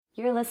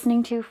You're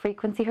listening to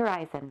Frequency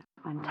Horizon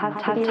on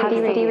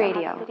Tuskegee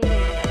Radio.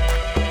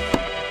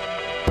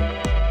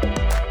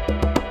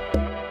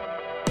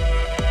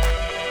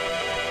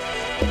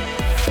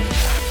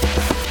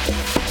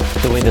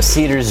 The way the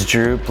cedars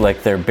droop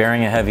like they're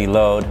bearing a heavy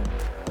load,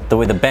 the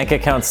way the bank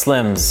account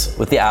slims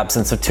with the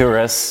absence of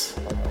tourists,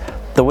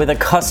 the way the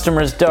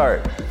customers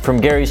dart from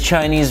Gary's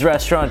Chinese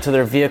restaurant to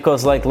their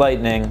vehicles like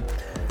lightning.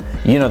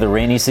 You know the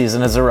rainy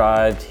season has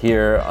arrived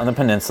here on the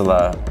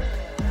peninsula.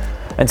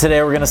 And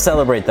today we're going to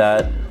celebrate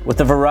that with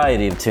a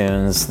variety of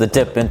tunes that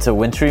dip into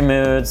wintry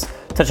moods,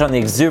 touch on the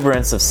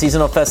exuberance of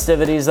seasonal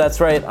festivities, that's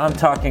right, I'm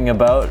talking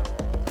about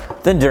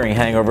the enduring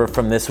hangover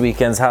from this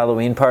weekend's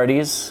Halloween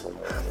parties,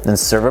 and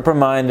serve up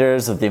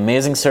reminders of the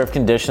amazing surf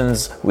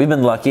conditions we've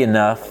been lucky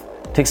enough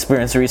to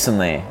experience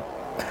recently.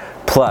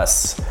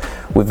 Plus,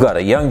 we've got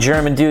a young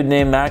German dude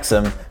named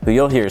Maxim who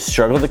you'll hear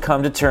struggle to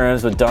come to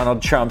terms with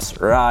Donald Trump's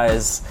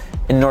rise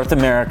in North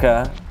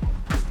America,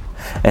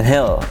 and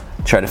he'll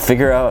try to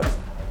figure out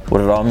what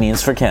it all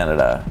means for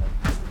Canada.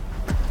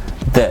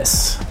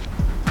 This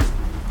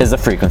is the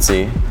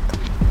Frequency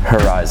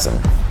Horizon.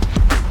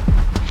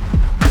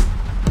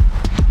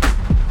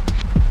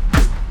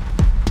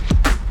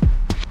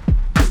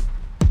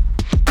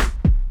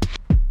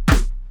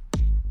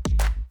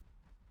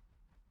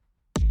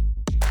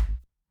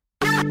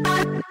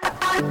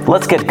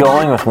 Let's get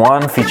going with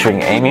one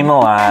featuring Amy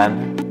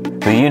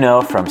Millan, who you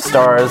know from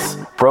Stars,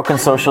 Broken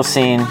Social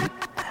Scene,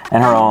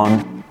 and her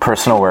own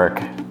personal work.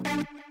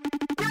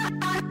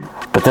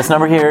 But this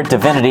number here,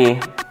 Divinity,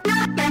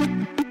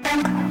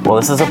 well,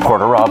 this is a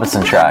Porter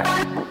Robinson track.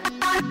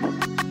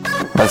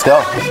 Let's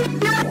go.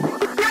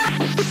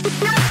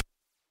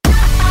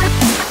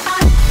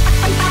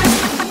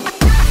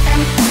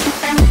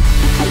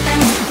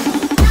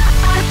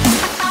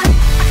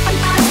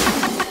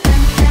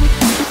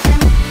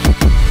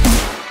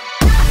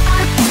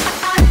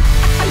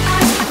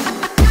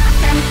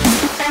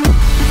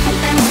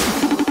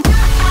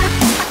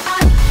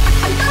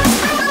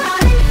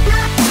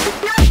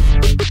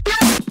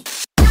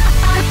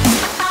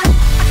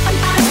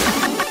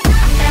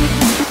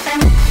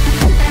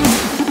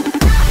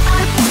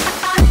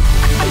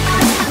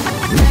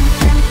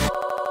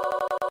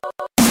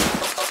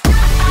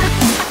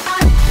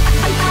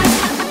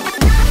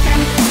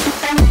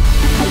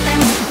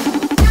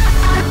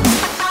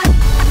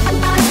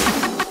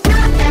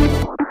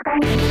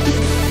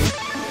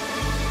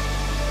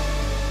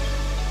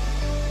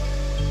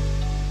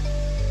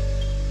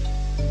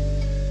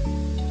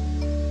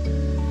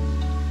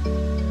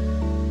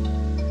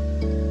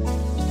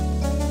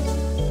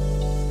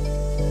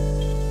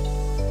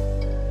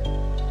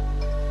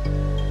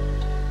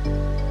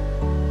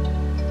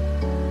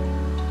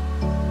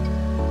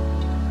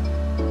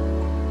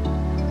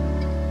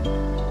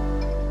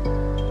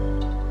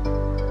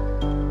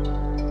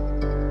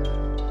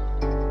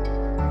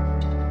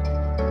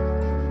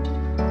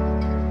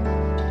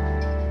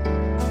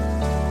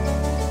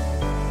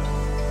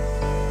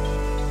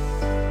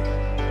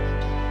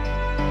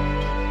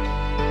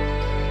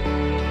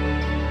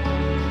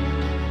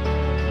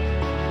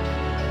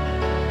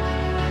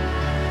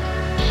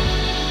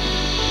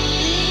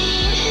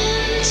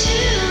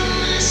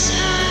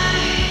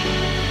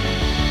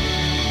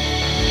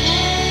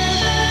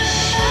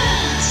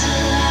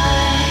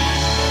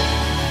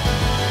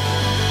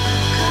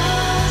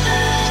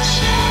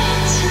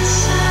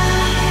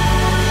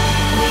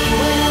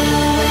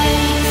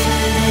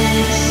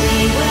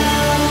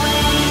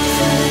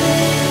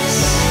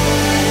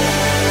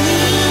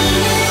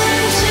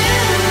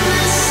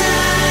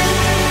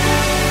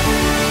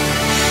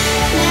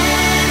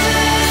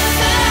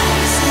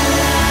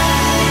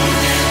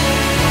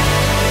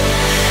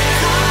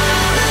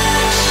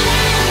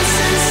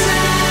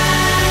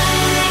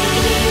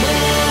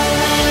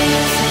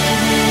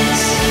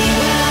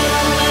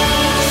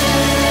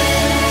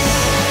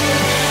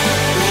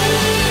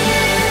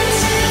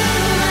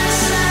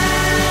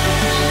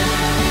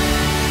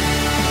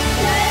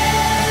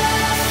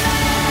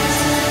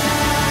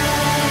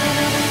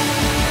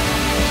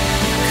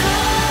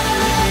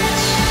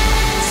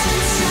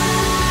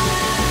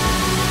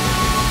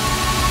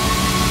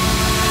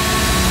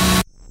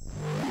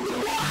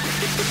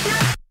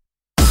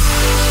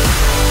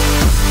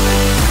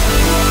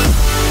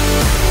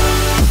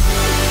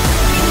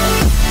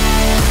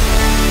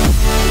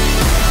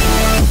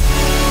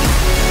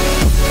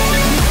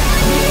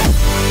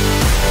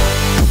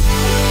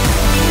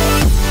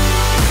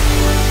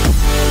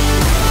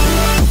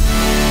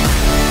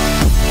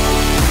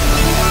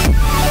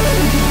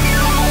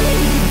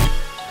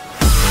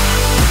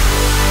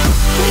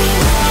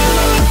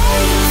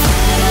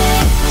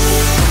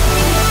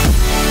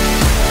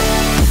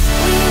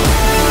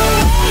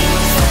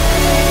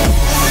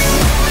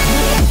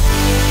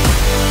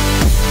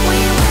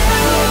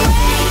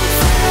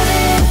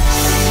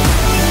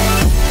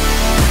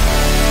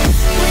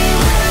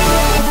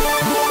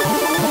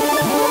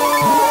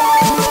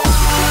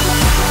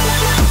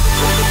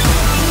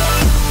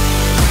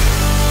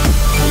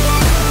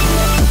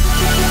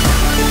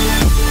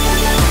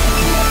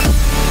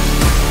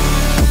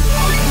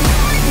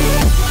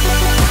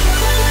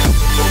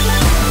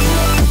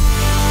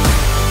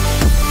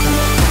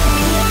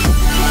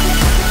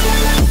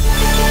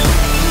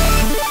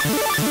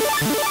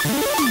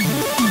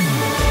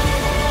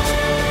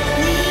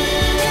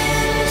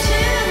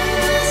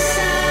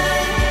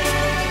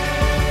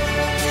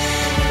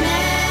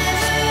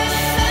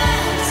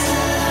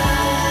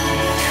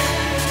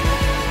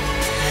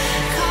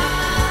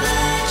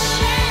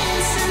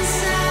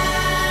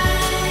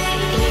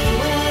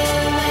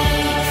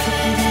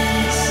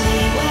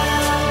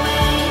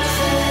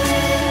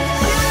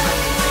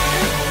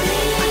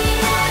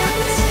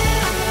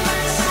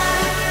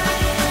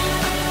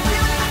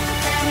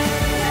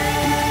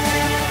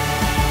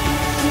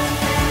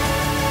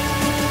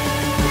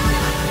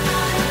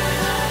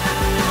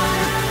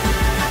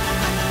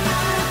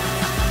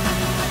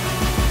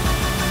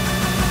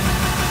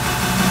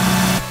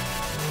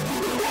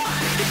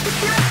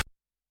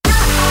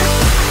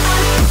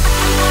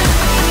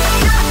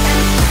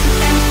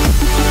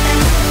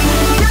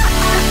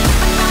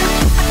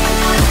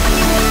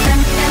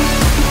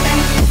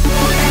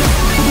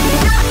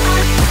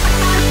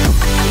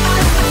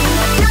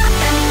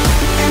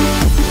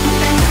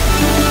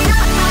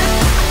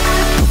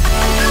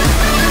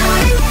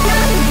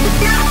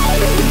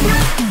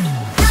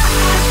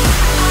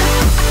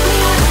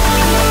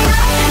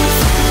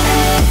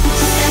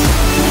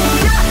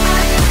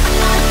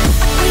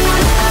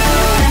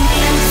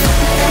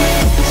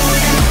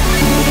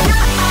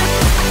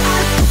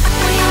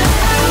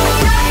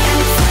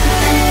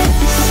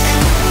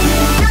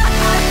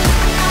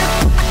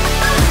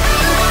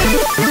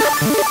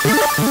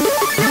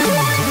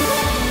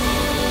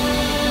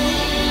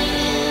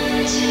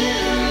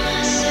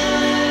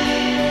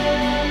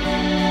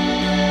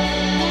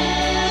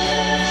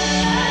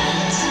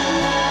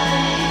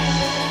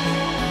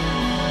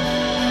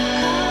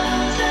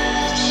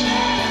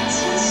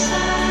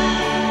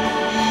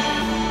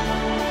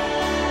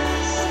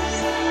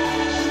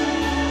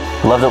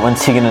 Loved it when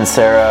Tegan and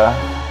Sarah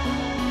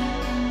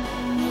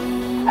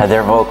had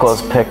their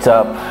vocals picked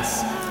up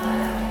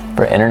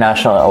for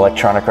international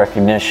electronic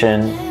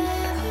recognition.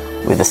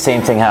 We had the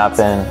same thing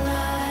happen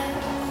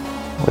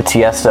with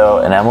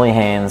Tiesto and Emily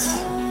Haynes.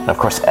 And of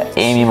course,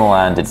 Amy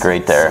Milan did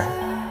great there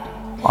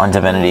on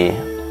Divinity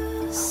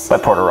by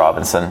Porter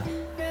Robinson.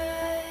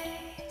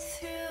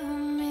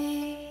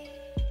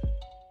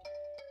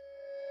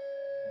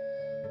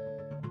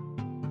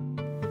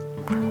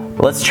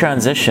 Let's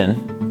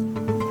transition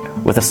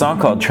with a song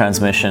called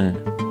Transmission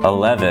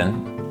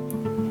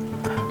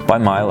 11 by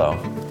Milo.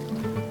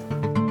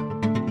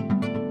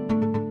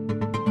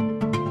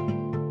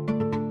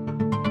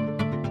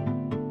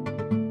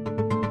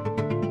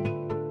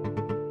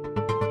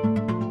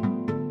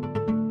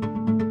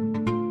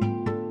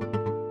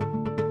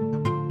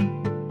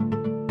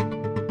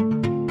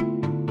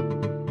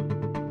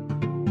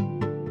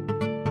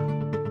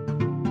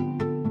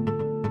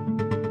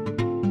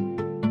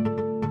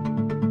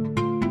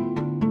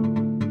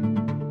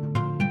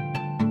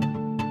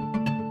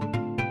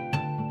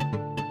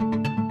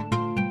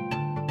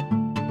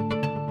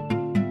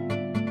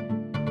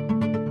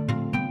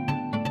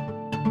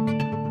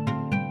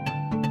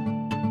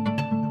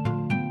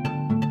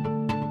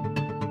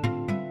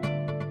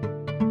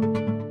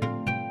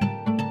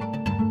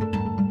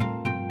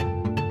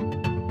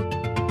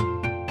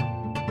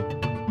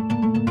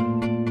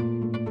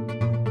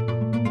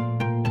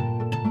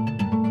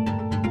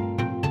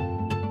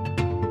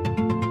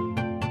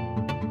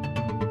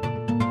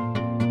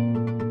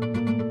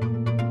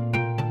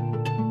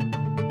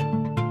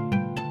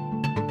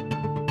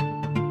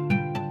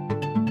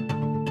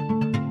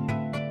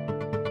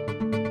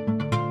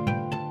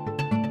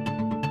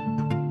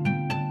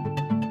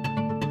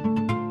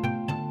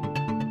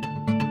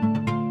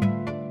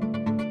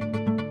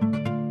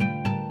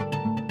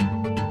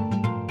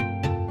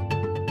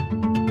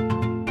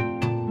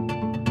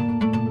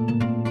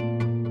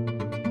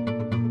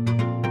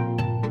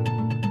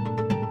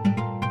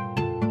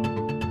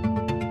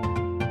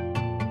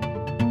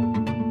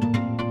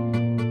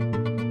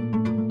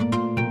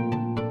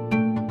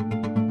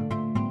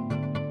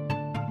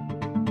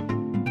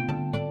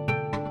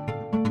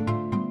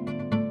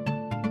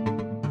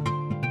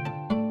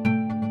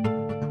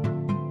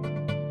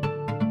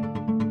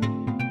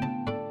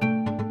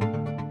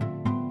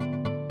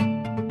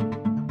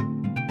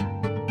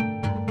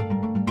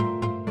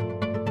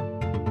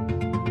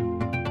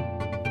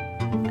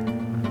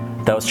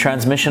 That was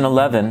Transmission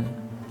 11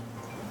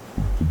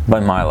 by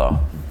Milo.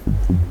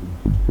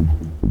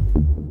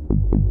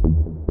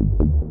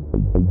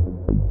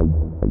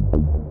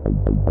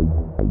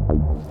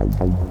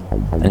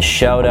 And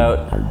shout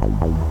out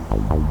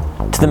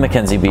to the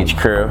Mackenzie Beach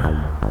crew.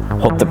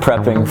 Hope the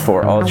prepping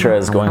for Ultra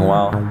is going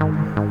well.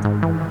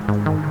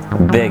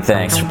 Big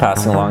thanks for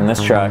passing along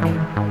this track.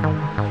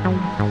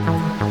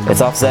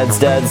 It's off Zed's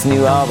Dead's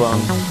new album.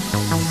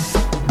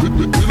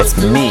 It's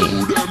Me,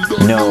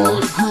 No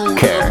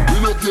Care.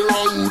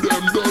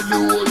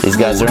 These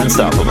guys are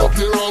unstoppable.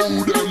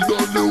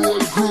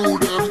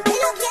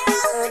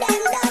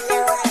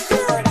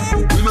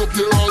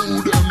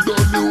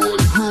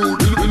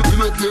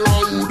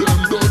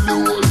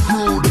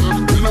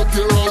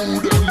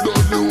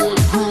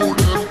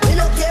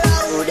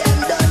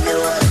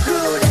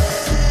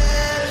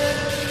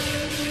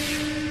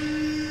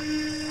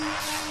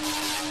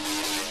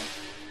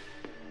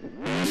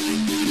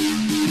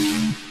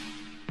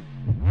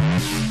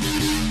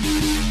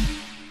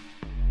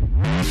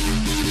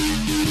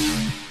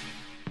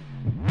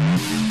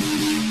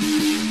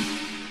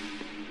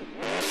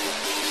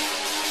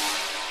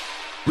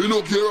 We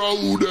no care how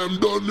them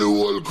done the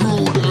whole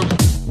crew them.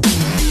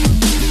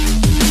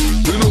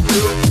 We no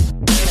care.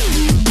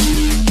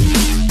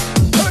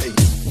 Hey.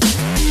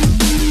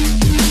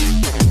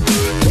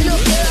 We no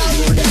care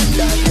how them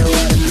done the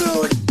whole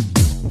crew.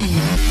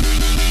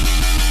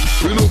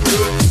 We no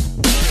care.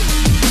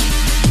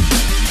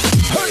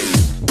 Hey.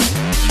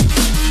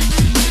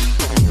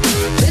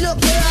 We no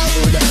care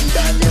how them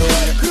done the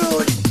whole crew.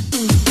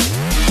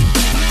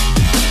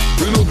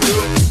 We no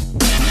care.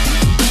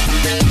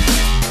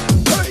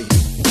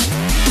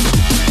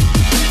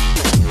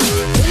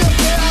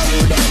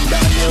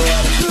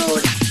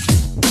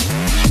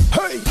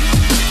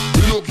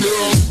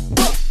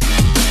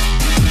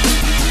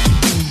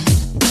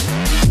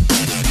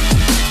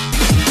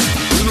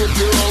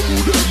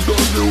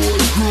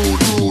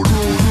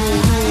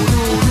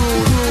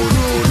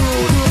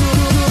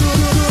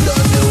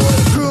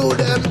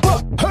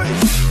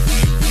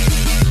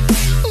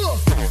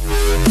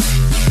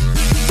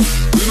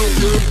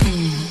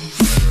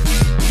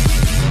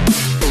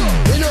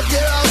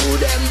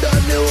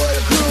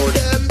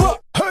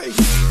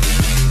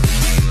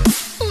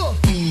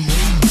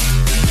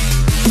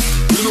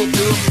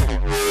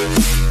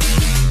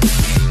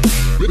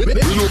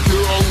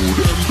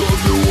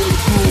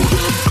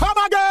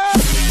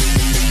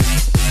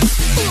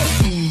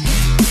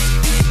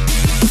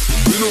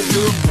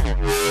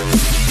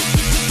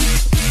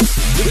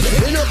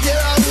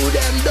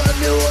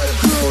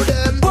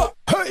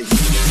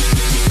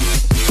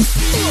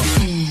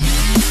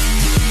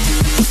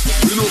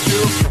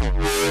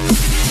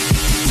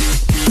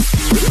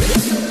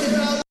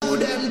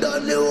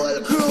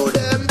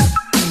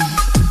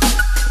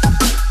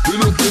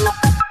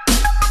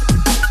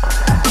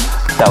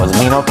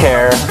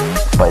 Care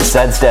by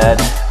Zed's Dead.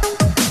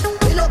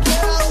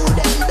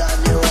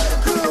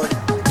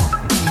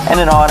 And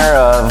in honor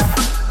of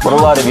what a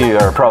lot of you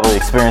are probably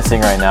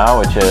experiencing right now,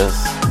 which is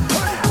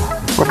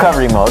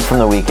recovery mode from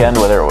the weekend,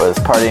 whether it was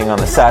partying on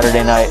the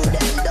Saturday night,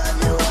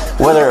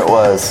 whether it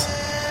was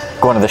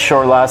going to the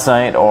shore last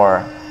night,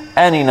 or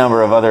any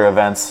number of other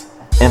events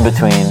in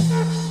between.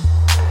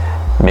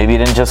 Maybe you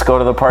didn't just go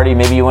to the party,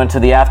 maybe you went to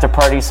the after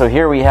party. So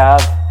here we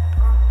have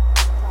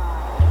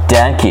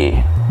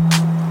Danke,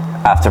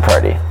 After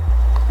Party.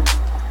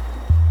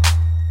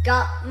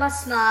 Got my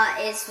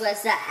smarties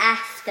was the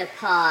after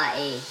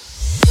party.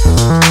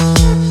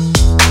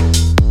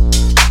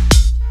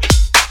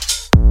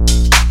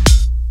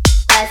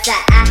 Was the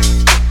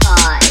after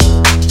party.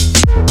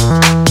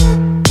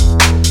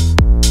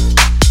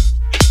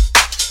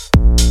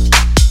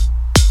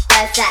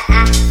 Was the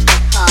after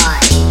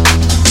party.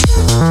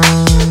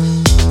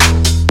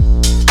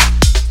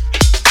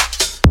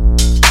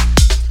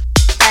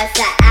 Was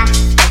the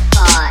after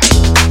party.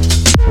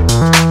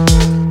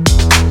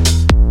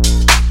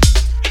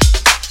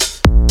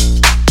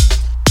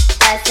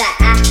 Was the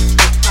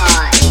after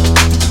party.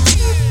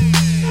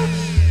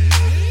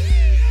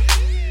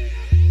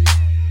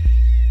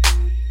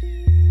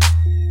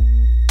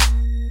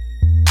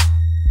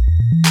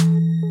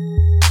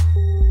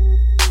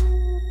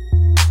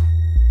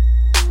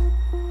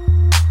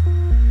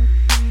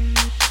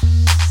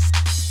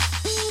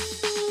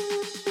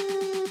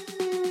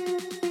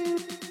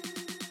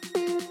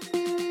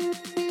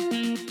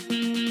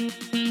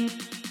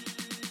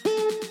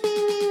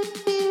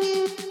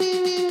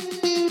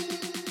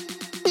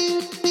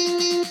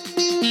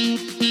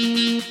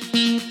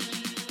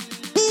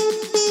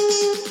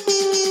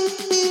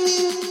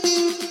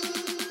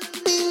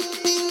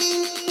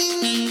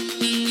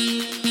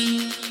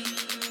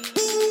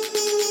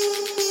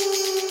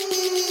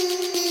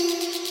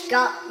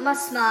 Got my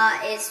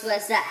smarties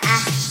was the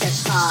after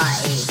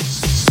party.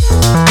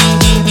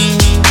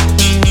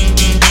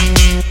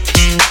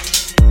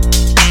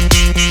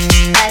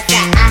 Was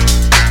the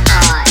after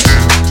party.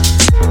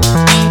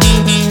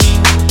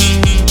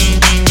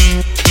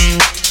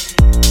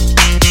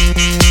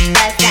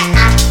 Was the after party. Was the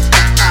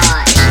after party.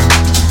 Was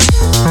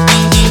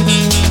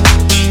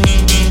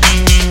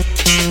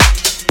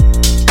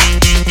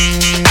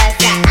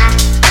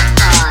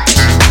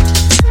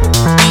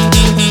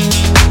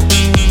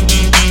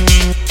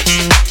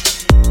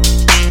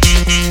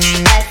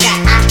the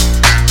after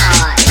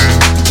party.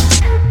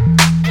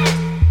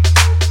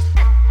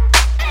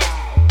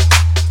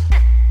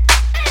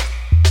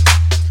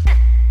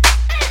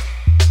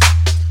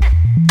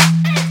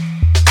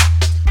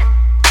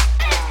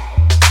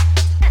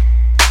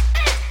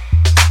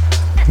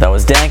 That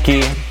was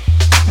Danke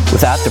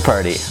with After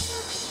Party.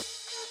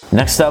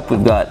 Next up,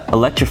 we've got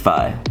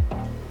Electrify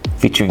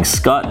featuring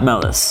Scott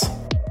Mellis.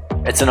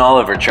 It's an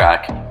Oliver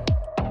track.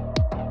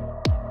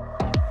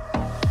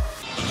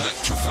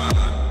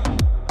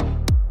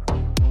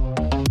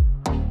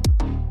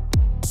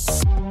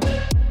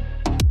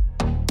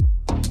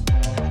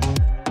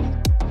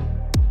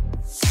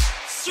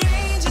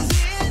 Strangers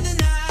in the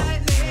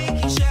night,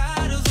 making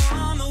shadows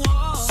on the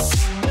wall.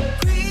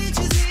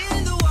 Creatures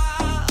in the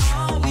wild,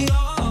 aren't we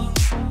all?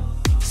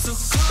 So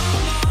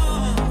come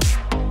on,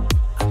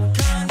 I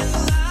kinda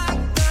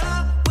like the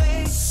way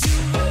you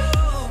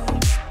roll.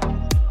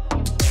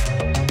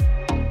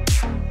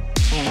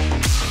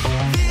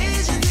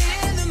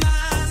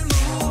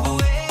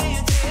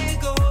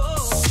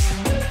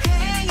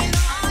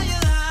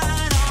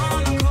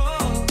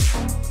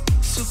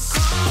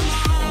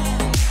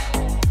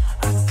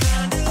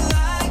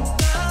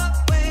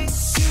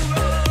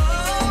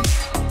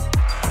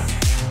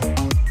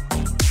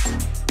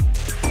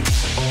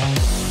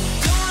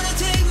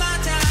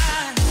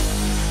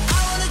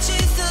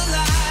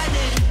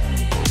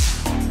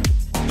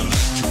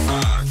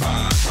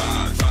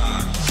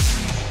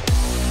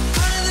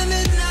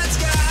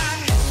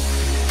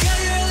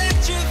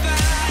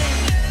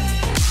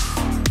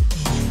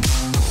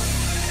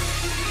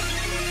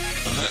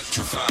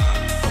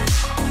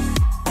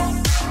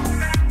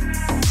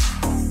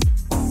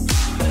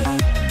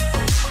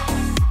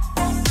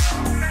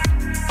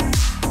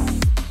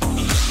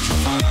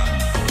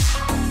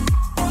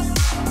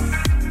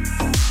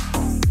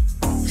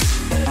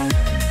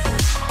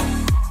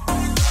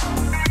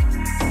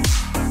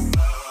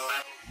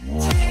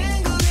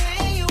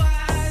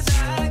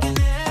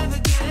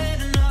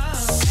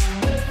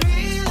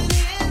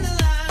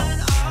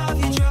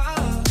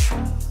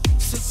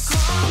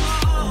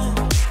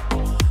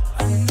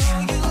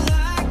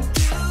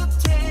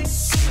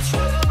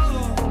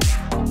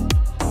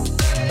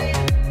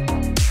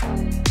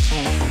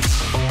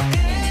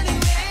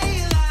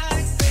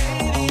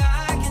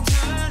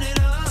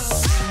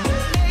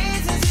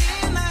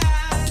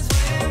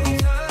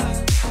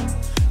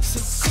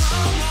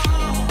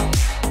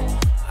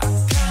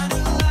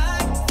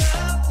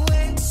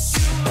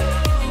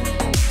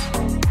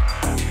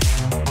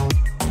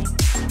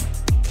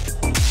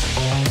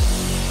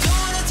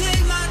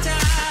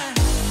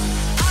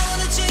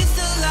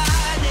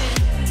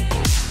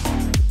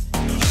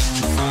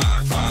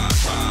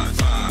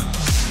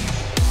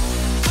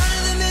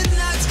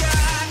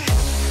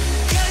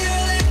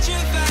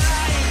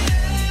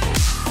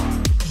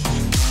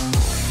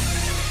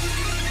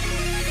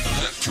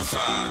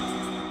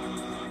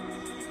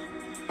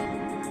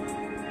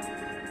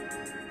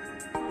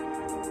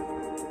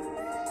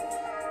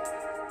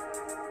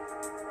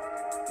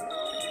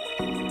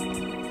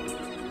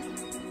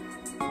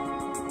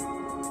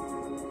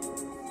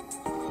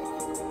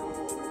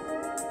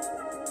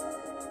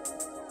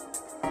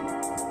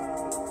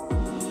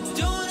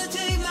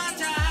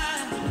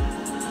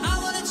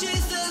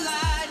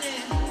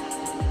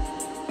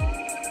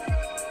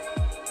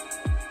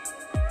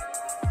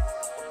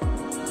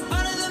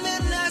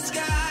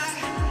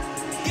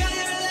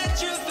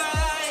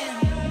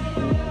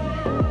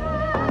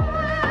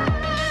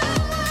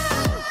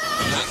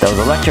 That was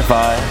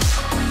Electrify,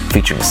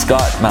 featuring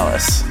Scott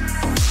Mellis.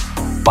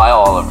 By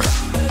Oliver.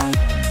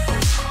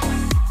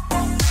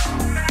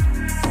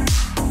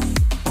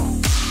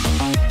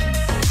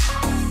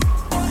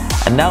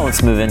 And now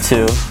let's move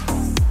into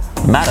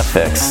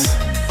Matafix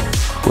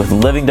with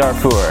Living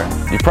Darfur.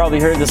 You've probably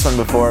heard this one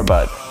before,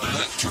 but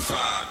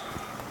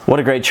what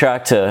a great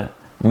track to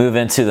move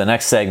into the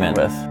next segment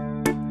with.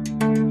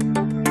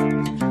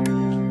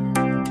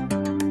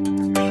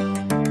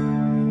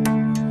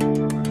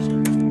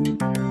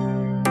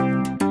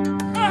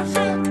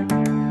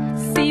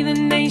 See the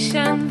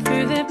nation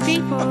through the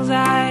people's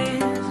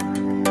eyes.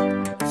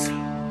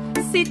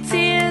 See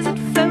tears that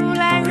flow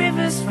like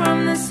rivers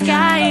from the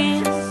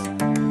skies.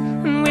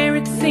 And where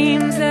it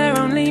seems there are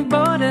only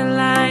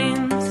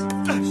borderlines,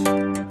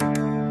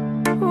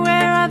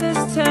 where others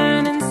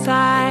turn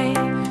inside,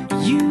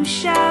 you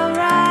shall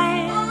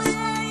rise.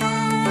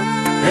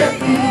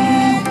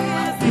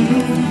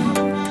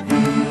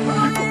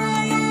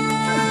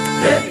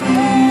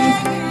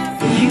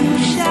 You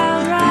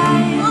shall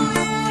rise.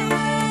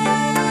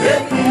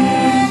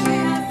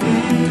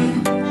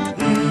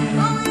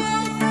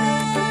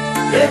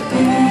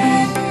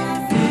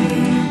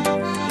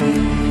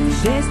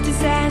 There's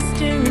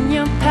disaster in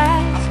your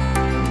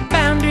past,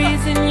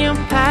 boundaries in your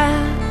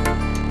path.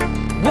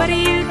 What do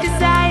you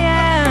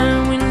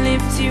desire when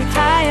lifts you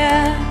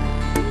higher?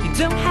 You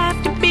don't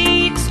have to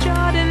be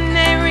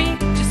extraordinary,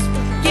 just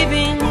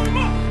forgiving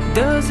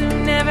those who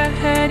never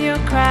heard your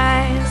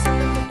cries.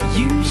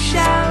 You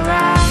shall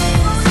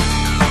rise.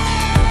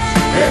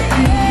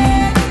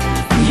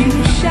 You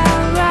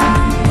shall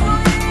rise.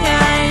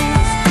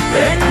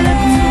 And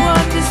look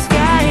toward the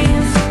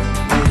skies.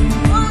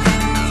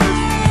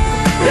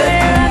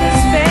 Where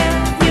others fail,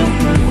 you'll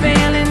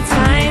prevail in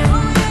time.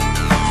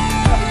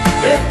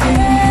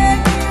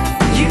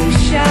 You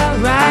shall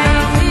rise.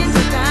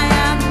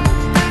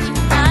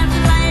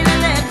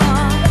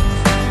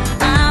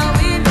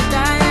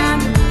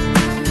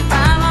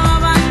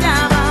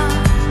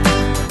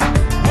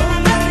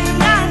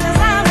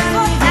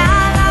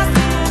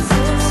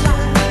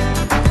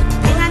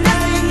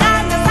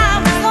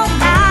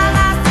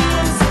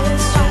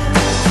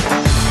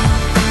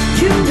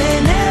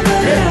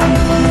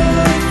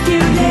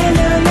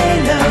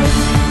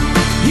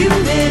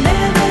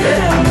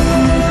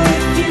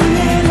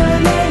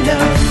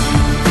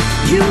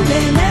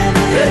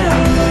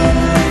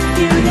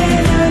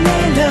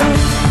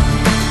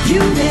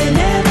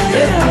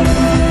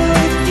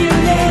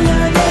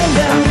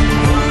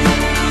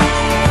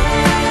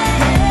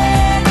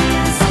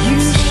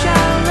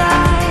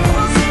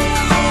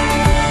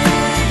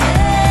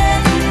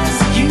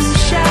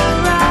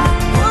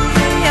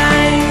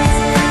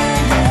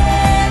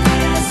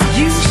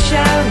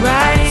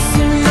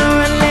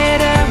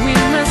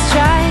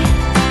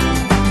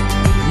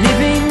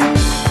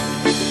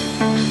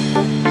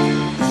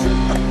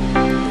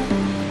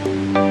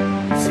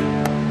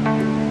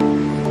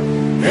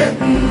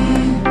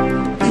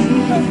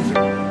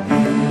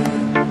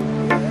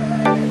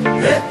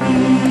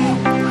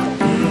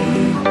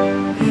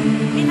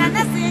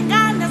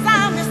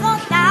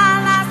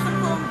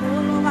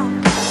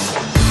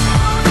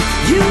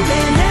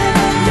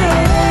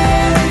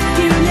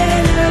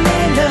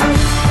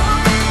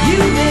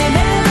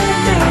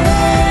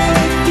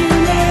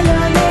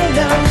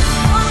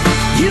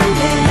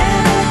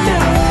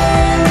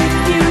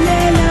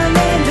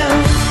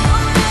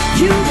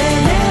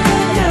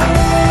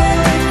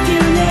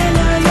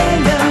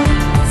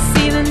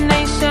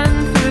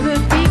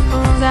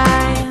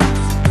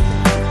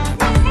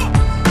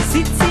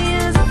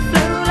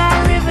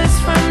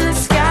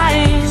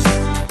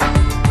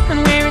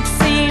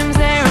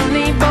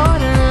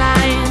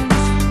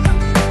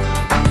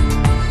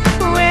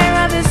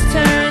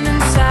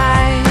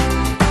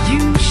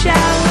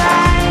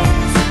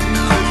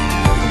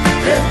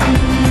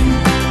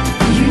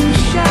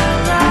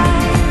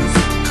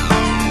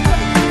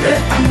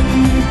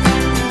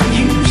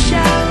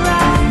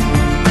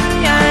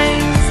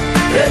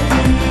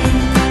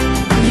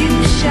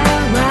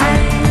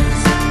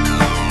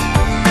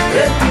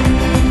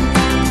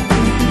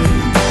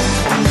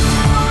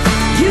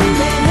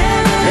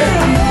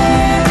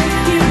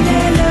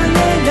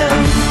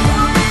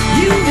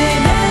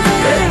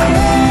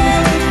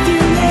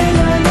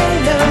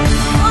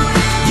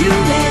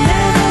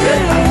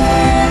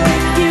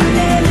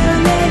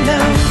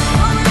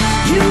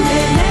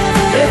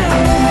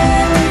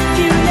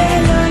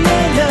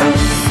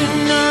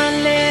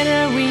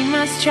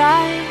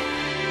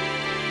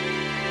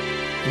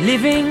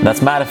 That's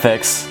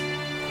Matafix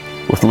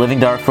with Living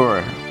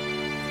Darfur.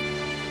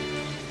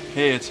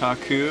 Hey, it's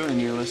Haku,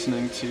 and you're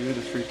listening to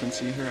The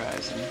Frequency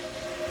Horizon.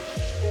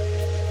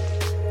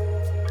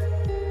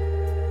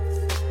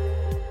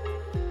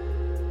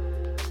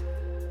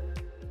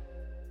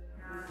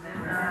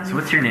 So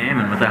what's your name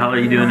and what the hell are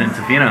you doing in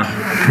Tofino?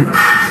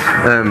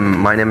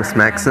 My name is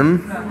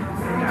Maxim.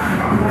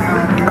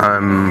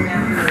 I'm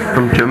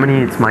from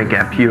Germany. It's my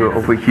gap year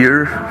over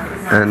here,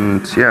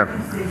 and yeah,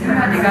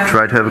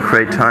 try to have a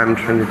great time,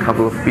 drink a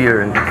couple of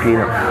beer and clean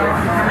up.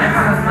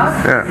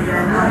 Yeah.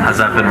 How's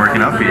that been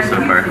working out for you so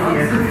far?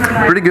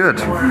 Pretty good.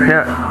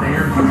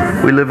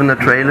 Yeah. We live in a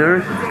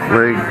trailer.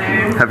 We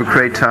have a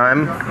great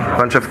time.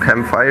 Bunch of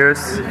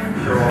campfires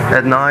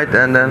at night,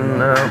 and then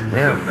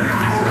yeah.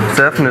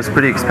 Surfing is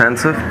pretty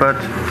expensive, but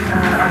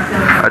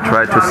I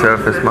try to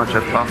surf as much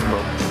as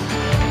possible.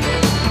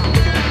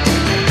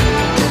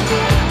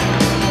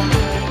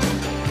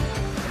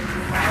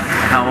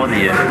 How old are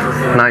you?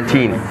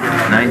 19.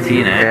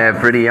 19, eh? Yeah,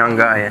 pretty young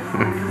guy.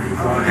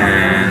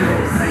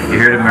 And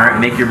you're here to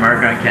make your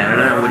mark on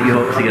Canada. What do you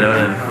hope to get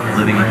out of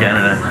living in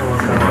Canada?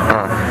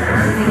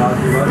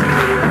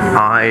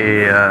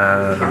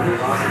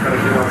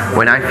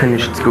 When I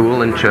finished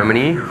school in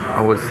Germany,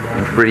 I was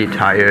pretty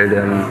tired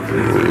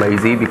and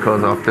lazy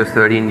because after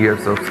 13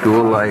 years of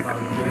school, like,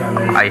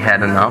 I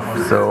had enough.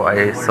 So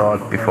I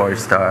thought before I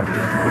start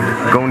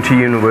going to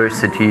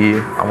university,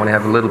 I want to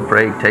have a little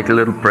break, take a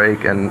little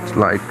break, and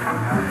like,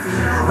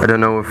 I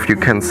don't know if you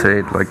can say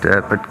it like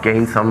that, but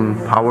gain some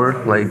power,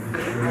 like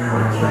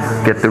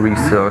get the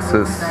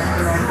resources,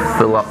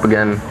 fill up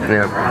again,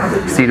 yeah,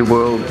 see the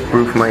world,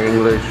 improve my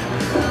English.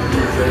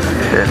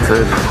 That's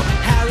it.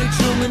 Harry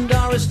Truman,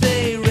 Doris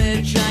Day,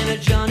 Red China,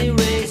 Johnny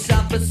Ray,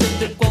 South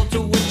Pacific,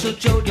 Walter Winchell,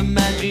 Joe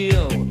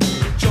DiMaggio,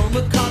 Joe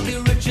McCarthy,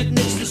 Richard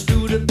Nixon,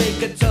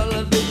 Studebaker,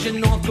 television,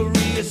 North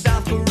Korea,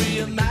 South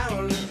Korea,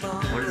 Marilyn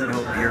Monroe. What is it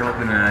you're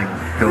hoping to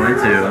go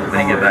into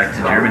when you get back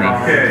to Germany?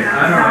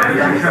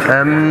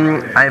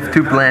 I have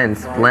two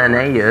plans. Plan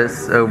A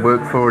is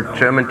work for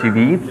German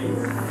TV.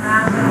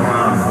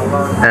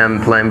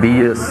 And plan B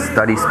is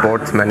study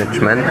sports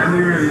management.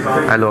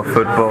 I love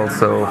football,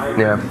 so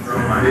yeah.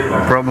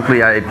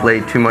 Probably I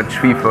play too much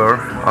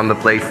FIFA on the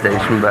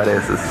PlayStation, but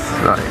it's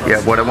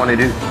yeah, what I want to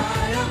do.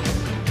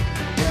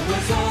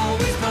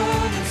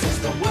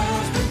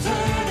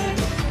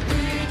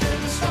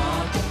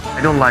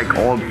 I don't like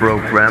all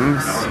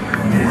programs,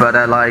 but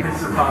I like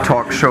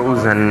talk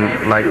shows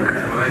and like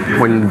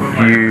when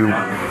you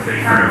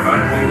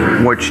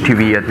watch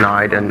TV at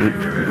night and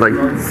like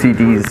see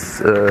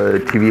these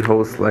TV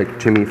hosts like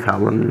Jimmy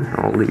Fallon,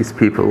 all these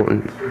people,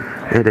 and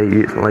yeah,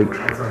 they like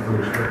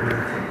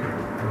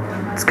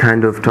it's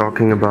kind of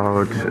talking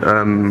about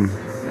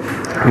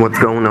what's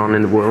going on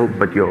in the world,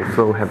 but you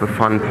also have a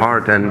fun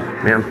part, and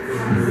yeah,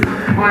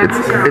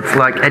 it's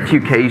like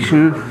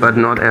education, but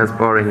not as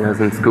boring as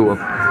in school.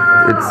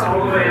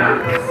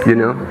 It's, you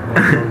know,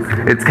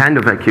 it's kind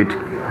of acute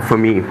for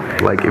me.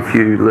 Like if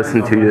you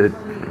listen to the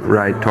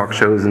right talk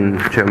shows in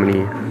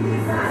Germany,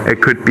 it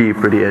could be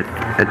pretty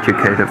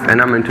educative,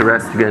 and I'm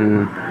interested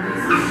in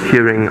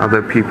hearing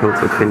other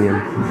people's opinion.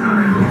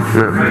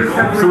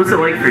 Yeah. So what's it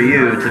like for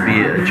you to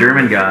be a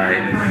German guy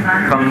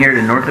coming here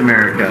to North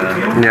America?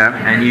 Yeah.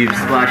 And you've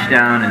splashed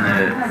down in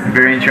the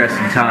very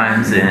interesting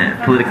times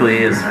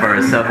politically as far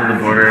as south of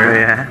the border.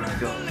 Yeah.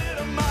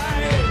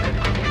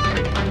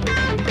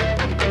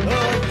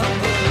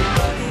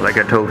 Like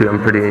I told you,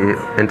 I'm pretty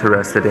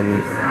interested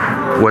in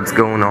what's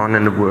going on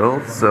in the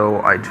world,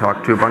 so I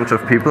talked to a bunch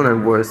of people, and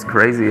it was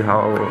crazy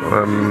how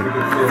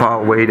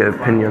far away the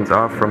opinions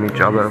are from each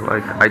other.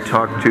 Like I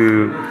talked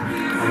to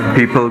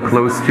people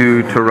close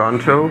to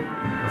Toronto,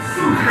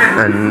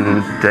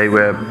 and they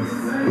were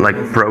like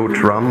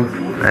pro-Trump,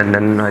 and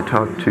then I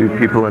talked to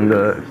people in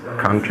the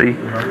country,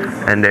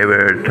 and they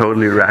were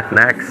totally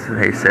rednecks.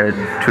 They said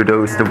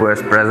Trudeau's the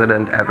worst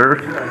president ever.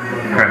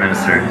 Prime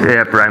Minister.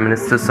 Yeah, Prime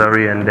Minister,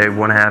 sorry, and they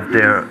want to have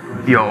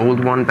your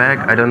old one back.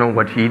 I don't know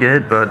what he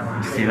did, but...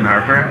 Stephen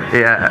Harper?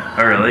 Yeah.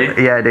 Oh,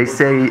 really? Yeah, they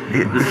say...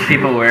 Does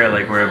people wear,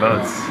 like,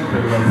 whereabouts?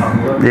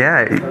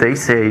 Yeah, they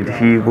say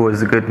he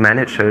was a good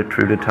manager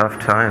through the tough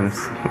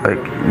times.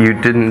 Like, you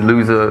didn't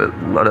lose a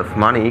lot of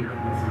money,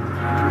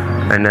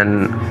 and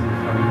then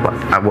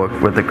I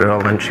worked with a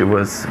girl, and she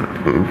was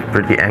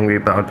pretty angry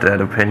about that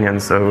opinion,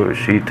 so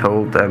she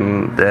told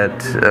them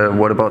that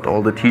what about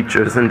all the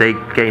teachers, and they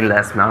gain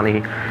less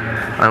money.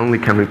 I only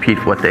can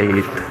repeat what they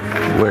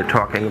were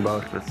talking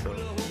about. So.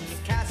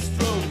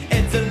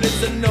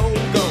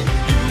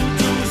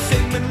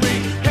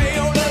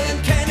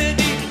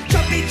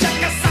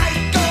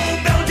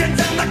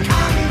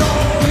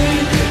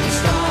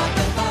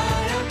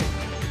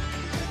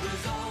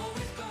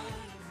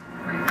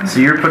 So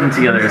you're putting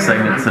together a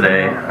segment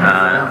today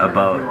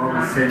about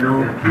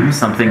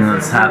something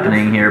that's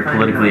happening here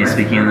politically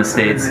speaking in the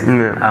States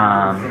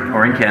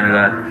or in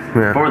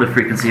Canada for the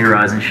Frequency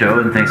Horizon show,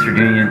 and thanks for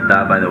doing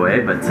that, by the way.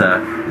 But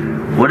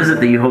what is it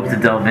that you hope to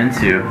delve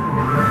into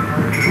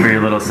for your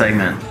little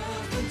segment?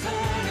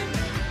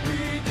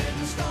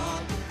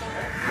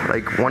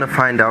 Like, want to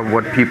find out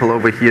what people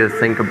over here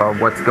think about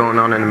what's going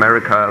on in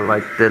America.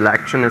 Like, the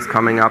election is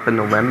coming up in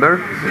November,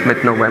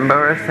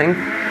 mid-November, I think.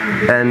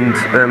 And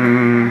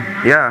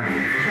yeah,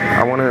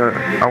 I want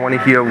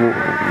to hear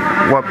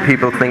what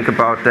people think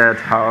about that,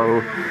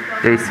 how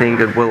they think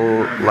it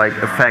will like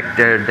affect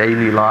their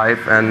daily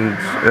life, and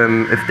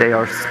if they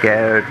are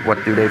scared,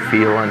 what do they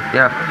feel, and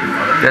yeah.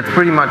 that's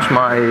pretty much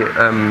my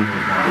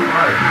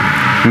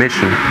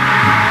mission,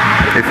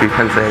 if you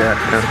can say that.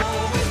 Yeah.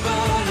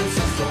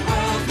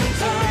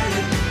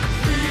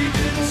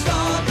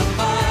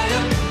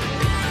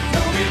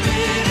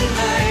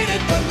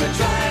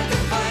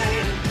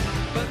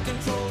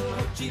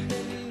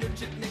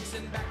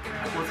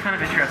 Well, it's kind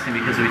of interesting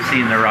because we've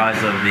seen the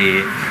rise of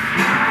these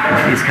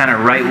kind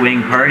of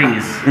right-wing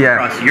parties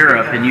across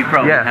Europe, and you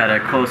probably had a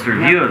closer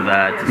view of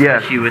that,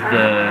 especially with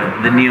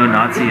the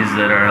neo-Nazis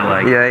that are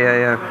like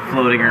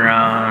floating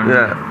around,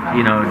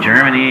 you know,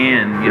 Germany,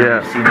 and you know,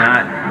 you've seen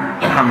that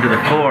come to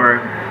the fore.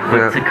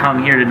 But to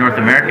come here to North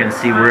America and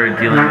see we're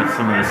dealing with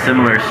some of the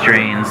similar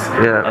strains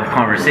of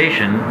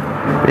conversation,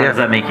 how does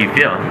that make you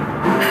feel?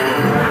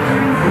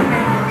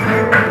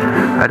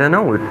 I don't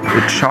know,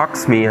 it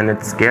shocks me and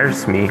it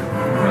scares me,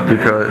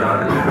 because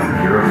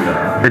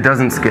it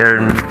doesn't scare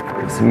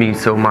me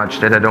so much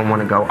that I don't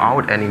want to go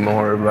out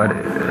anymore, but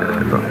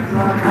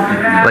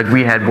like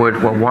we had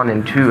World War I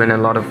and II, and a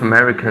lot of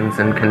Americans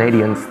and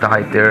Canadians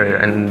died there,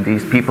 and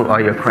these people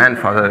are your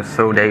grandfathers,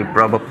 so they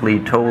probably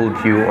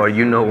told you, or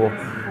you know,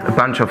 a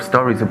bunch of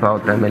stories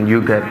about them, and you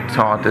get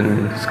taught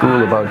in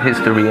school about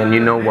history, and you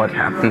know what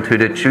happened to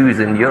the Jews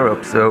in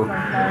Europe. So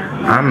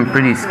I'm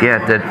pretty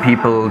scared that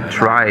people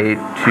try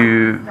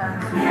to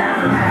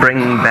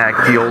bring back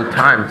the old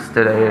times,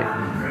 that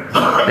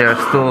they're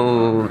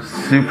still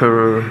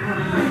super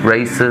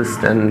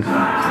racist, and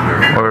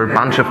or a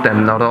bunch of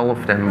them, not all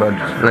of them, but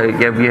like,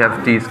 we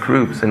have these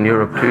groups in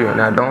Europe too,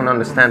 and I don't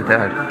understand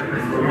that.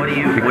 What do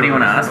you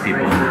want to ask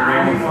people,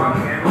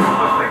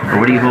 or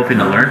what are you hoping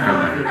to learn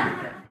from them?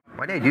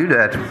 Why they do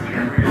that?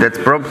 That's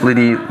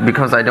probably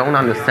because I don't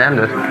understand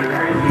it.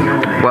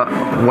 Well,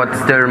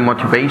 what's their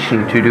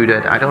motivation to do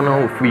that? I don't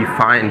know if we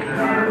find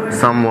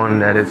someone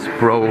that is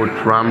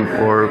pro-Trump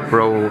or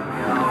pro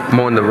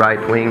more in the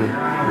right-wing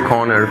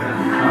corner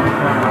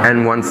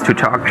and wants to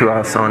talk to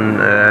us on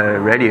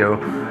radio.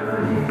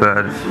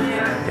 But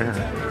yeah.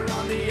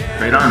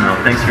 Right on,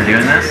 though. Thanks for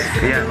doing this.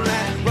 Yeah.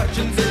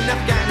 Russians in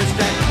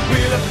Afghanistan,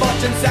 Wheel of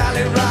Fortune,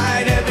 Sally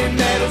Ride, heavy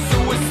metal,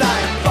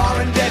 suicide,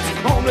 foreign debts,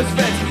 homeless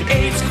vets,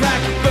 AIDS,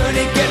 crack,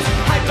 burning gets,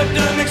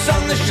 hypodermics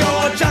on the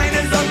shore,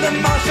 China's under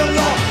martial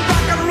law,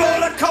 rock and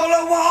roll and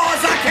cola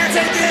wars, I can't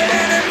take it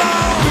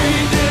anymore. We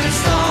didn't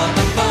start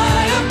the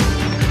fire,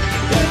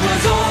 it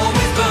was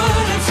always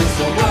burning since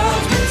the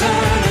world's been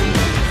turning.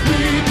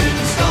 We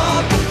didn't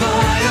start the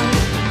fire,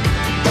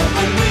 but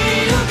when we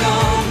are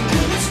gone,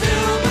 will it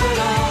still burn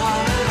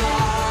on and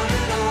on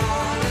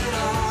and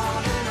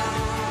on and on and on and on and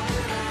on.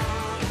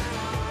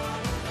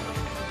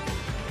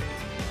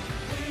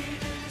 We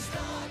didn't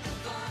start the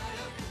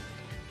fire.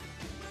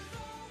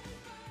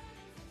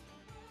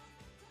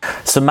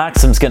 So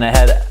Maxim's gonna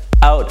head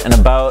out and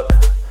about.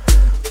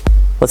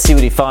 Let's see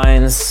what he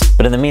finds.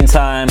 But in the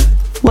meantime,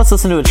 let's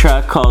listen to a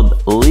track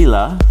called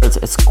Lila.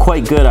 It's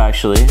quite good,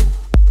 actually.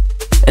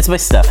 It's by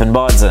Stefan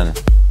Bodzin.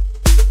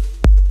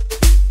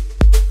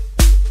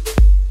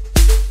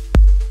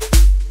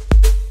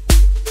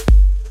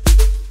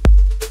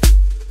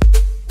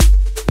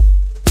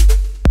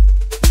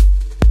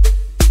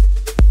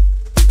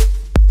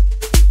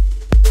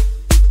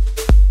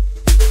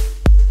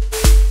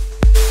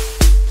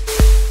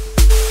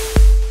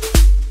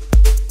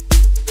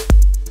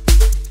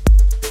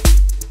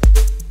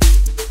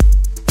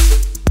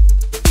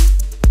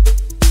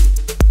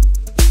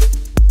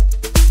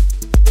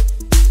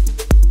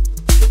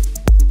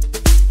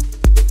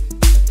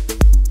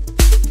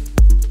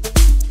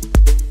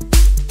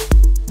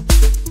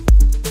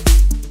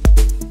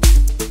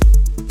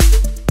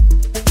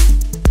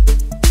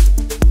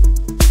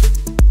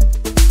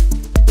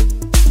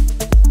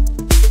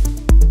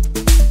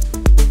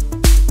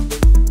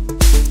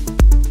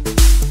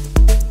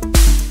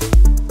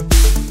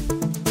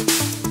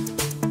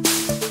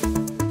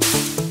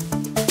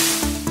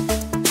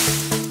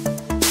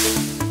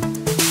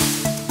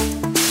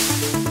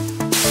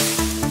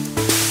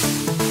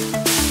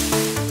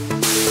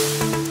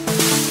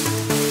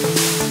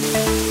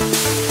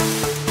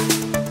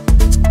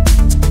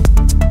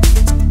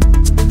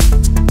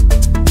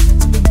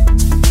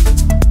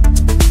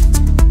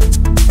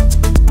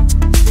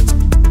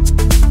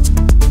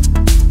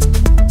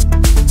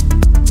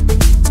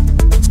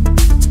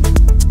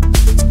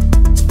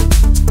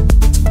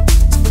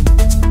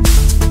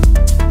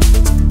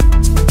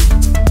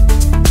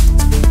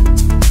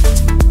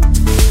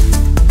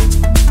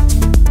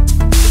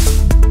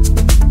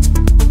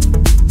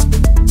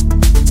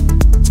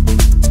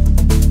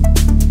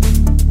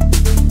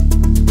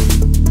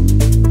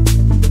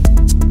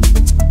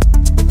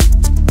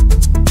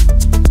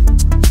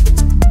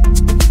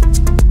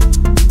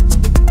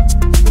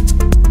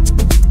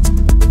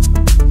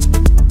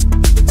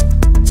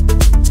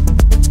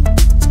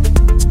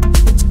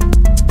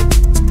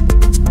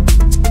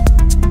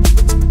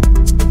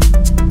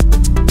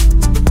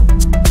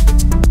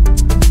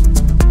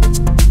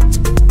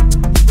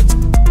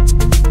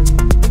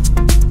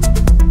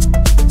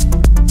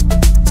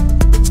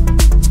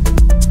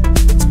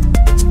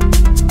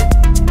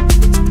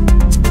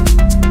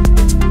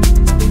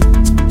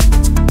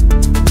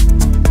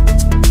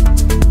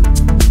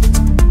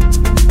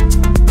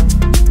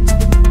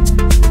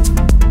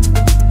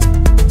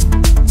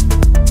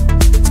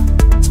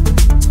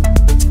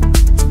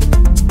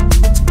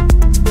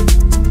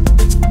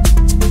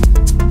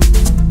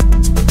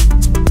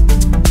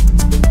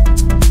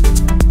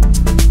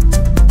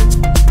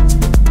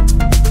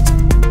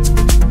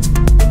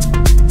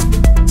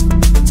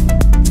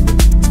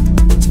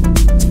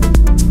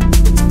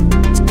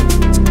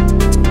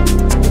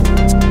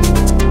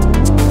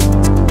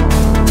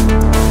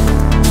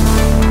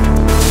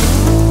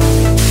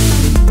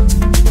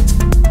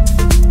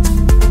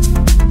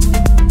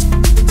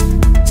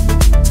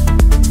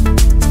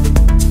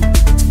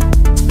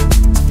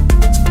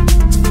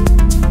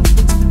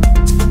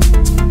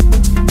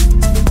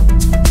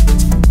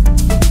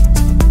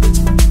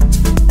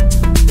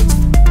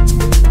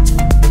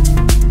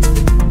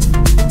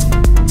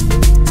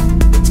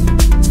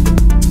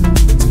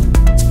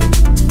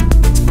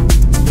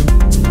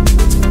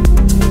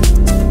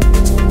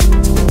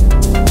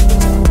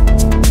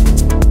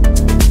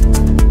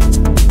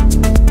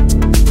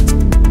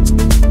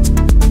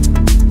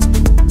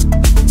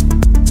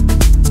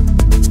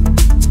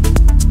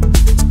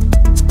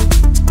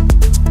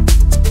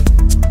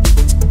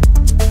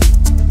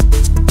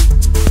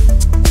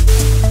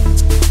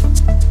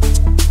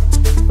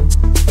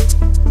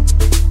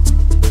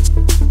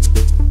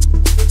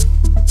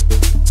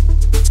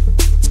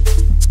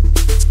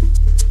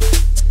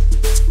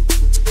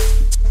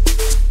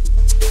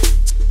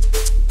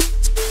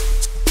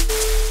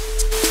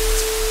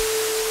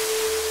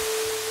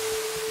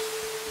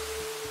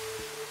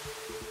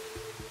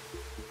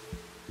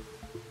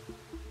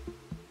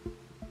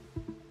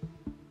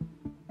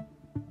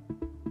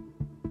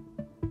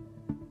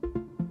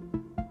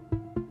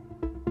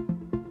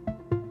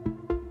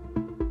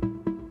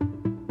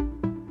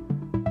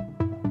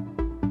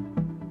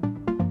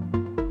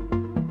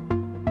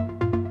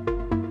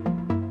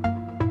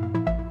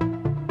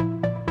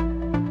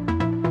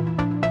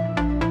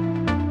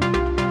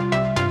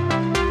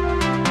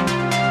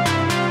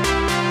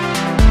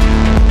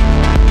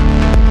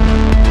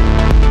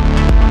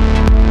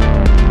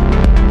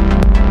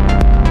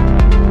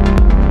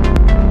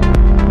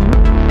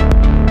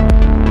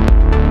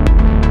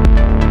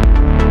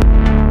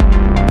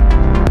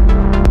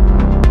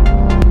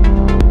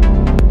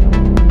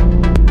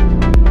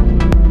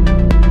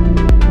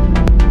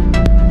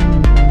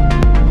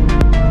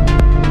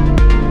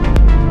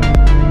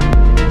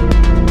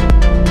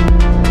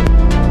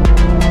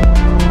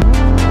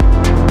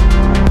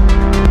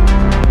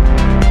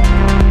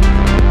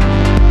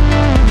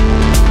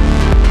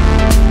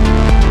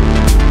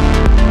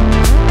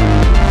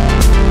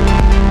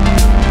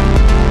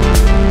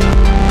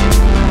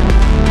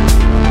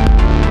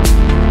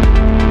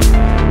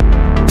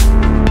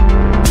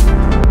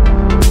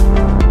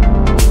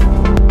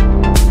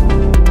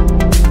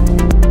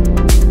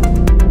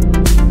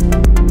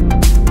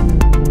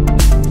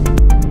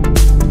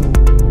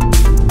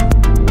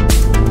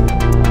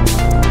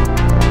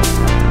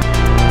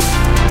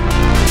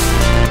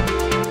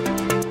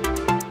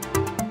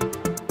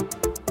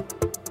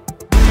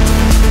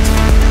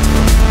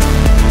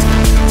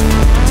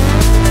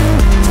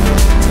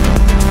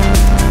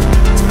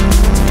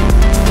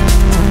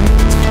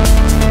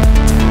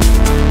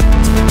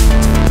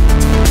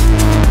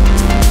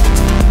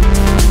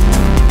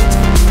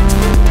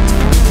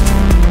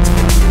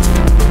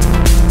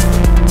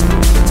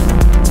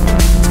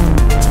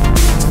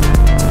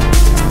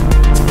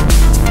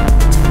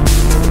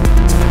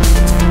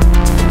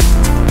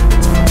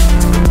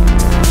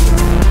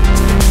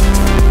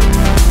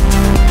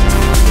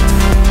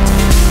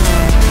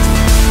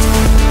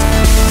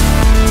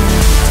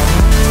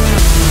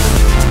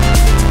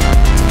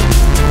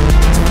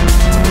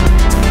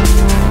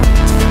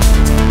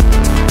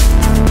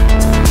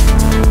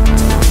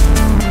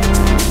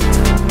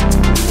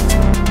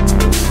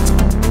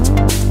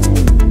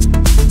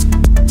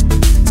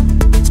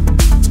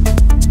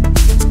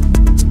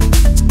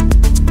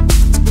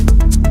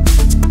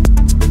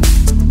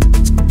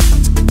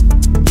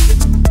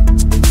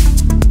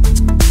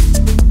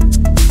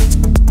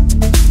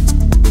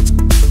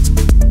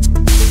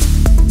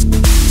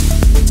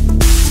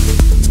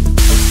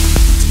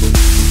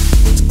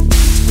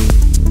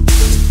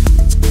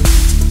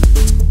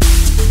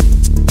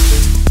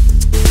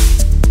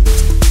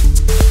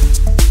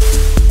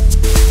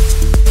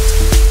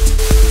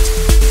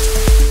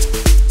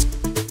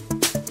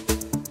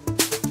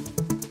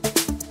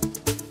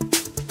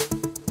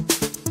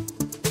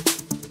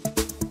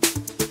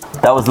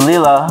 That was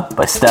Lila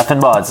by Stefan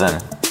Bodzen.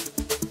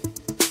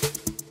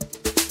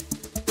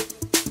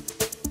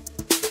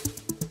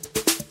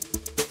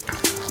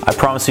 I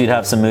promised you'd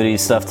have some moody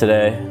stuff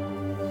today.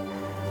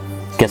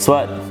 Guess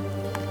what?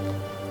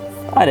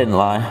 I didn't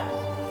lie.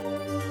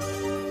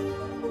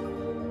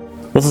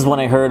 This is one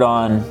I heard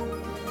on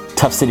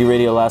Tough City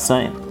Radio last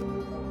night.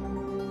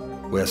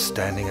 We're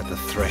standing at the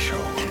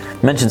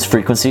threshold Mentions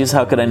frequencies,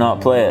 how could I not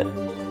play it?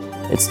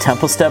 It's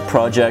Temple Step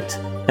Project,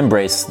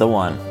 Embrace the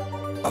One.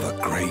 of a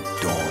great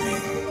dawning.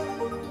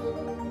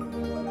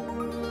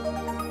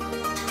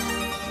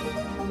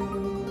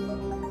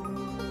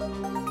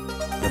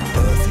 The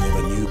birthing of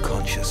a new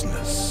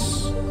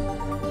consciousness,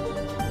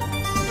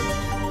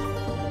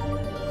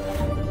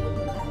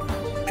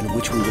 in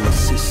which we will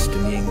assist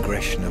in the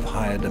ingression of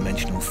higher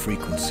dimensional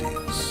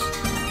frequencies.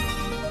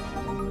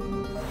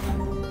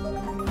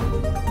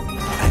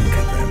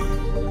 Anchor them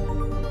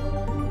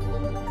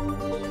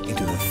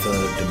into the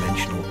third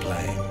dimensional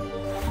plane.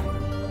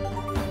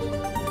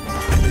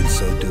 And in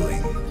so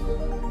doing,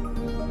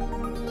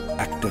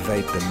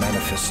 activate the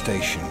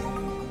manifestation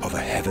of a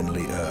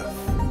heavenly earth.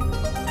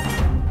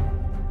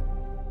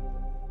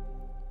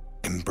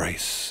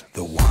 Embrace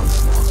the one.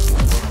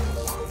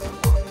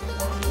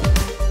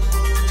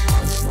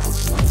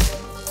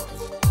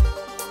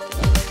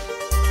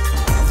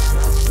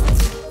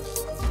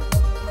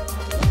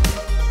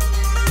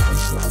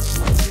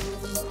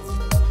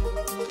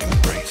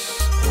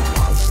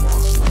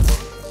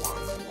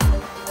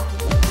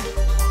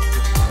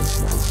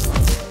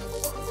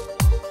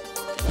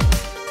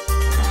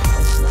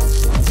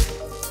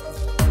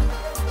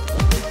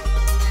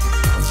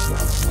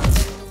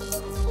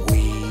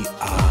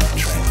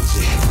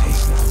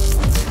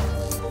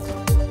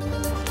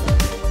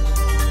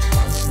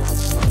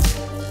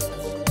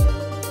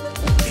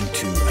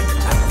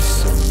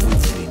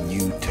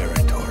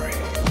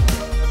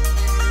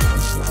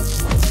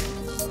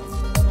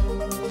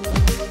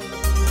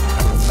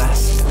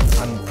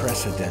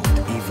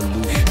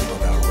 Evolution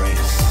of our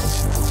race.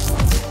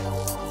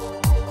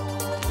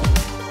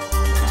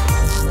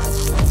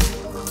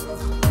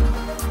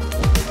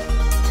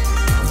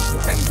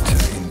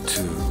 Enter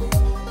into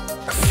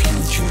a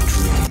future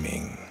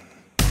dreaming.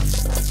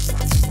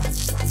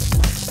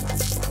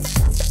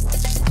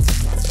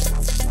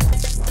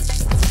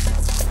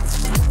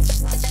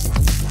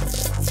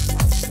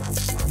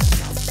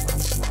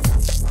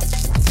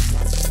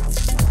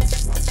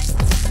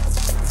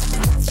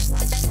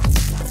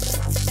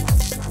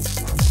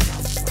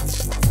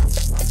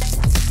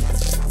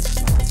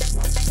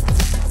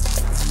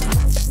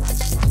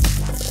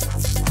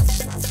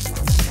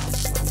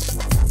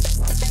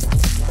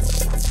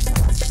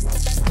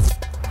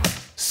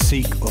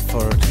 Seek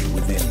authority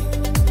within.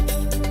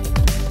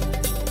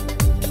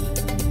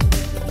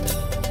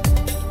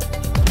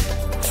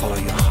 Follow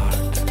your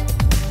heart.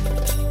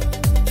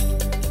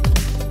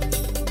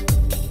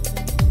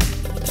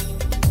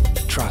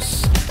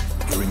 Trust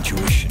your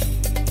intuition.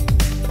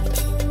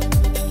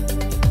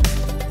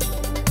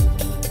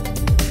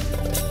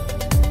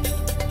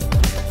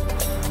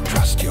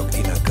 Trust your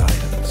inner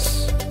guidance.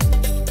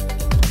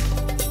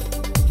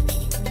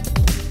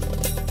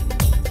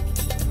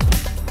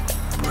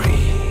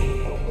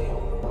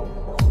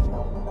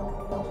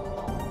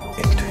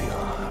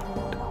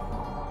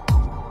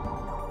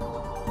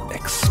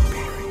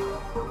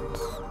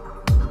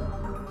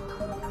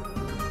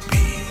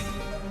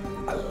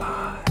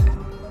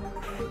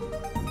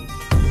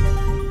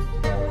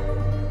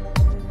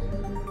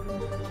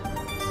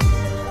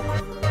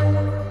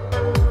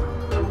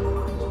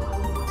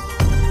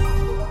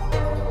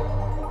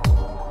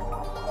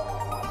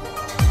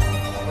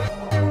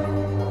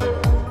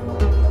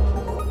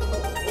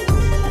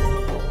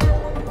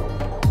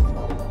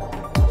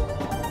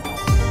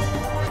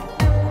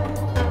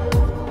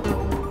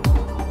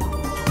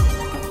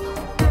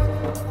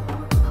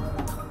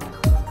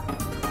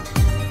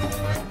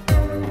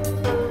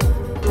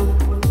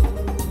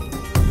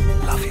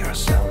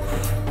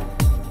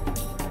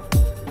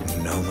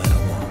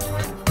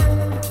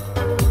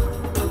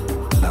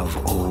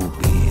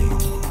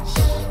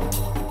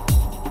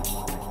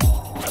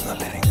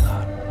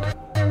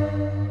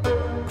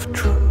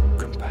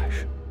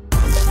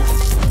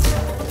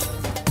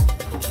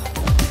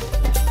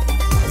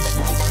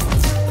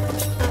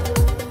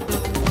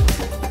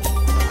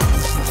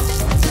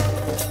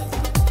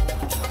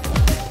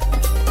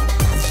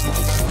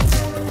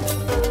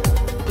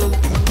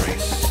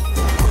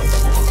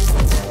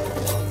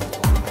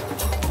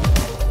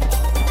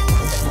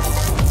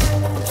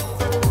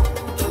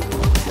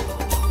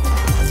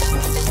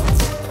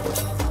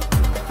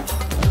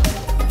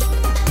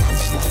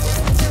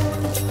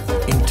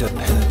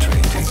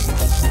 Interpenetrating,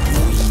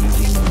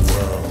 weaving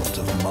worlds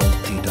of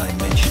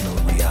multi-dimensional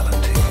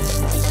reality.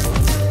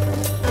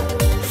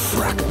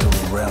 Fractal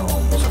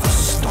realms of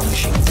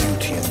astonishing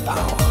beauty and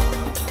power.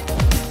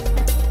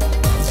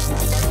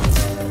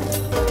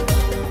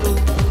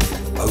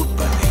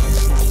 Opening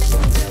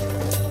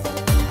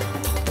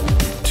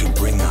to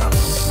bring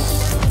us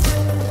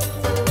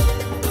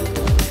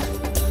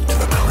to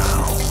the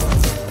crown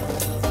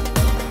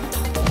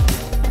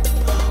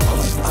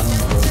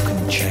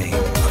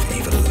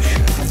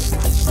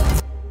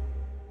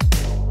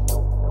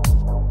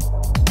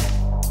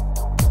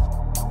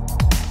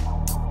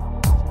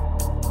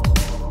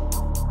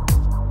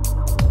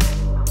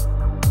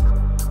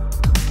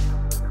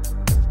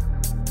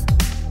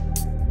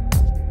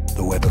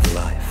web of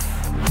life,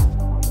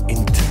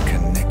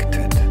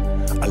 interconnected,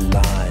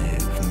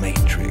 alive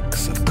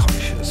matrix of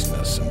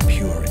consciousness and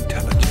pure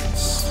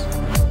intelligence.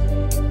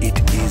 It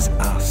is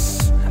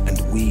us, and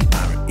we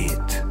are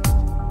it.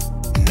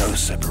 No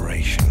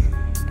separation.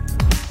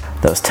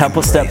 That was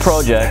Temple Step Embrace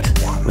Project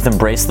that one. with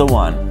Embrace the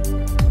One.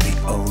 The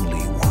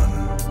only one.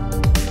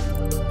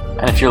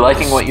 And if you're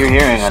liking what you're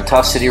hearing on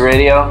Tough City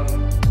Radio,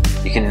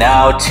 you can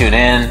now tune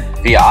in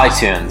via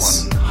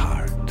iTunes. One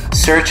heart.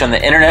 Search on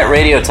the Internet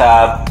Radio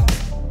tab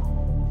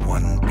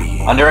One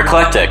being. under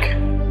Eclectic.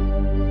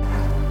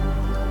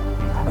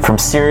 From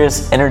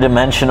serious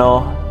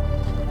interdimensional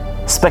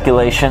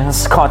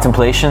speculations,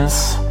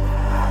 contemplations,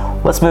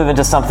 let's move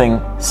into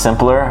something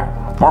simpler,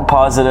 more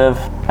positive,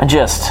 and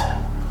just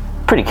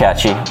pretty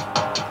catchy.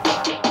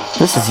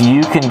 This is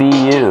You Can Be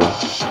You.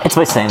 It's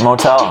by Saint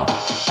Motel.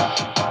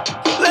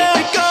 Let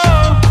it go.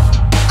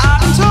 I've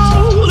been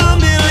told a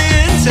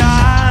million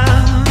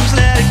times,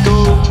 let it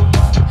go.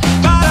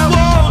 But I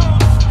won't,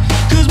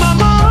 'cause my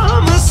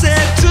mama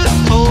said to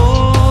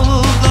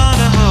hold on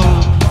to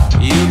hope.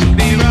 You can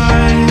be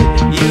right,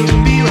 you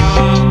can be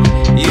wrong,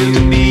 you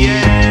can be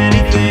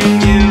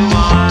anything you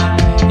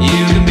want.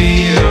 You can be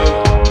you.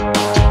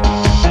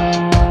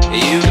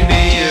 You can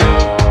be you.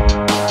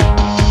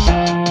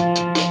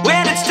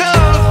 When it's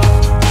tough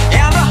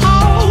and the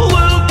whole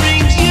world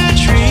brings you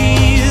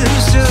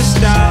dreams to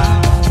stop,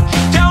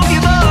 don't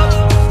give up.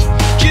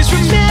 Just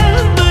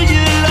remember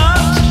you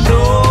love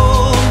no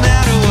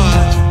matter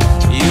what.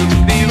 You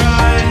can be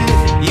right,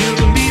 you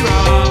can be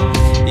wrong,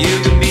 you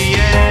can be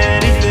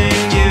anything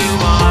you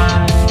want.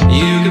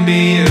 You can be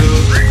you.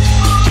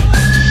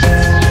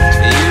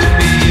 You can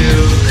be you.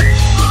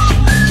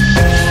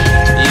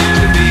 You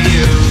can be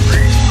you.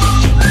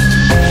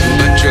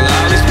 But you'll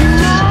always be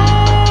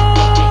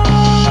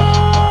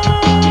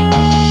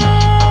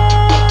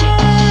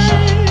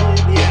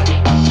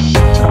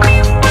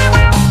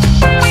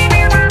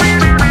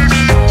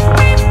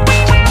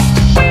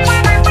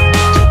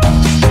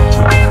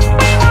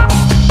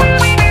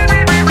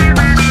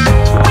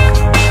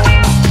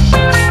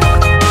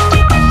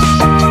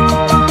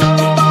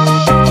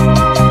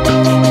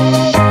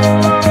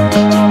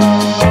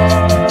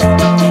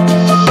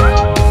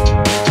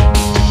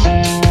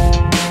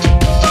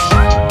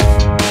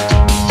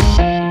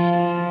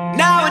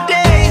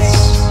nowadays,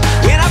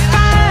 when I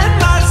find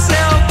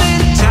myself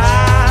in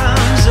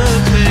times of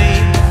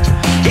pain,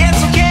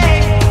 it's okay.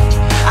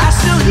 I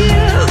still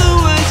hear the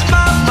words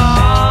my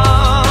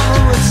mama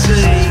would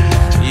say.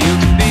 You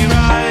can be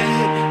right,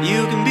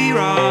 you can be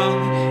wrong,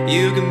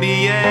 you can be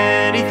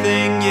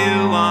anything you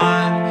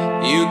want.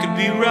 You could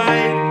be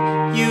right,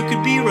 you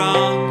could be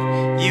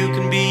wrong, you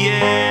can be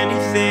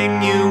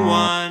anything you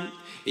want.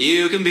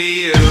 You can be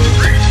you. You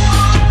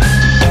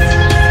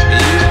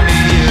can be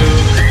you.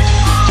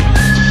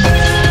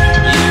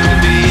 You can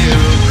be you,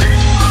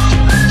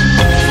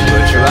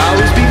 but you'll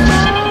always be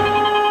mine.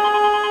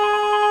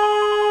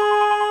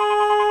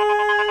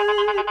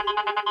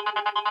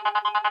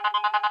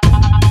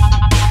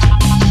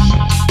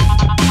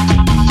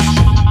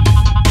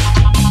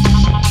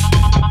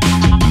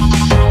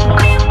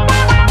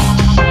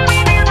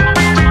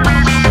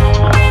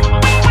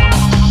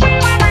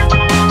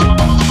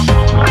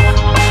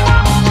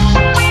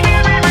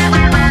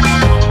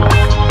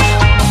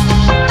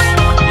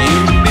 You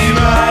can be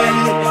right,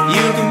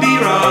 you can be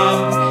wrong,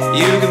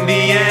 you can be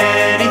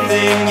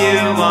anything you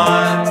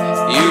want.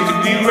 You can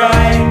be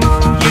right,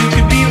 you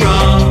can be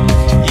wrong,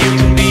 you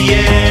can be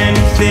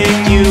anything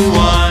you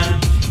want.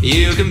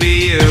 You can be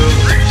you.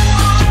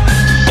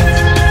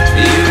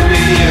 You can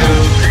be you.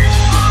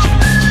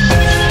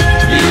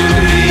 You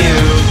can be you.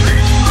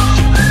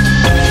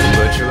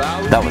 But you'll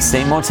always That was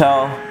Saint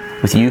Motel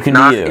with You Can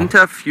Nach Be You.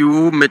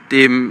 Interview mit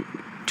dem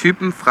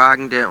Typen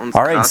fragen, der uns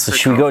Alright, Gras so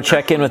should we go verkauft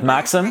check in with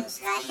Maxim?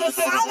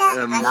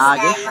 hat,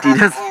 die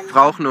das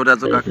brauchen oder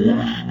sogar.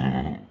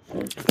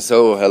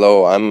 So,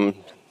 hello, I'm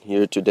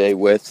here today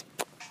with.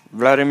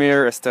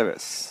 Vladimir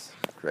Esteves.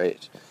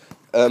 Great.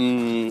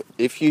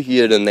 If you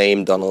hear the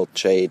name Donald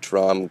J.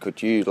 Trump,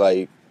 could you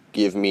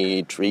give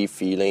me 3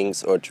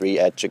 feelings or 3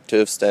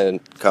 adjectives that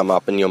come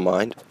up in your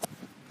mind?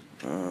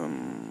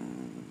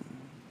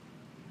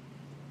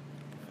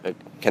 I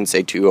can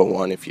say 2 or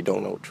 1 if you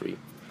don't know 3.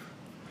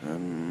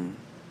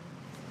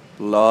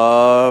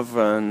 Love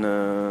and I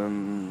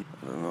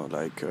don't know,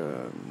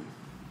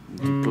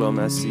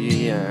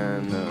 diplomacy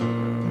and I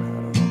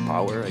don't know,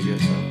 power, I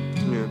guess.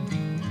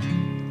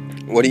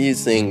 What do you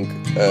think?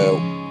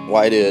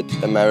 Why did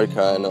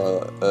America and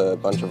a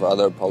bunch of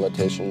other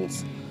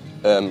politicians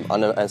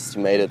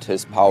underestimated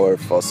his power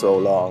for so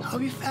long?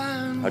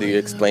 How do you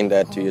explain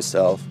that to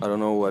yourself? I don't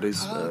know what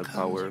is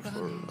power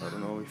for. I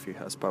don't know if he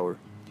has power.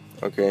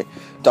 Okay,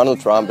 Donald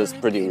Trump is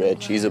pretty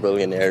rich. He's a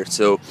billionaire.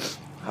 So,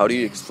 how do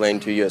you explain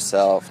to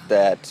yourself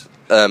that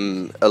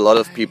a lot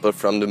of people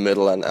from the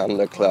middle and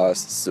underclass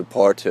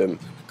support him?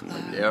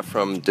 They're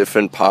from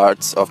different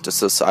parts of the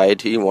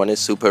society. One is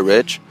super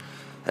rich,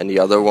 and the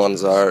other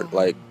ones are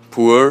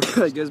poor.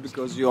 I guess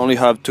because you only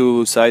have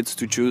 2 sides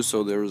to choose.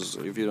 So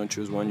if you don't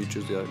choose one, you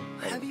choose the other.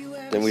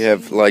 Then we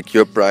have like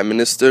your prime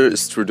minister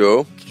is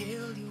Trudeau.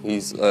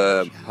 He's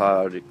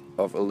part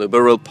of a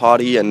liberal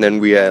party, and then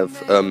we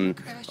have on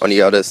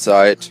the other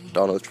side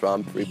Donald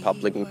Trump,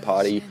 Republican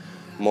Party,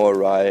 more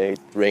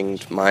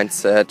right-winged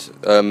mindset.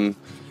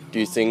 Do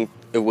you think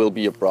it will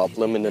be a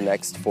problem in the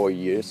next 4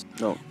 years?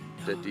 No.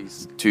 That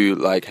these two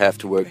like have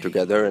to work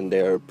together and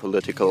their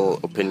political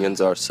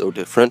opinions are so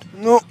different?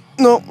 No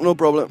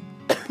problem.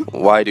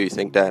 Why do you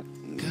think that?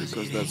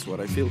 Because that's what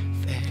I feel.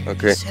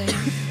 Okay.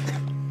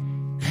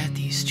 That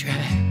these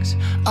tracks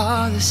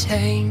are the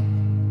same.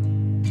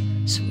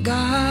 So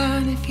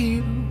God, if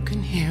you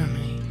can hear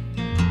me,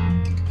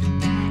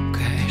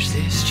 crash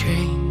this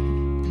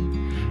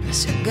train. I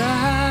said,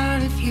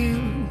 God, if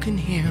you can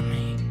hear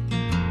me,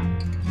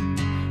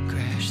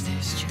 crash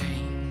this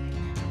train.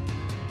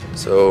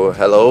 So,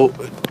 hello.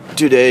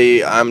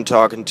 Today I'm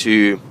talking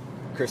to...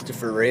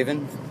 Christopher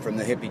Raven from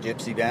the Hippie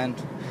Gypsy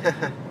Band.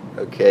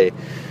 Okay.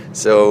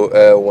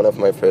 So, one of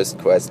my first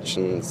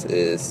questions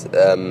is,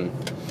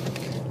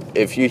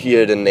 if you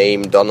hear the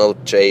name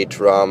Donald J.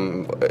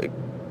 Trump,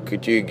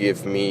 could you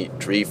give me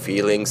 3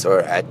 feelings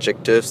or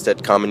adjectives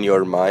that come in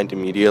your mind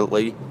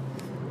immediately?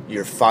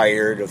 You're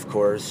fired, of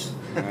course.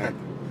 Right?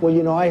 Well,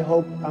 you know, I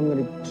hope I'm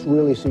going to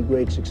really see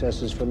great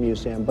successes from you,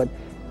 Sam, but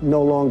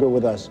no longer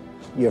with us.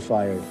 You're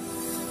fired.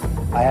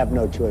 I have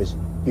no choice.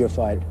 You're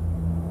fired.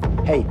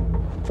 Hey.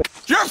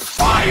 You're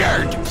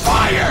fired!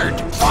 Fired!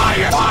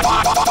 Fired!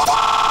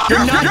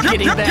 You're not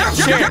getting that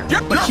chair,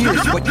 but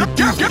here's what you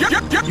do.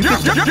 You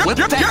can flip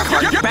that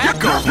cart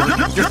back over,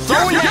 you're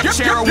throwing that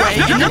chair away,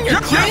 and then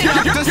you're cleaning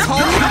up this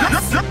whole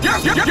mess.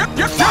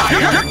 You're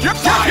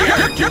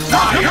fired! You're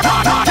fired! You're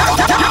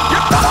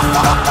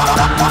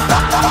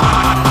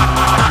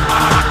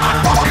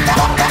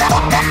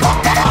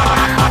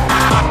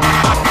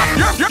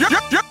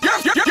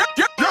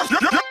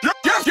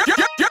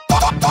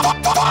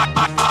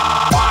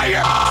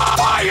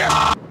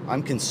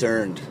I'm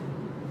concerned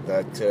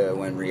that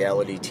when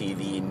reality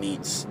TV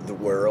meets the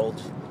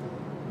world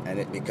and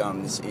it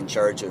becomes in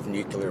charge of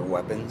nuclear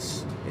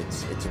weapons,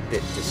 it's a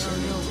bit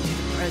discerning.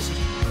 The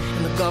president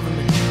and the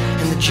government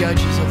and the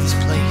judges of this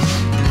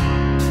place.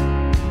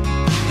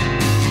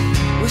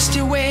 We're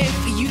still waiting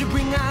for you to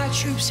bring our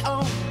troops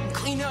home and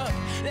clean up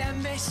that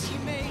mess you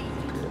made.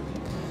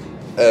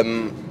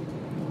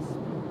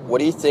 What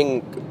do you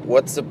think,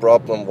 what's the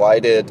problem? Why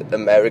did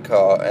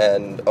America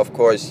and, of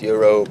course,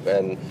 Europe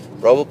and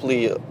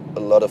probably a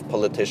lot of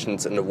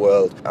politicians in the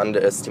world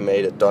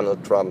underestimated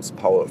Donald Trump's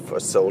power for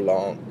so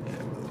long?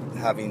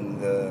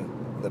 Having the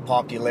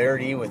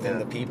popularity within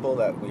the people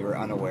that we were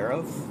unaware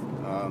of.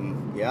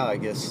 I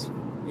guess,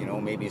 you know,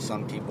 maybe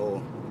some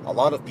people, a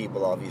lot of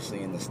people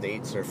obviously in the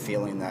States are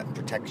feeling that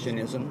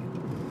protectionism.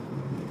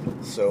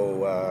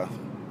 So,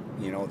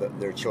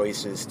 their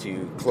choice is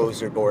to close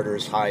their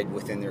borders, hide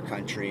within their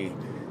country,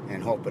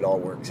 and hope it all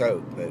works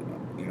out. But,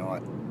 you know,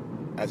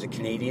 as a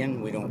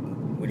Canadian, we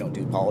don't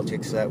do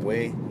politics that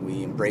way.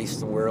 We embrace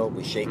the world,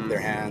 we shake their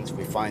hands,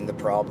 we find the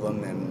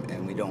problem,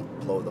 and we don't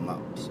blow them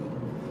up, so,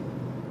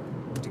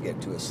 to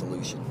get to a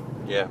solution.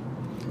 Yeah.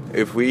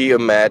 If we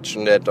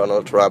imagine that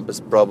Donald Trump is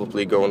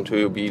probably going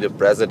to be the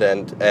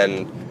president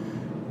and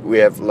we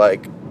have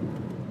like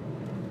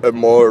a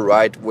more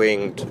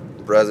right-winged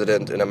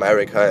president in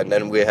America and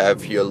then we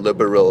have your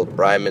liberal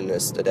prime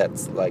minister,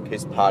 that's like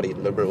his party,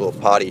 Liberal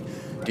Party,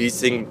 do you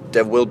think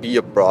there will be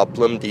a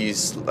problem,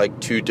 these like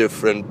 2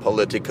 different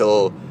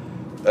political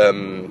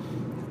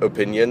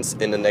opinions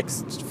in the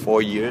next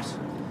 4 years?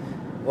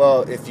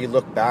 Well, if you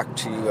look back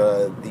to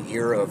the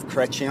era of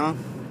Chrétien,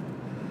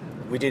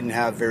 we didn't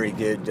have very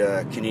good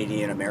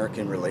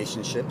Canadian-American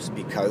relationships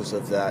because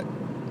of that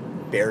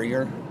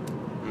barrier.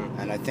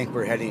 And I think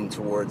we're heading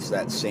towards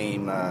that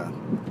same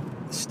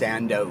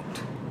standout.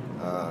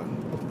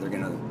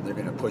 They're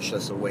gonna push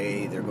us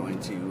away. They're going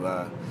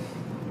to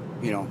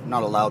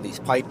not allow these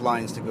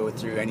pipelines to go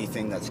through.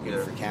 Anything that's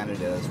good for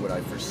Canada is what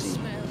I foresee.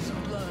 Smells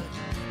of blood,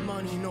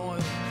 money and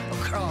oil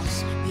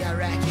across the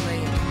Iraqi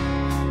land.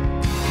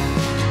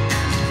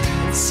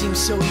 And it seems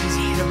so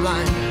easy to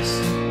blind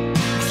us.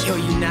 If you're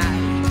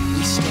united,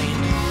 we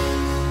stand.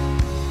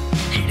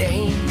 It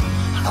ain't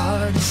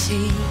hard to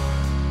see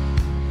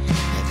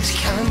that this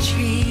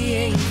country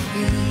ain't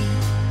free.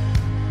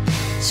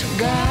 So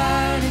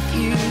God, if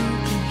you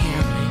can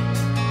hear me,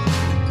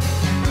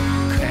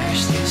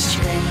 crash this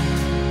train.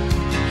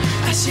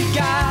 I said,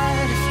 God,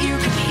 if you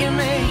can hear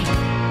me,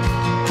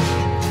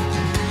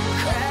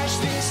 crash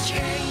this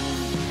train.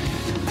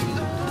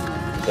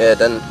 Yeah,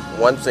 then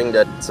one thing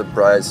that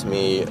surprised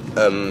me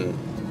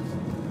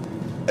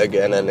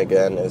again and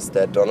again is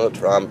that Donald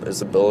Trump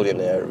is a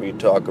billionaire. We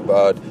talk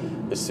about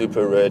a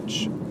super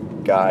rich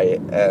guy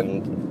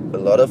and a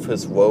lot of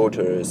his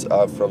voters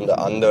are from the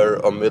under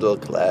or middle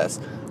class.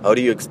 How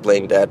do you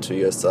explain that to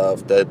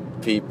yourself, that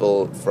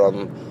people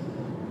from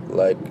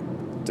like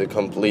the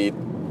complete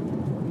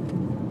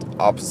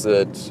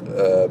opposite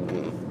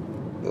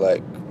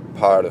like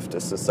part of the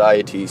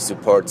society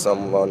support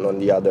someone on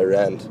the other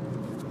end?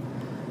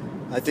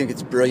 I think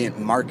it's brilliant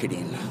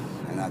marketing,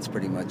 and that's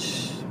pretty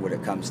much what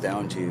it comes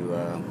down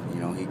to.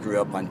 He grew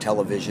up on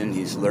television.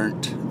 He's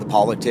learnt the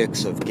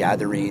politics of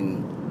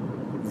gathering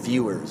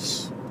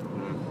viewers.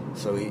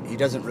 So he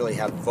doesn't really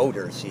have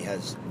voters. He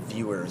has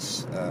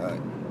viewers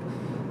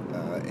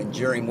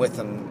enduring with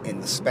him in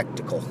the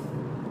spectacle.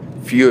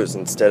 Viewers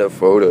instead of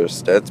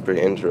voters. That's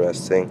pretty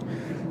interesting.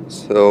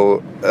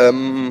 So,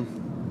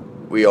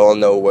 we all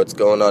know what's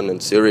going on in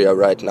Syria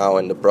right now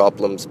and the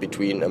problems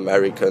between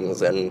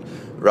Americans and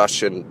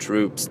Russian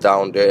troops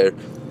down there.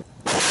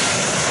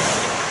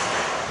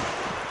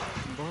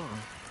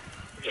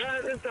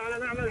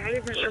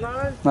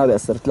 ما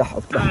بيأثر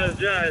تلحقوا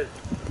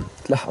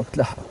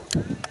تلحقوا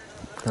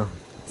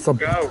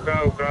صب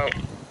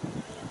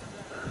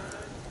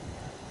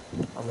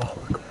الله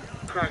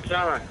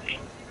أكبر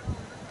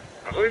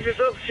أخوي في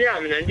صوت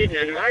سياح من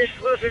عندنا أنا معي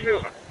صوت في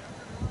فيوخة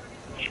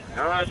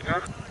الله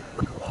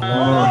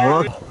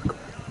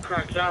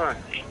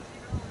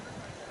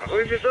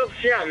أخوي في صوت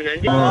سياح من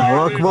عندنا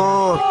الله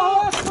أكبر.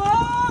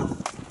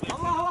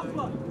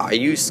 Are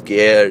you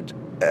scared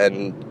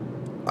and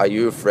are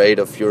you afraid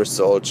of your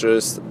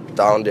soldiers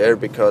down there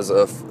because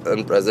of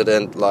a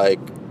president like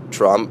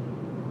Trump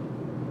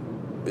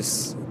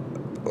is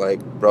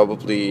like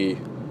probably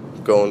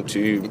going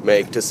to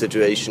make the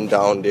situation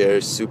down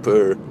there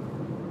super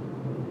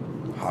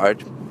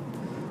hard?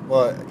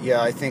 Well,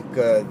 yeah, I think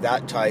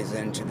that ties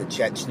into the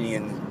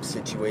Chechenian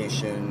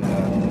situation.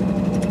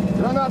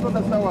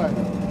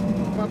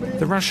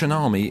 The Russian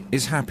army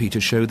is happy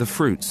to show the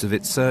fruits of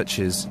its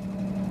searches.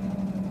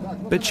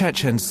 But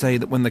Chechens say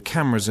that when the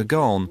cameras are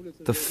gone,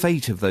 the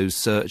fate of those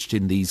searched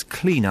in these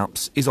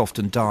cleanups is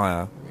often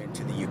dire.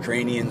 Into the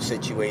Ukrainian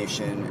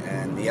situation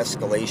and the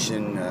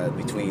escalation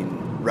between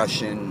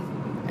Russian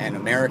and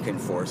American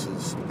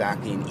forces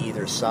backing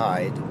either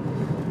side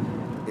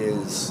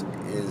is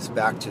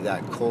back to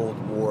that Cold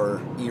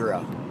War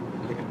era.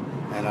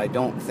 And I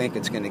don't think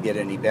it's going to get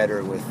any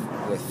better with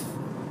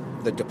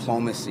the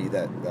diplomacy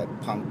that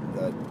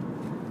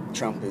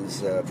Trump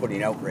is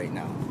putting out right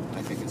now.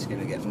 I think it's going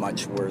to get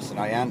much worse, and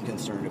I am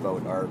concerned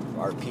about our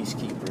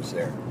peacekeepers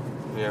there.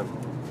 Yeah.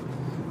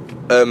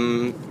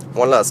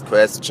 One last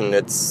question.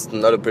 It's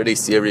not a pretty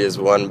serious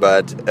one,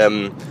 but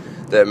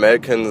the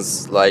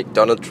Americans, like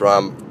Donald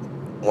Trump,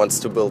 wants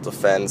to build a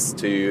fence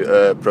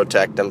to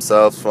protect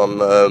themselves from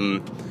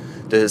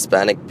the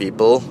Hispanic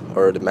people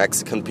or the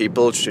Mexican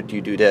people. Should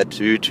you do that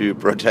too to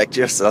protect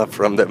yourself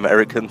from the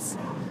Americans?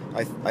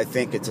 I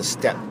think it's a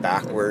step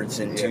backwards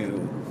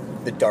into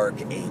the dark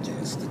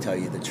ages, to tell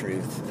you the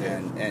truth,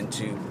 and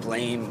to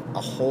blame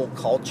a whole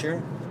culture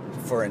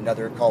for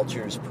another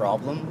culture's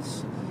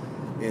problems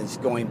is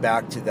going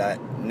back to that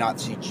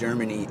Nazi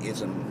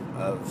Germany-ism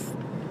of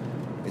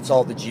it's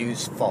all the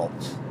Jews'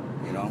 fault,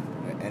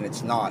 and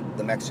it's not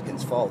the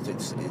Mexicans' fault.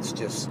 It's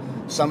just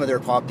some of their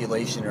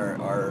population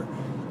are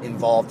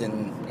involved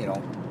in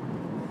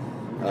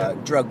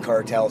drug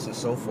cartels and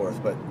so forth,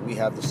 but we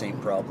have the same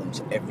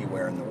problems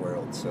everywhere in the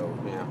world, so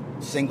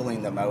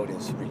singling them out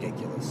is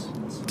ridiculous.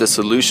 The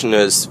solution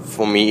is,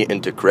 for me,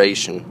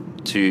 integration,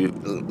 to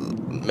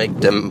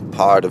make them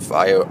part of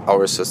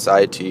our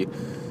society.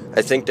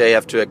 I think they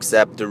have to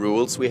accept the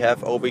rules we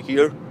have over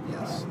here.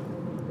 Yes.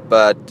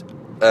 But,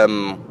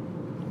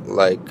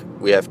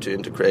 we have to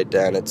integrate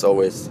then. It's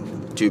always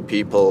two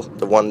people,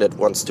 the one that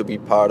wants to be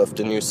part of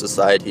the new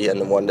society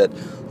and the one that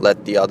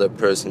let the other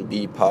person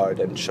be part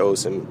and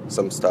shows him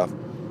some stuff.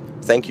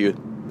 Thank you.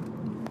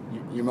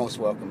 You're most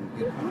welcome.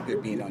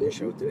 Good being on your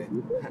show today.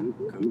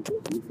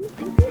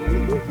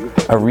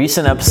 A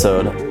recent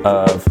episode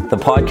of the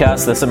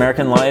podcast This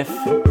American Life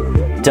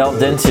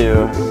delved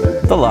into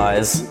the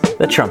lies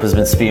that Trump has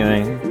been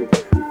spewing,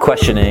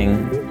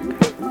 questioning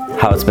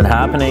how it's been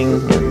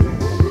happening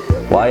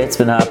and why it's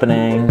been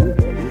happening.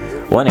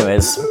 Well,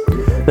 anyways,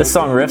 this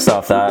song riffs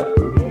off that,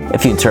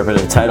 if you interpret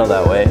the title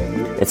that way.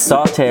 It's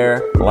Soft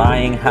Hair,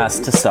 Lying Has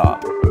to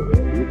Stop.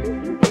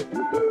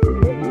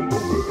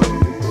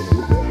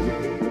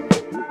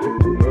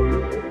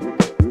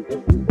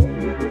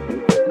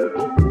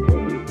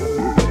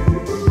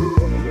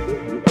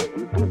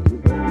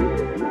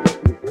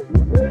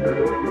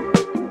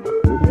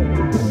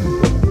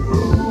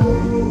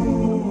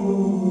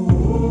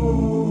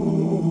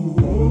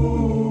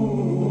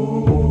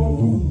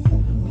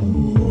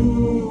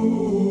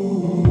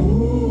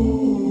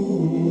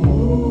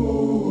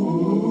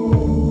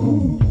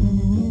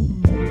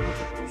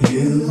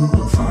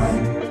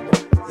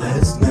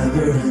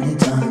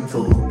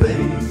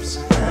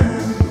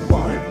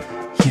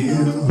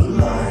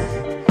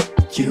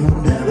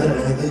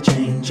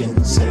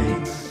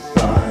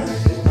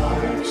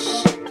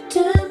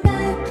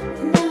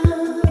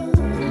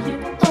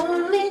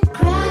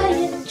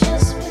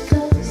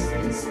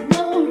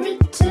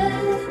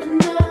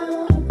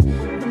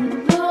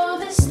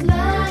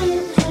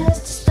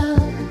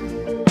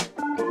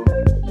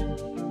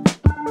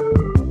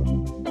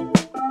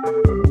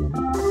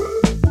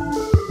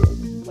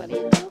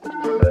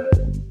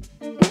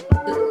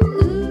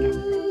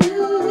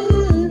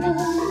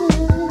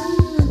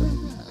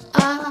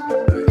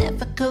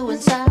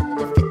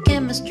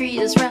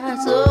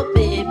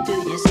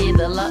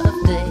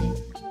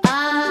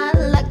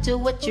 back to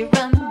what you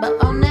run, but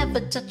I'll never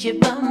touch your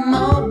bum,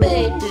 oh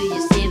babe. Do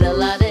you see the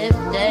light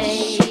of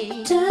day?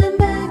 Turn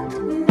back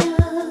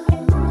now.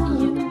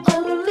 You're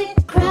only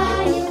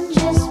crying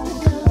just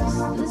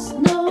because there's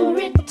no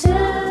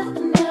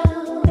return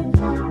now.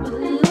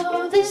 Well,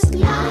 all this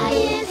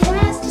lying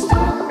has to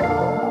stop.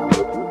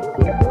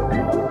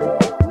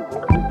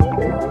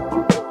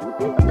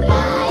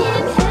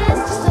 Lying has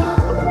to stop.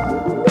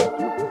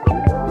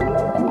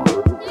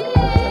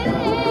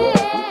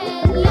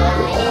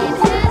 Lying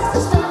has to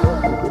stop.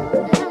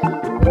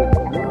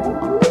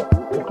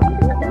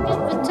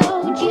 If I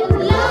told you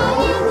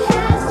lying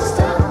has to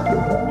stop.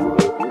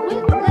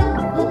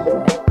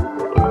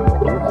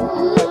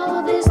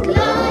 All this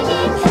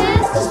lying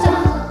has to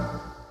stop.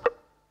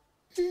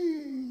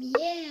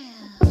 Yeah.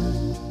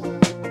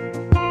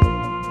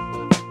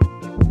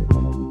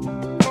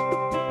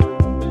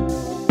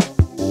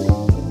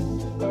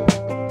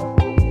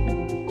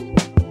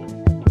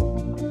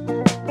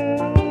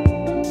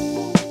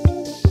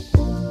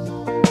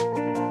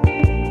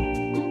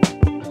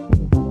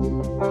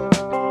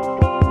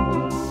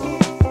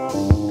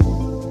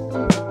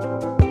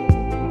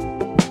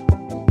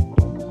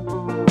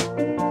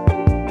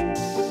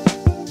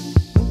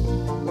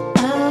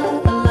 Our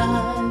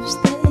lives,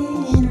 they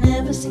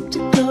never seem to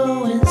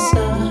go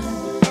inside.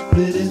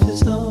 But if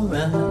it's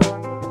alright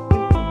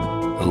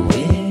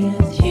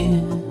with you,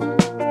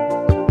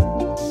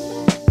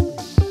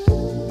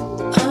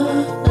 I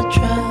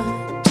try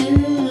to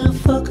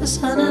focus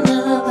on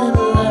another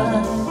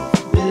life.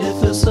 But it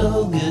feels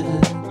so good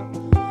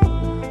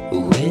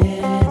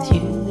with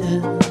you.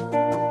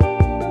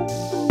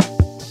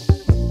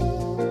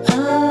 I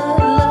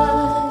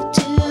like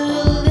to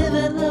live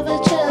another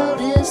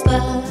childish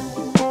life.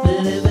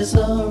 But if it's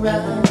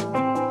alright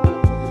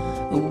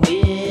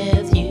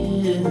with you,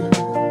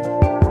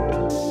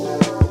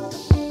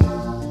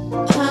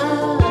 I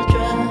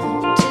try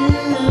to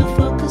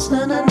focus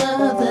on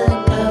another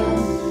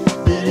life.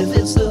 But if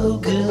it's so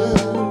good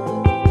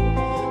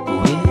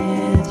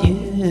with you,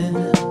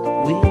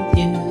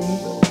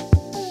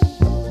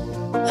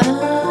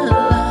 our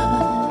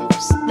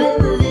lives, they're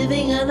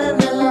living on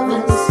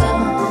another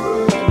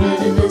side. But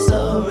if it's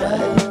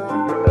alright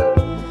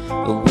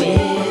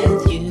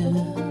with you,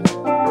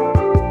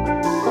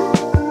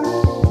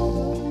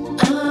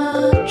 I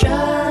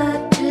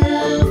try to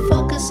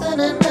focus on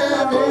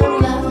another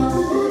life.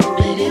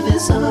 But if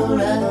it's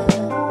alright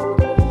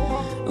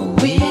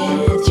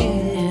with you,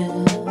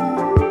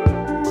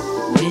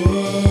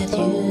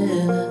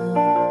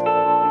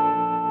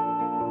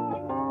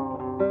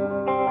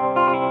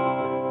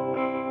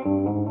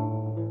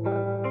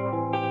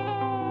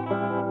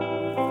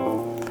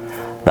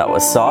 That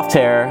was Soft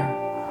Hair,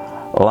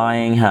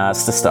 Lying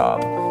Has to Stop.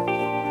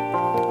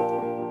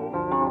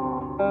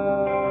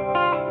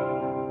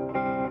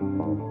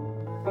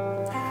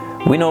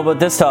 We know about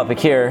this topic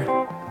here.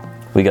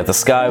 We got the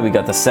sky, we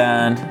got the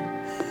sand.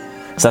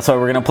 So that's why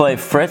we're gonna play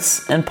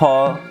Fritz and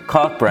Paul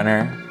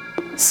Kalkbrenner,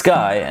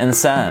 Sky and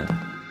Sand.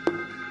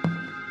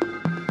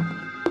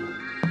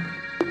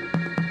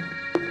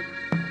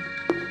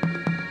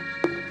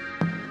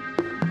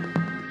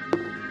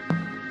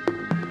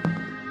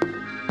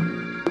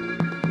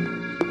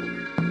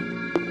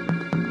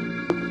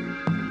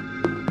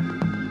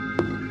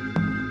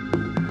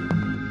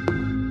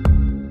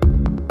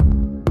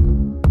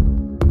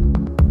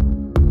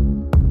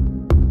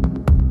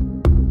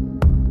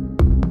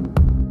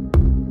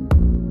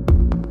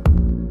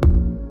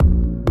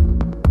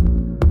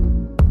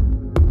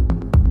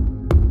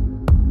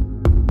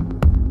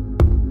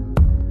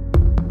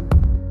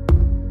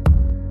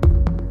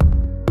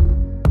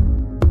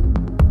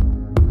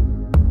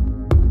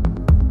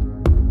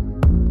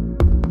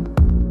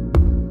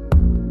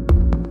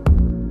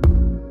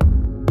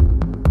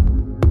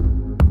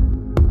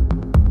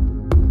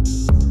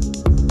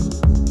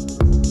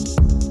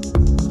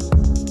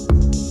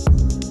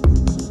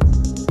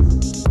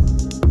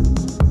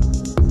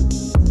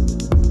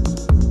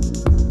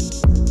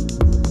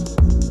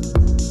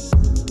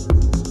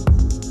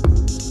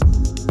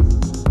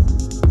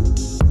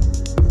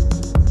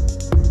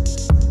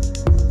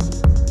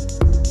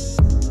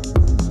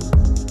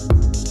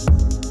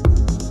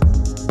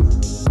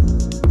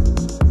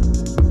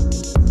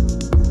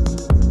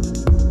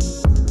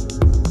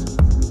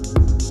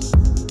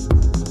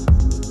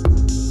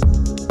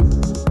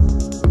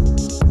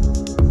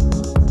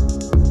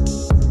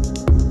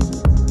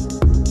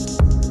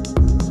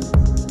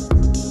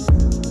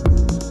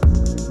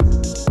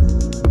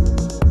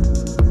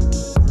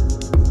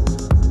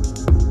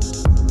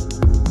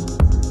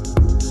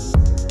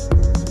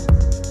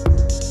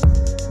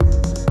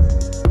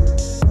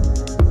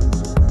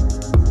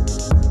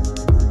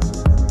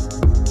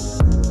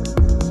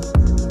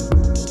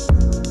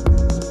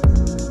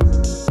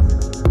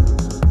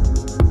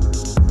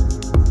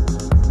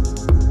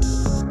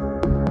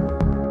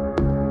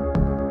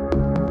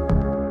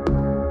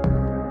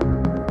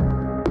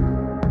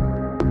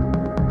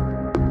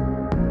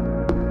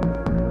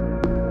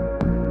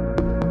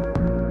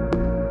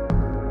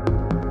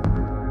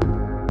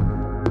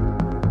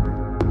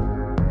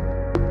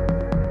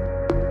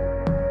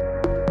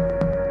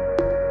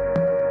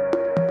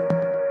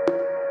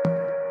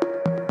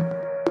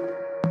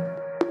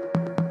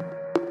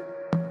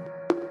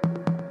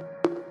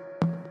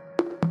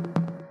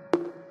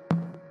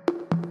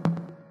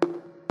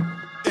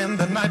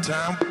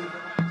 nighttime,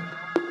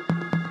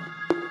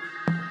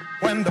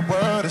 when the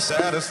world is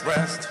at its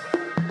rest,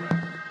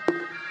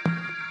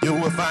 you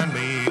will find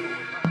me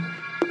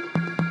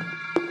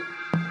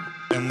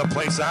in the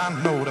place I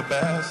know the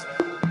best.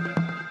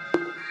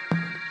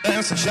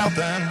 Dancing,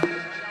 shouting,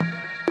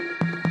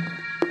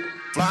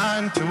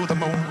 flying to the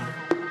moon.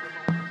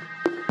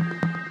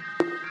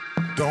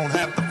 Don't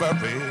have to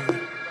worry,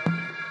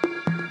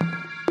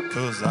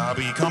 'cause I'll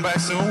be come back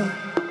soon.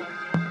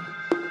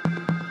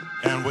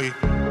 And we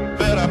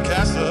built up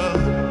castles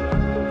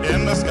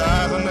in the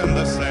skies and in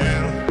the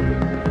sand.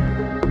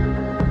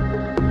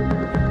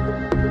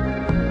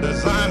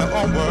 Design our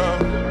own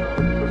world,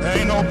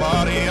 ain't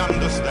nobody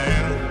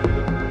understand.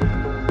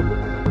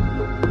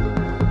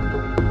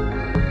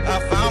 I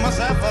found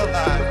myself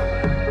alive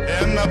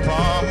in the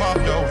palm of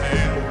your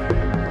hand.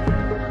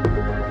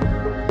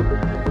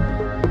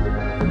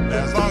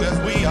 As long as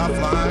we are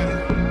flying,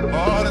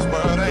 all this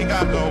world ain't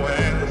got no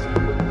end.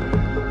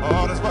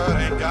 All this world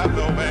ain't got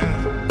no end.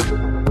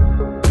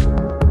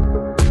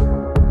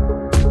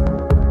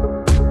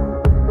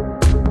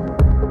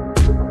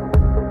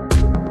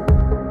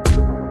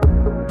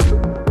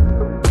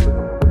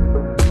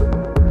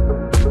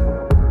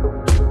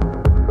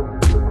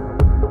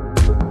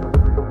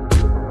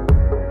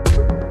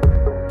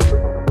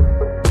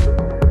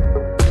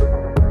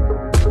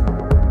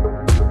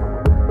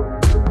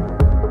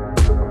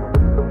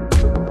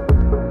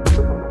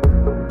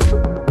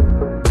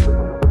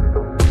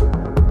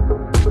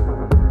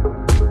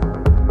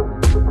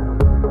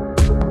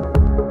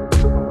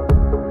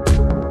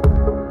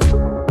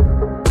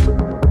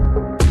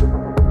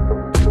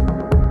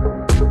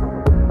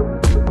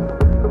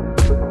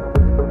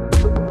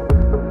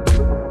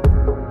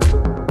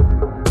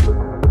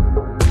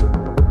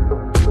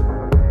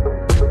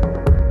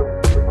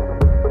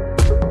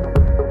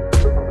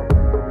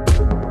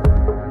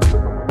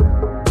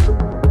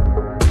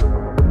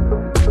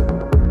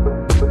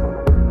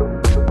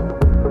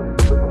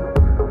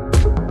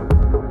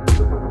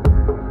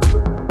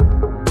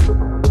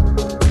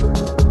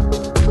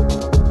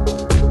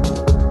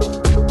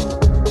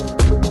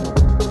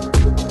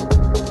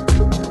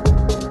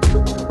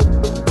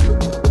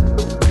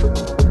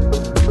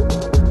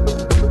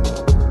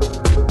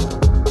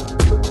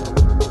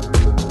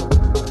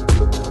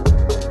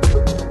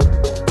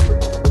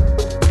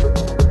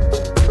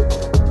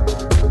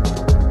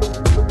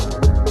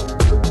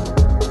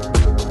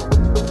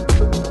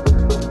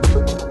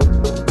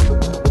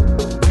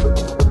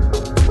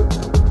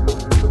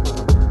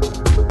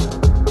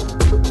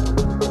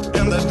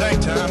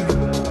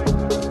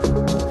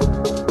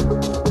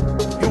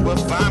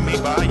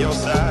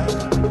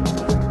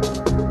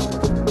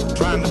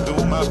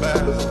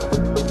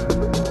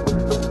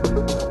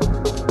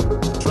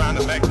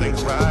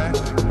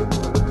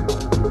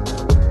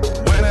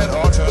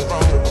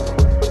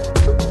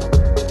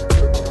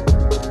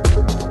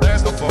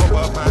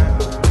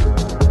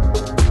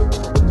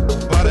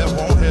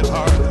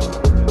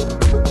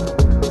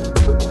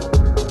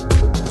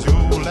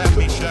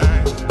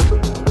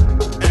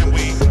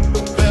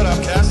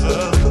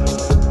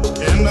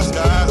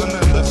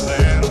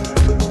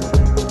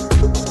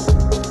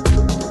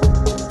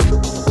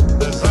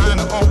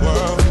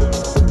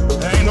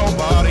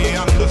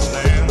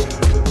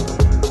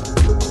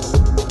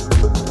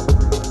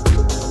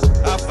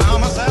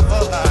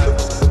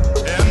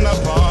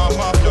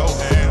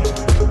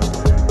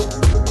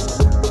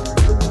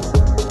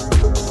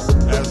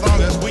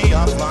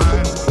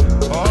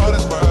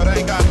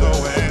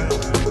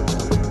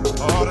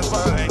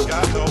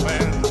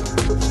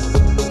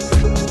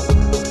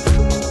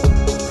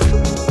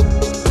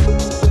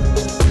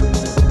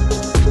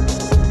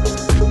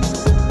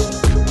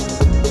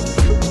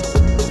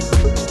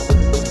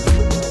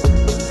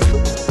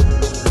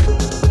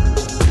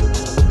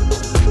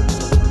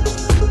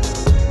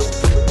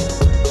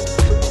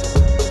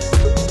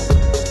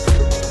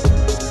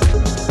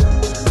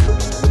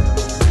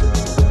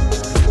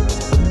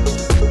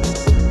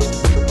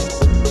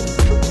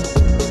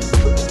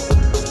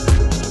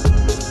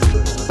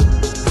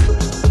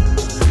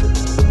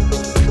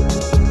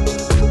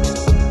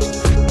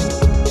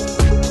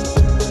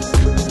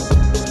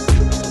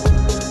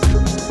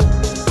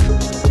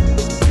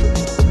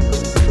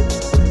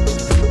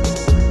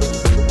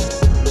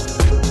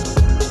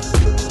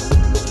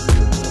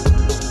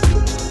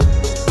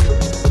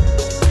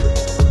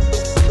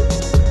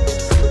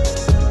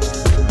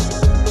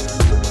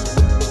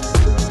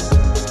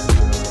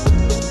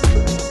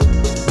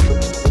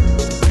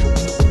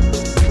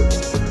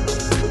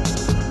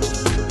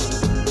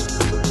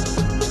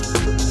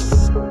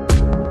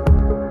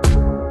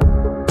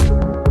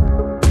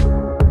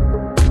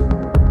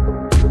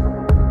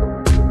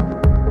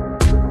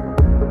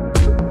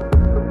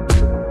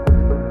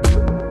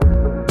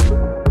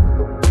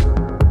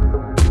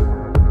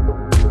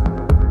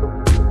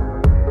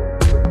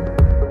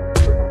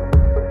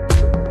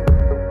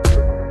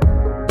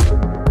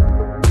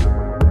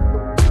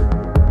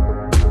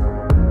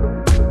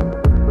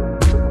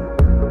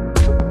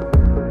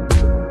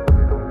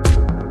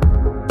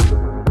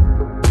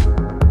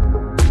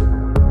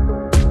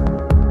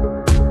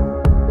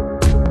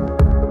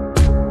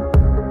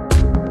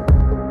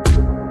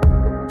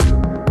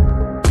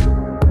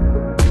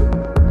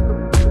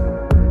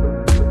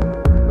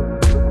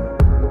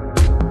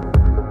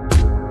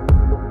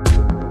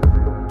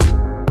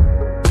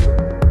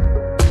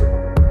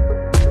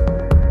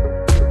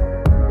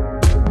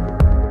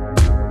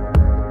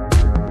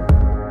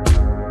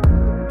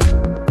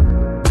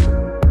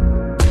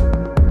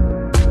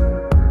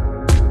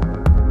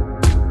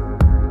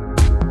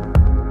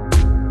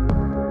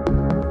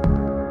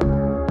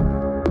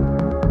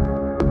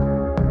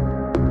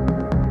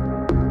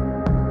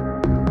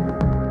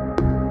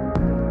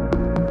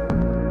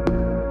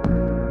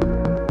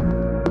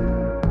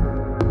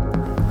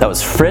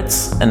 was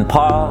Fritz and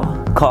Paul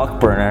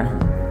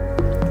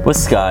Kalkbrenner with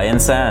Sky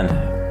and Sand.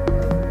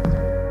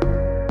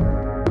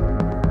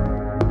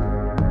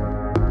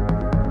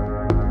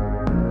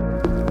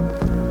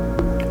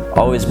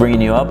 Always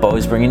bringing you up,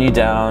 always bringing you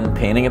down,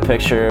 painting a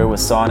picture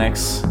with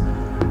sonics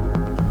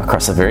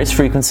across the various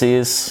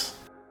frequencies.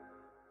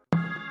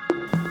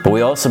 But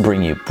we also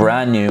bring you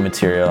brand new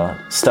material,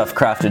 stuff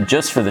crafted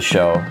just for the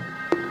show.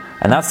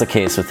 And that's the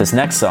case with this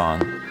next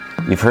song.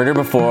 You've heard her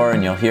before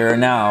and you'll hear her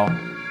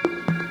now.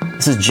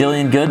 This is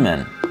Jillian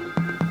Goodman.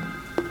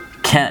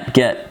 Can't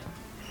Get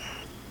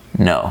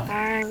No.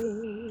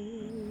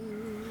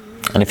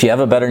 And if you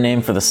have a better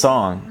name for the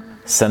song,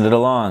 send it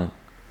along.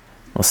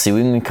 We'll see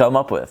what we can come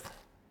up with.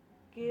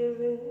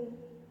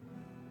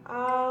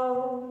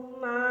 All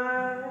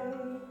my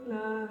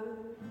love,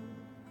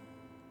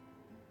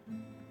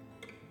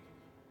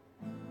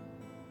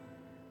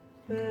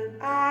 but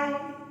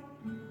I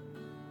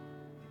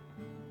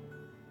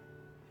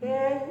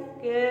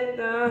can't get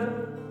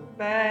them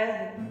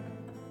back.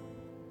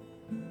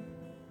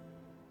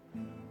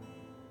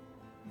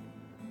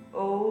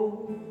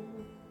 Oh,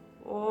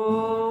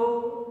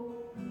 oh,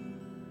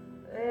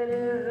 let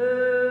it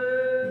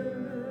hurt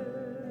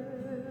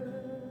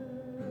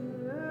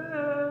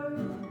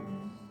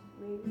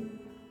me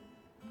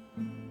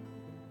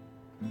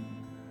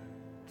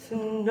to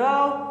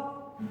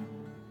know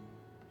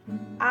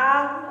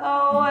I'll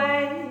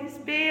always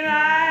be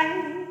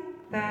like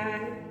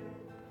that.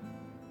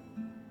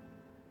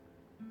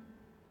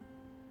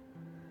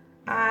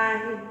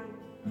 I'm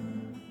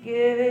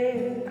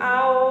giving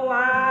all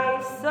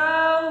my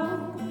soul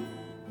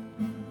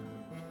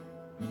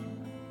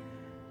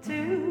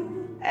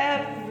to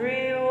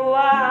everyone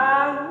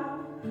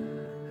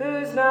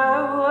who's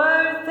not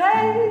worth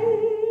it.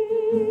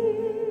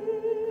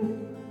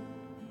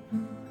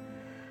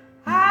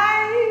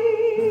 I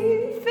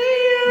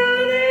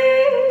feel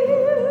this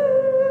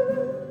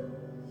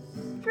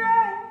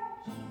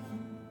stretch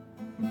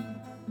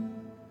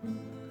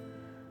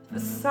for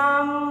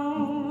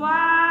someone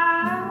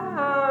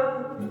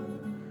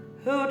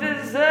who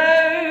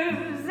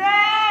deserves it.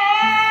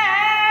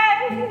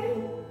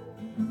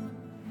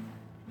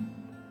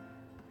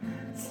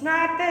 It's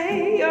not that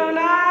you're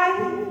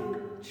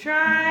not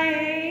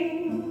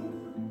trying,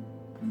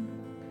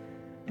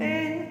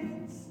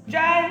 it's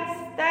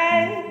just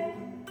that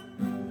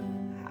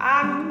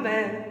I'm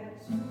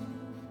messed.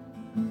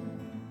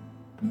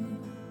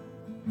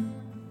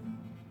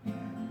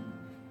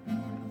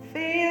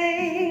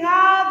 Feeling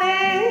all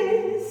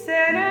this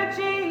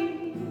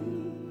energy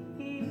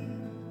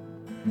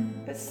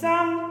is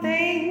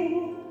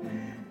something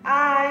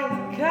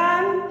I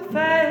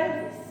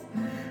confess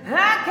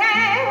I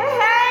can't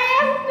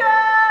handle.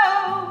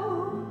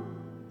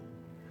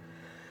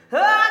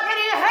 Oh, can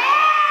you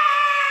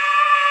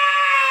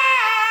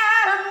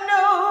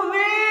handle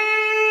me?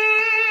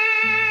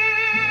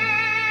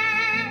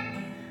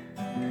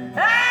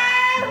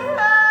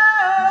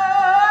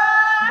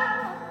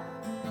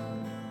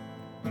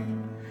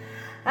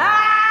 I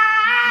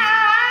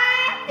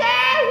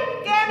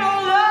can't get no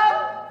love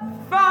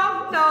from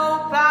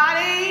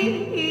nobody.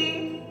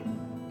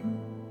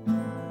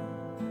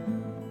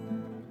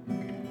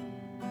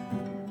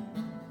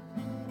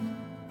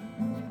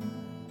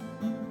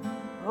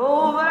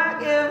 Oh, I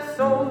give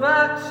so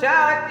much,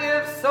 I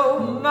give so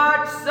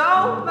much,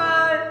 so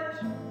much.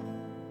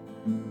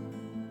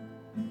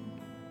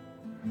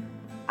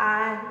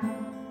 I'm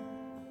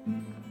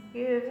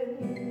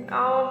giving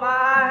all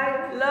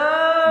my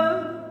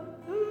love,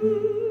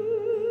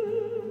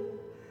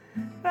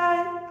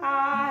 but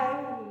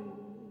I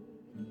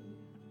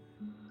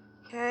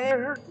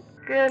can't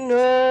get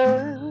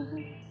no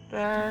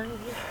back.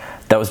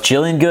 That was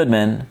Jillian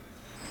Goodman,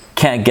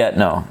 Can't Get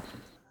No.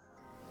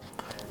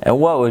 And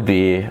what would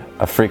be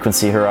a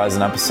Frequency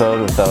Horizon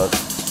episode without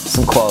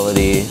some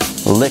quality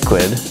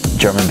liquid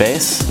German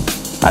bass?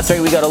 That's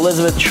right, we got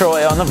Elizabeth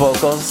Troy on the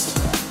vocals.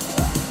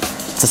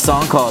 It's a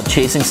song called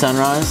Chasing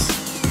Sunrise.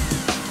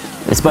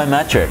 It's by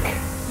Metric.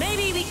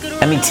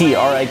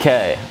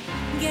 M-E-T-R-I-K.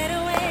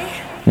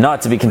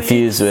 Not to be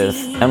confused with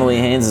Emily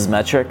Haynes'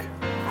 Metric,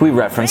 who we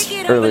referenced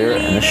earlier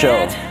in the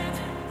show.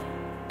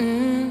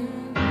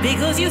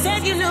 Because you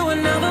said you know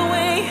another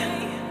way,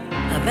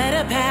 a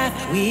better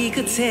path we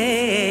could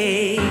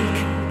take.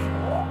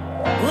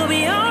 We'll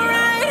be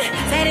alright,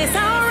 said it's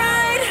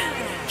alright.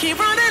 Keep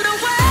running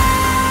away.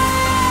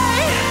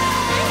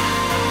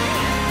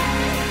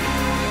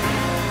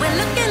 We're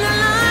looking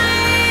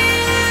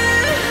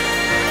alive.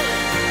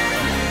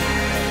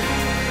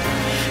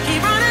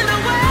 Keep running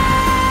away.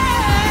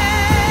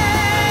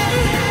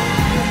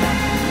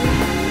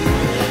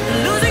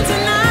 Losing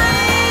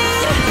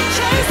tonight,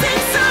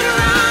 chasing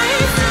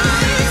sunrise.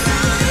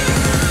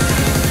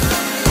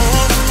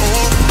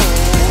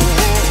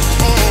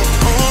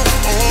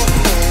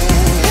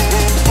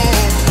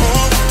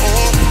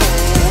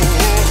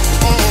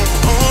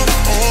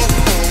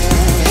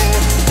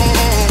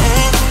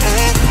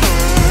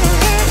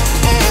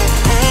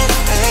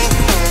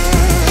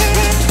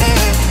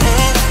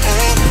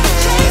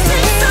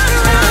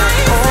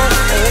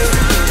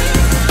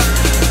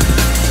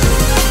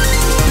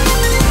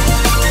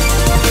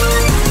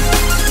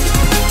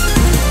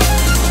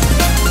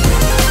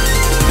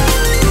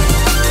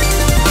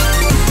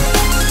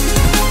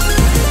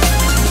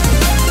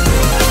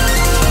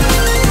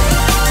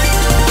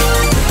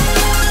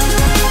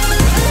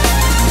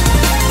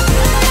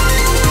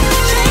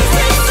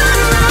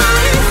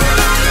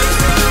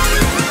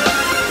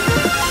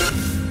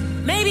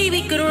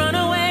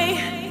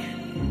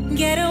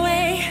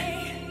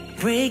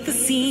 break the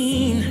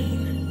scene.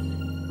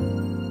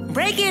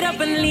 Break it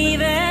up and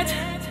leave it.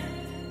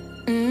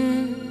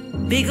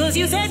 Because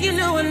you said you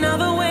knew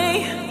another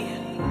way,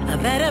 a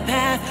better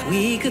path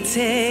we could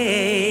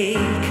take.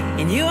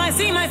 In you I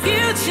see my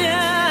future.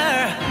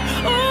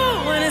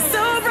 Oh, and it's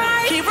so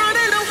bright. Keep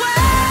running away.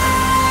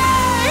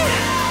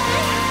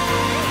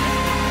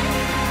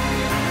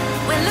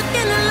 We're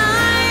looking alive.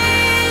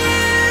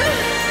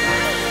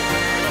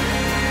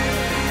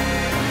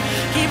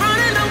 Keep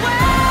running away.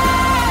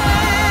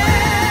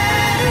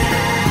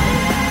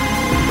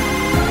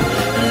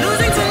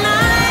 Losing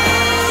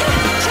tonight.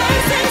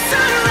 Chasing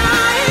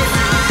sunrise.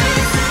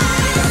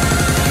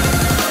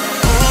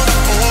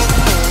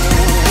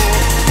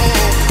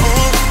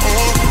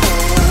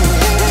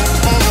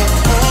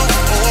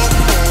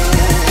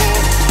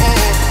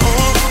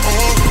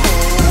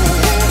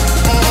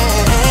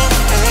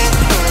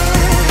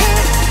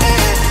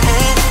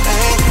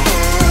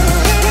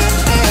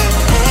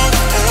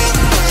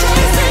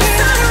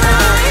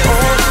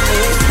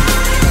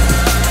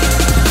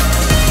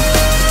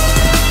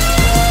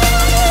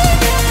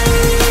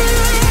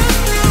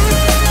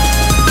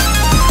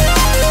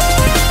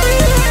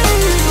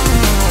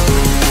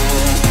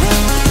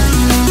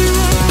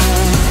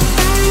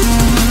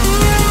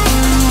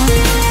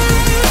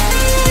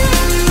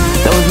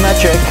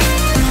 Metric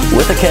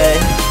with a K,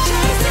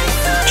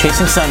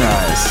 Chasing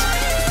Sunrise.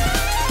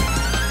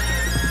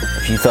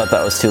 If you thought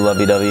that was too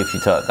lovey-dovey, if you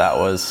thought that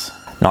was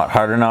not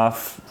hard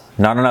enough,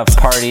 not enough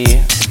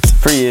party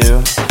for you,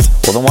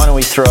 well then why don't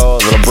we throw a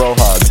little bro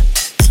hug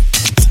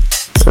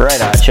right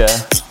at ya.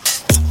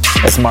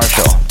 It's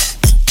Marshall.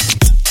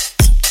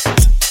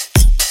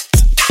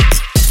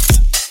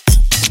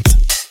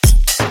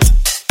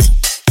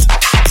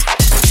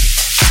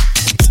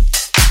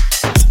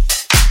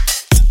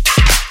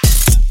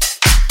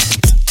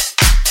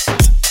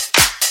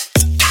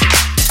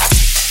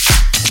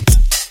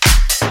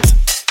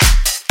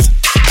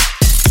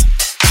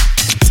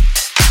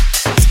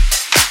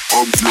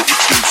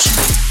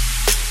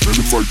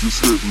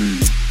 Just hit me,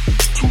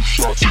 2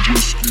 shots of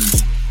whiskey,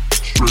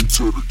 straight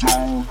to the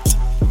dome.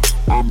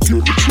 I'm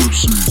getting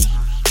tipsy,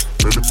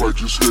 and it might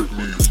just hit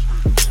me.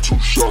 2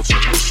 shots of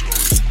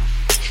whiskey,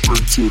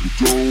 straight to the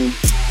dome.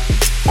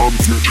 I'm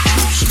getting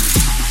tipsy,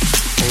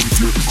 I'm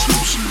getting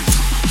tipsy,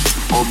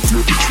 I'm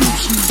getting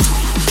tipsy,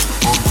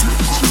 I'm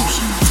getting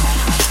tipsy,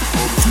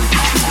 I'm getting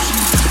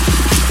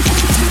tipsy.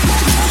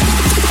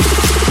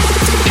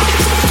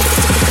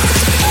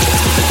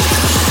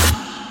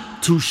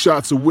 2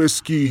 shots of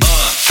whiskey.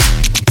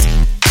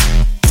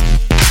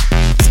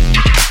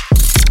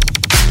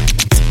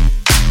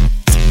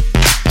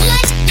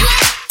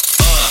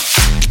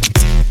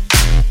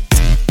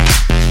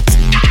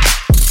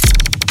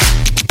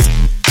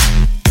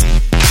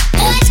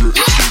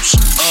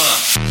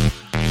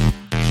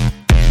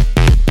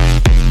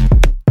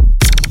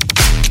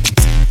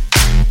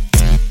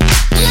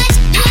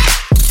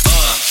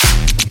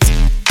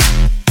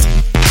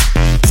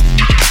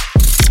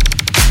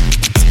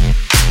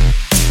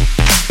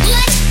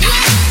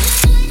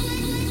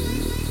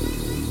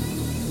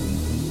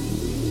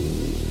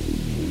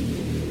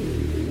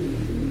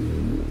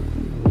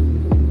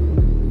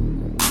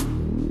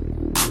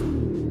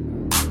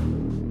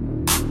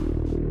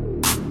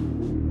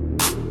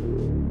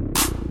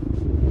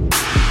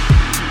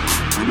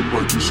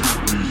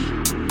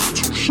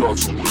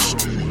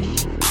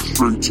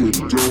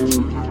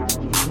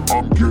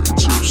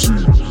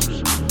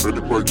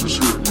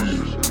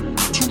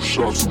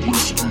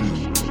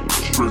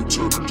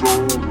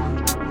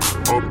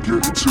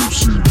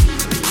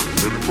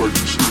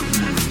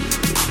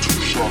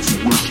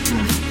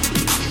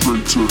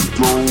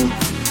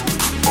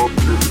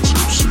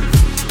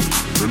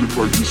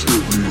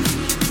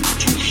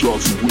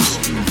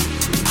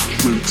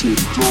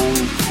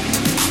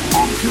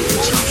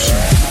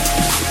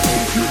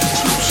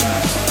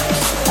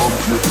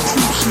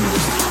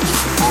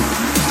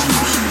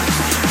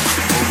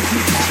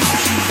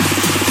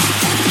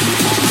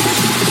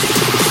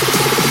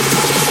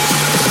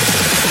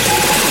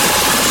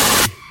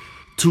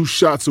 Two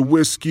shots of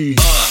whiskey.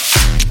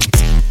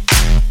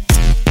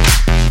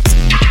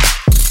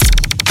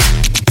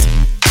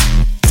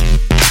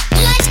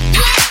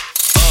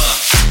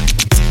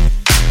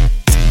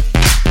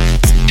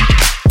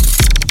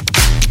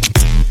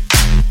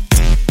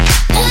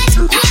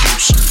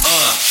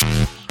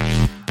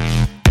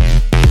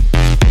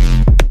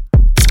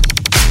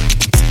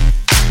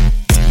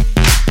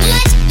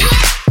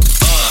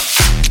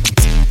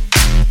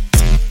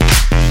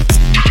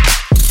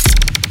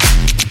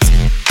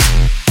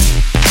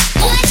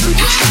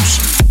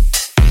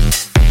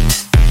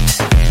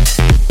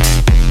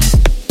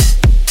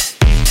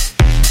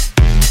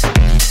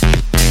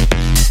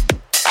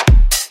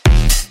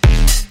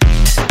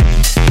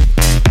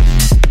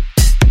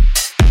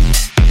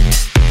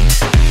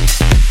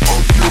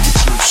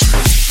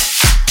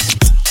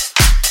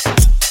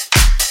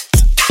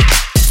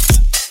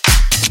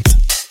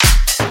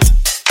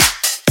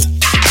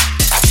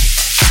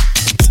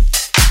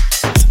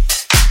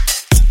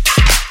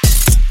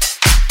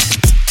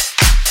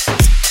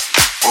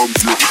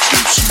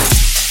 getting tipsy.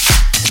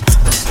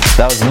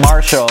 That was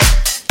Marshall,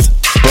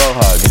 Bro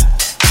Hug.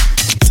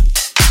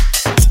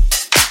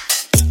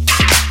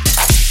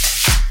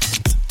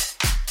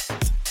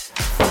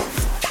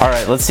 All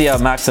right, let's see how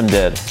Maxim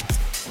did.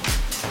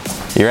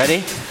 You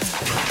ready?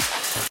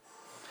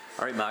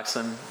 All right,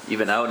 Maxim, you've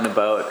been out and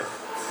about,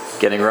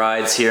 getting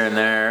rides here and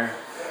there,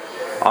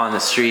 on the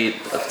street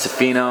of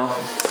Tofino,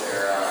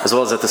 as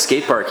well as at the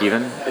skate park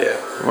even. Yeah.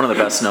 One of the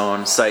best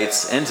known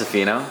sites in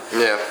Tofino.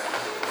 Yeah.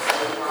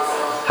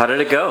 How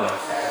did it go?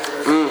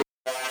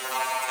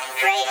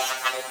 Great.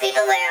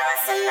 People were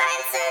awesome. I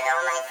answered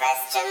all my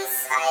questions.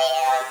 I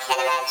can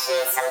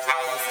imagine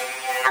sometimes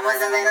I was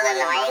a little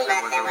annoying,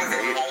 but that was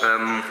okay.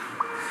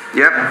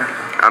 Yep,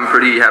 I'm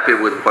pretty happy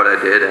with what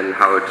I did and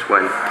how it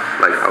went,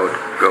 like how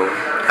it go.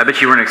 I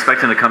bet you weren't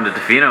expecting to come to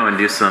Tofino and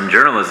do some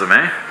journalism,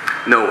 eh?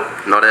 No,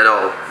 not at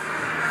all.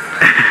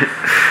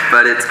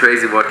 But it's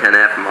crazy what can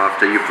happen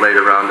after you played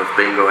a round of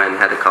bingo and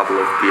had a couple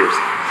of beers.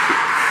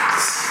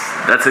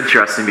 That's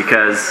interesting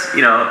because,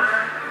 you know,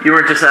 you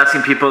weren't just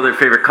asking people their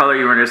favorite color,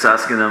 you weren't just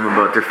asking them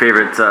about their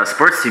favorite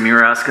sports team, you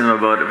were asking them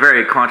about a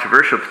very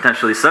controversial,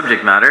 potentially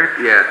subject matter.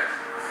 Yeah.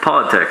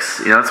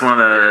 Politics. You know, it's one of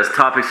the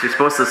topics you're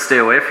supposed to stay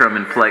away from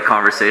in polite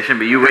conversation,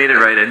 but you waded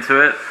right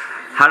into it.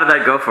 How did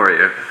that go for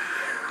you?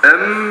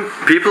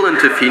 People in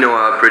Tofino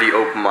are pretty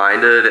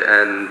open-minded,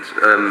 and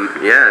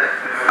yeah,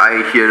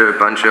 I hear a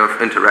bunch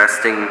of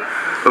interesting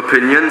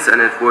opinions, and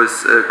it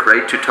was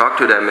great to talk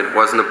to them. It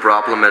wasn't a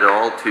problem at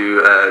all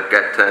to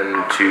get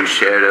them to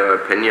share their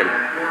opinion.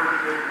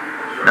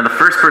 Now, the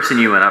first person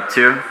you went up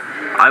to,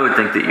 I would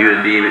think that you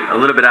would be a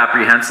little bit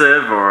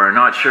apprehensive or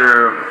not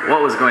sure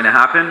what was going to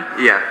happen.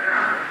 Yeah.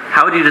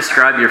 How would you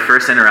describe your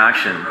first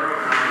interaction?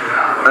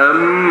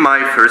 My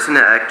first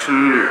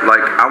interaction,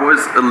 like, I was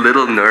a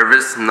little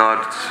nervous,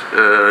 not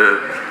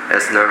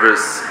as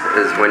nervous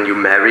as when you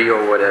marry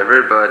or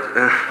whatever, but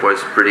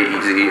was pretty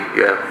easy,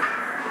 yeah.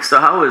 So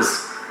how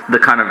was the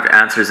kind of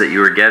answers that you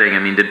were getting? I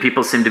mean, did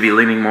people seem to be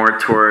leaning more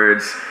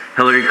towards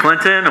Hillary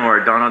Clinton or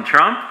Donald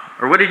Trump?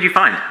 Or what did you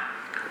find?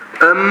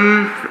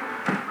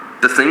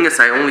 The thing is,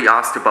 I only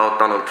asked about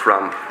Donald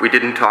Trump. We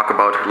didn't talk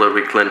about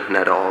Hillary Clinton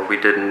at all. We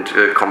didn't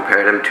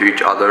compare them to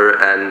each other,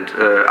 and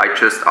I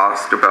just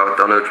asked about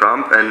Donald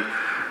Trump, and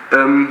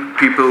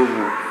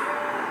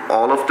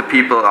all of the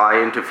people I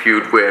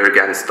interviewed were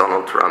against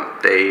Donald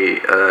Trump.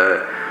 They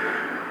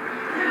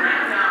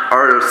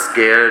are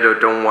scared or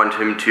don't want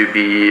him to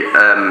be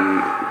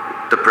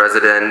the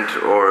president,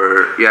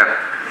 or yeah.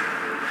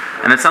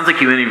 And it sounds like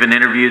you even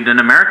interviewed an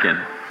American.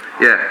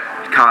 Yeah.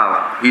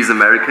 Kyle, he's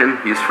American,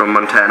 he's from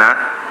Montana,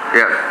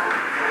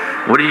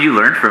 yeah. What did you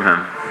learn from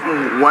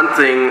him? One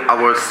thing I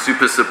was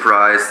super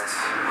surprised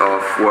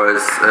of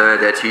was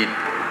that he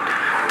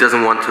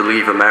doesn't want to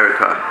leave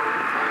America.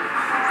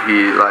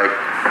 He, like,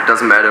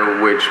 doesn't matter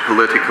which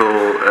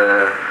political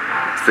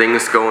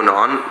things going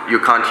on, you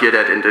can't hear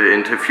that in the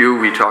interview.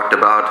 We talked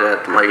about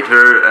that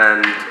later,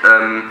 and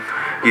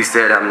he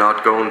said, I'm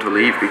not going to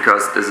leave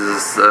because this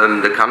is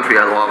the country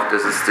I love,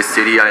 this is the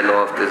city I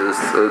love, this is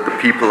the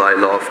people I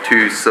love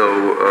too,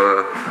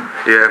 so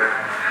yeah.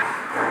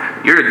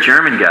 You're a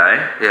German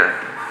guy. Yeah.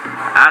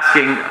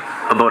 Asking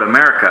about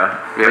America,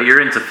 yeah. But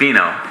you're in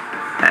Tofino.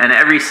 And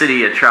every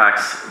city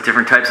attracts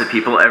different types of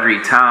people.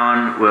 Every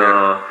town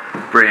will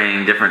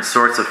bring different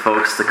sorts of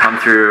folks to come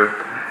through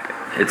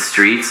its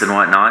streets and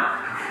whatnot.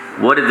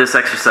 What did this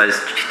exercise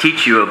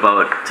teach you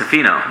about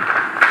Tofino?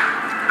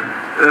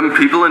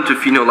 People in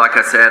Tofino, like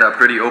I said, are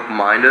pretty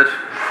open-minded.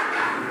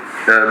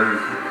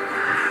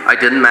 I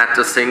didn't meet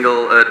a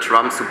single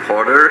Trump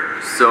supporter,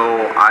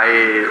 so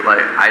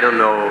I don't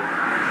know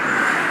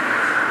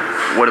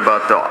what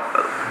about the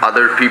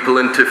other people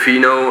in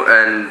Tofino,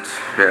 and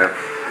yeah.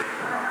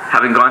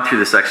 Having gone through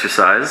this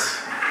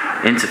exercise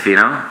in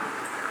Tofino,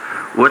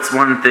 what's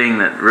one thing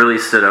that really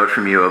stood out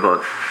from you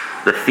about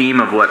the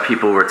theme of what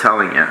people were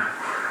telling you?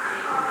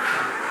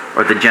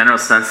 Or the general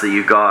sense that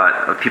you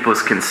got of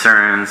people's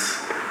concerns,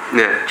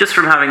 just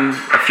from having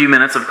a few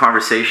minutes of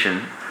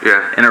conversation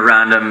in a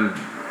random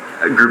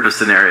group of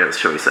scenarios,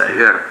 shall we say?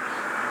 Yeah.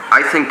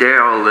 I think they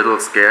are a little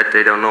scared.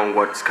 They don't know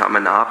what's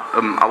coming up.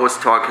 I was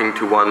talking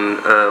to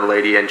one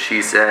lady, and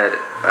she said,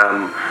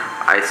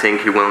 I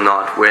think he will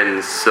not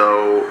win.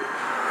 So,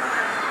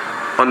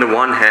 on the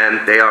one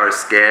hand, they are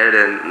scared,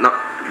 and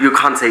you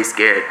can't say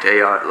scared.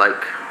 They are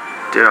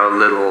a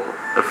little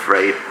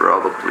afraid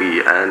probably,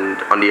 and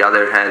on the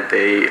other hand,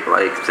 they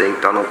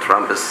think Donald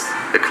Trump is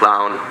a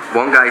clown.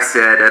 One guy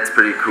said, that's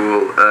pretty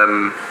cool,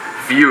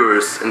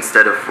 viewers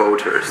instead of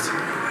voters,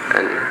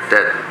 and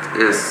that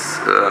is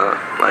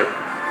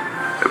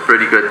a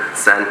pretty good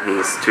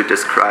sentence to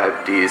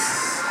describe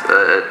this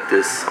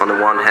on the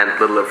one hand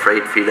little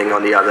afraid feeling,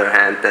 on the other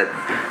hand that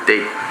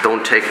they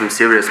don't take him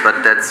serious.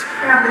 But that's,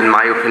 in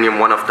my opinion,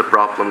 one of the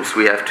problems.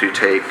 We have to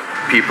take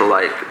people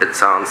like, it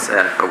sounds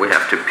sad, but we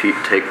have to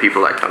take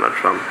people like Donald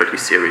Trump pretty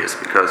serious,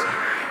 because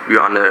we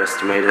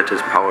underestimated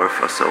his power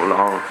for so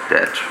long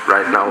that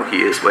right now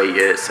he is where he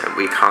is, and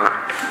we can't,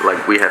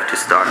 we have to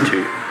start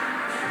to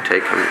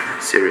take him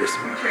serious.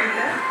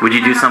 Would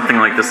you do something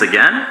like this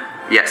again?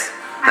 Yes,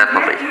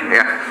 definitely.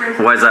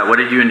 Yeah. Why is that? What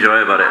did you enjoy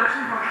about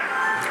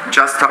it?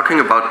 Just talking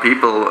about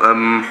people.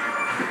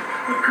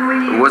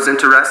 It was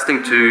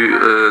interesting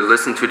to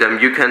listen to them.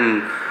 You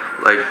can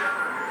like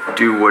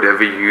do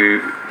whatever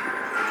you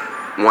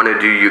want to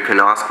do. You can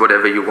ask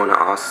whatever you want to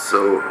ask.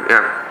 So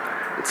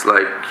yeah, it's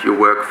like you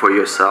work for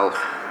yourself.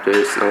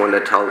 There's no one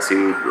that tells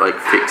you like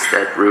fix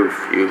that roof.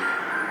 You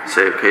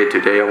say, okay,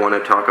 today I want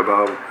to talk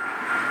about,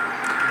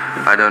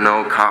 I don't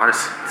know, cars.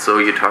 So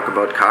you talk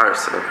about cars.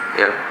 So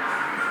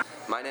yeah.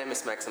 My name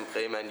is Maxim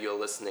Bremer and you're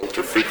listening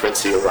to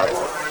Frequency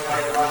Horizon.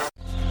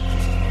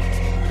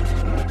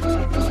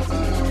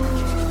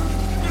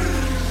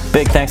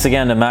 Big thanks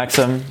again to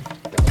Maxim.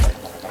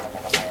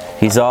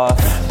 He's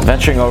off,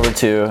 venturing over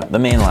to the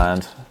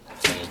mainland,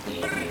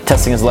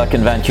 testing his luck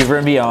in Vancouver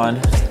and beyond.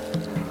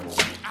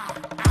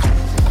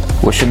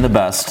 Wish him the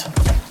best.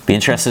 Be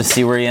interested to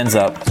see where he ends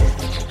up.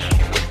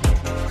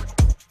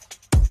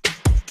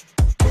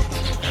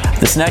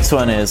 This next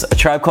one is A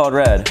Tribe Called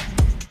Red.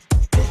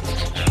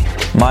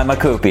 My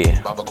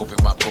Makupi.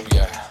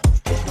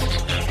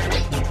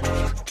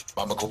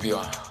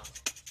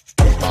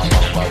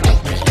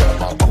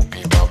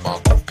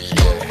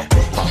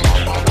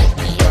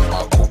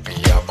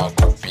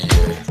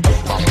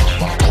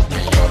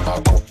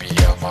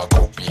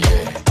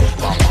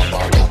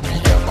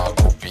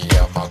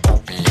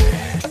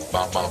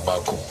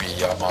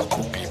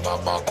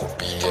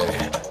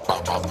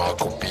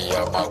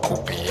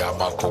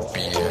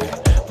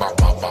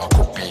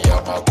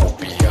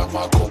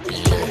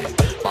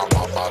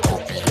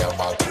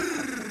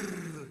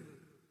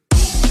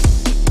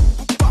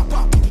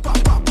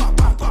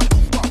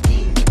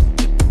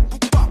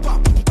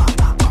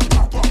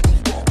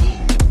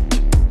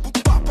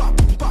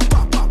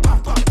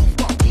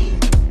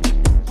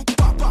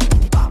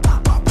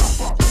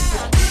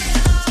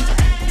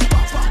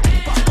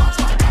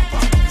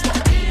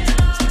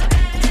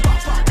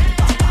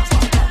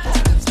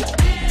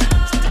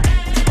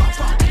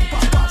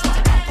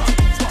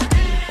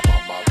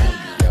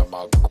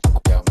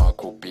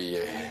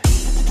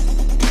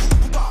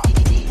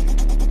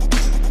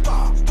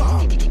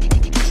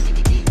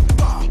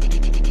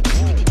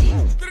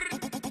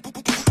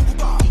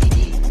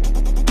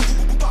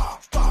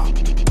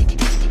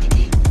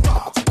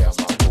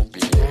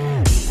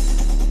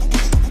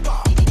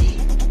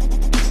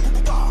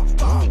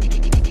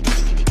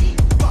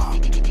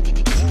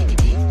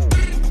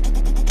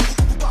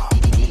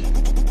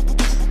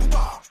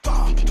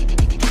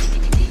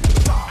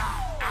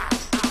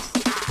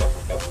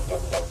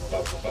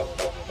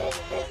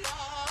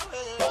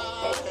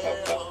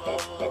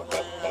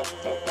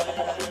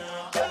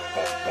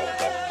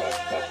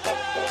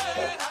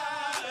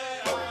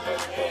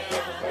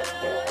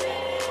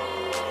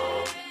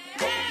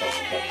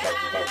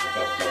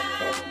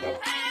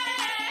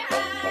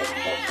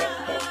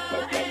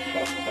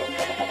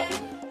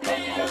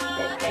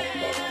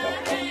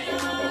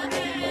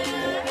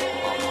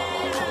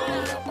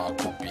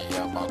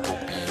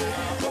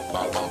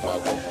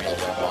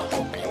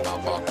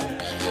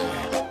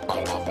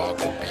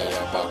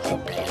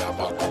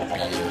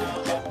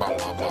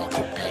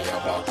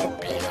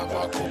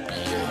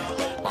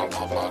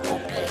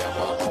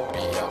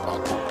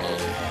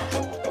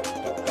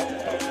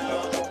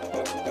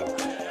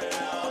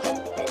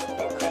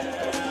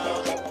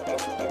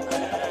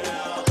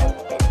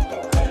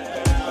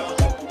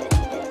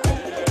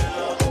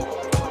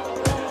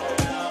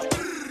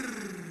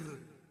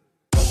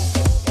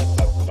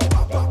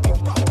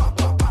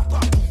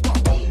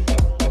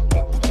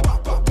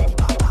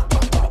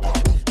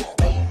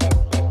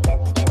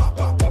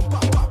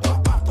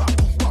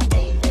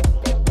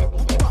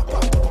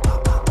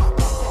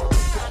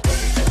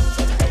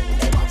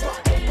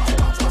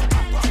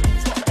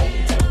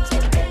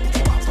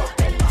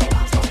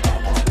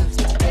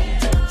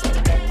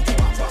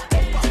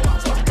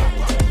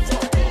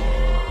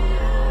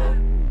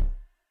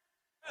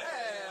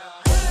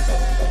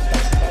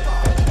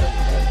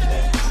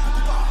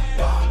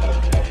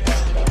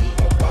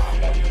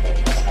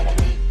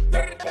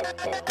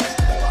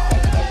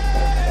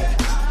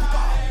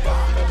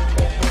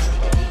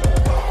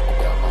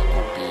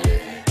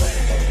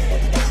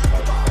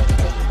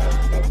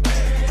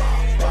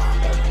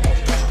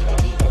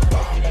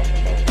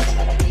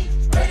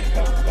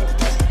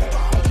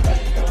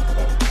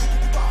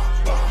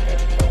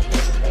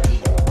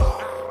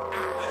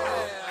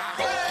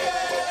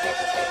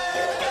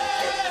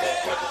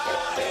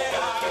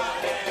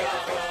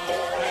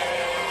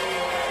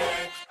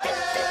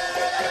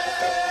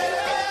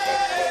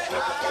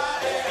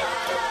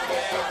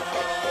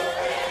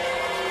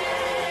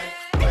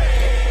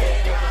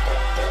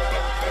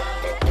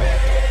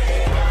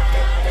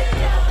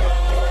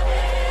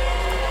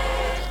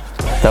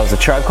 That was A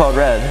Tribe Called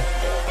Red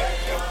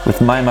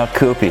with My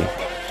Makupi.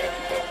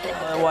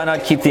 Why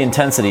not keep the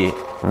intensity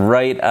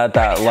right at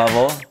that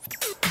level?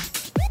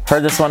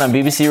 Heard this one on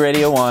BBC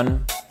Radio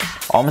 1.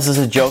 Almost as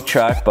a joke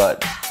track,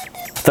 but I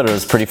thought it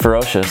was pretty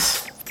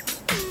ferocious.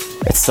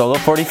 It's Solo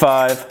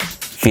 45,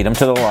 Feed 'em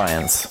to the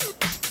lions. Feed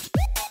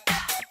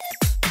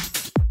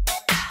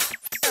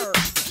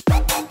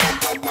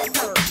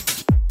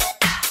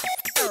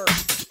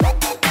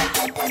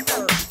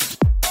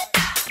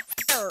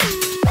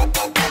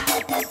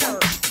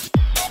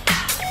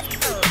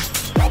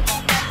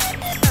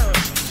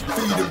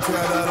 'em to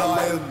the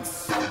lions.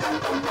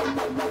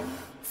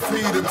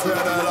 Feed 'em to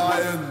the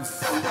lions.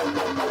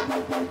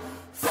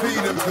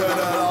 Feed 'em to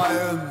the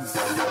lions.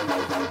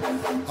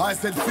 I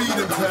said feed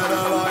 'em to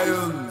the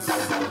lions.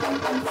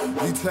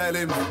 You tell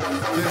him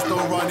there's no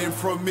running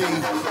from me,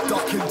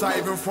 ducking,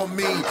 diving from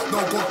me. No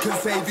God can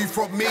save you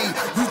from me.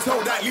 You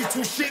tell that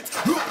little shit,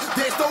 look,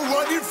 there's no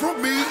running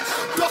from me,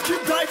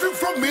 ducking, diving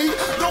from me.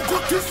 No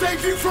God can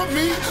save you from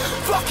me.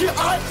 Fuck it,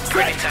 I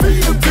said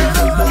feed 'em to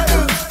the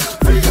lions.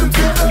 Feed 'em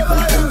to the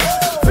lions.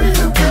 Feed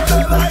 'em to the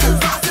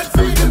lions. I said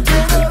feed 'em to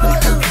the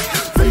lions.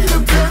 Feed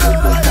 'em to the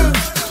lions.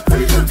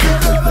 Feed 'em to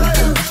the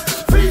lions.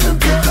 Feed 'em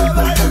to the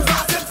lions.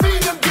 I said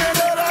feed 'em to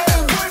the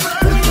lions.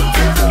 Feed 'em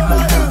to the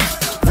lions.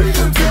 Feed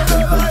 'em to the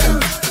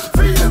lions.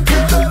 Feed 'em to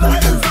the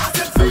lions. I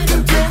said feed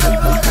 'em to the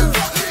lions.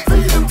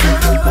 Feed 'em to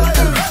the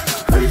lions.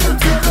 Feed 'em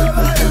to the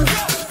lions.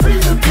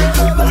 Feed 'em to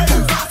the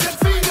lions. I said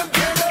feed 'em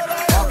to the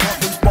lions. I got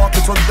them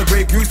sparkles from the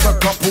Grey Goose, a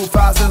couple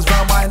thousands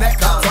round my neck.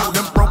 I told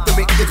them broke the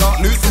bit, you can't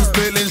lose. I'm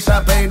spilling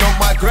champagne on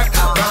my grip.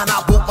 Man,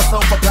 I bought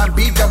myself a plan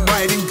B, them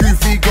riding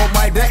goofy, got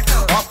my deck.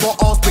 I got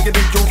arms bigger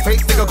than your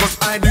face, nigga, cause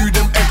I knew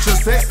them extra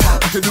sets.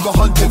 I could do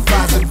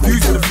 100,000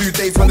 views in a few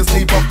days when I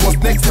sleep up. What's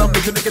next? I'm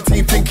looking at a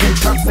team thinking,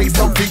 trap, say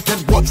something,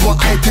 and watch what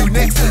I do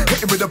next.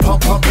 Hitting with a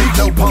pump, pump, beat,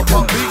 low, pump,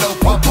 pump, beat, low,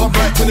 pump, pump,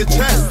 right to the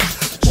chest.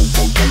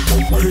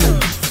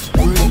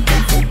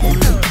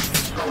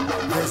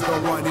 There's no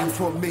running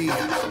from me,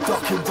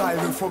 ducking,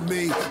 diving from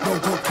me. No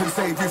God can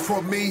save you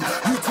from me.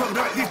 You tell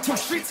that little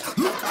shit,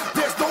 look,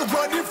 there's no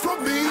running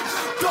from me,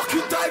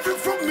 ducking, diving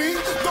from me.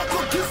 No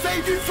God can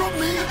save you from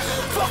me.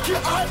 Fuck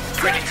it, I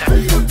said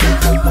feed 'em to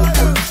the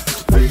lions.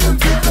 Feed 'em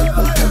to the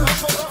lions.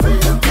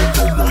 Feed 'em to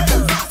the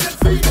lions. I said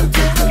feed 'em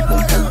to the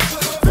lions.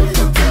 Feed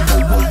 'em to the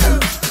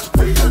lions.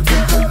 Feed 'em to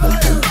the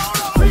lions.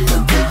 Feed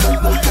 'em to the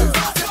lions.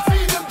 I said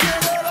feed 'em to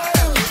the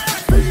lions.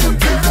 Feed 'em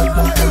to the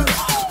lions.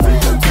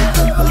 Feed 'em to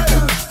the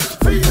lions.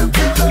 Feed 'em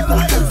to the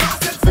lions. I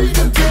said feed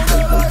 'em to the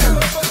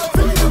lions.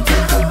 Feed 'em to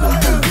the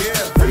lions.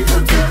 Yeah, feed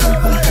 'em to the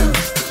lions.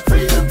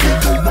 Feed 'em to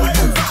the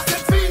lions. I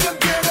said feed 'em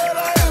to the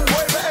lions.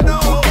 Boy, better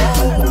know.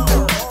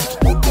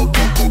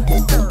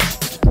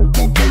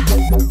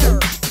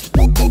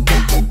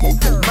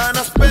 Man,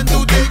 I spend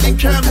all day in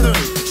Camden.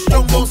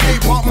 Strongbow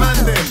skate park man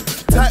then.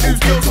 Tattoos,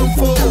 girls and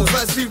photos.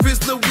 Like see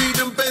Rizzler, weed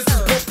and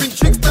Benzes. Popping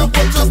chicks now,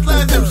 but just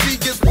land them. She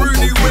gets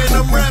broody when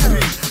I'm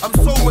rapping. I'm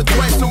sober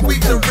twice a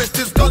week. The rest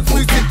is guns,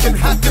 music and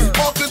hackers.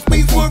 Sparklers,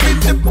 means we're in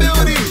the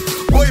building.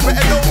 Boy,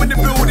 better know in the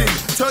building.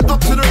 Turn up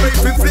to the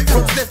rave and flip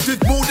from left is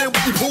more than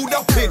what you pulled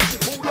up in.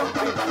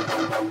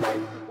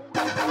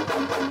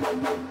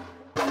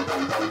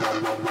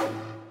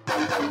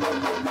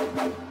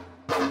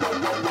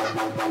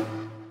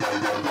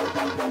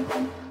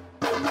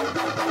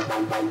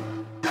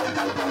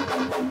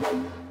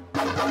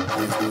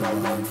 There's no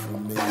running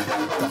from me,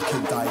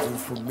 ducking, diving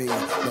from me.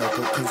 No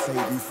God can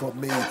save you from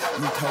me.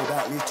 You tell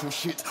that little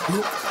shit,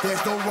 look,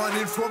 there's no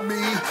running from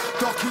me,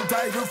 ducking,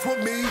 diving from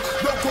me.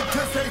 No God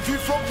can save you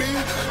from me.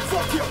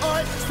 Fuck it,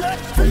 I said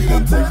feed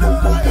 'em to the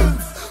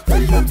lions.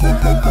 Feed 'em to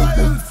the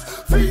lions.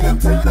 Feed 'em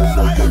to the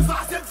lions.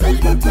 I said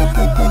feed 'em to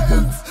the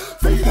lions.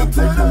 Feed 'em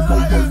to the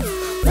lions.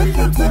 Feed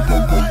 'em to the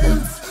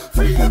lions.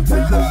 Feed 'em to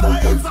the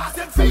lions. I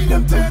said feed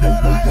 'em to the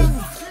lions.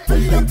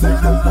 Feed 'em to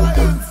the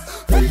lions.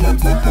 Feed 'em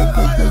to the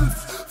lions.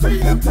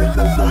 Feed 'em to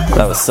the lions.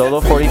 That was Solo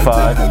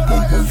 45,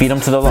 Feed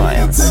 'em to the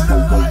Lions.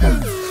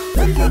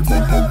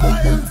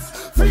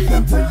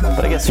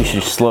 But I guess we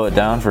should slow it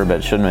down for a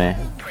bit, shouldn't we?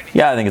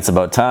 Yeah, I think it's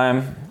about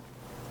time.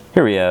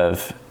 Here we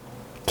have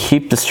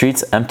Keep the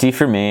Streets Empty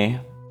for Me.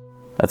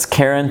 That's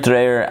Karen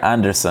Dreyer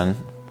Anderson.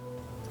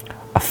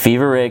 A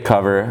Fever Ray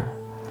cover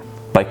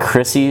by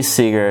Chrissy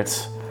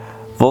Siegert,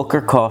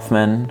 Volker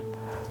Kaufman,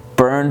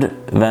 Bernd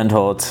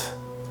Wendholt,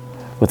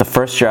 with the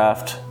first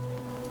draft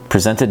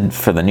presented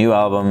for the new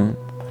album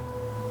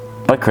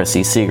by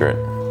Chrissy Siegert.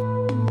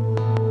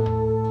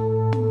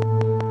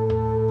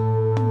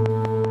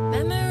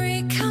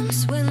 Memory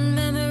comes when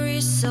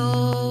memory's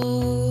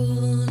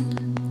sold.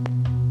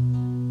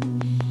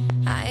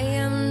 I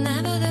am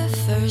never the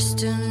first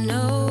to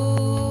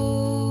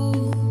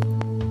know.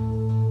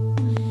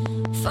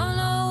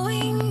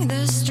 Following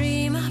the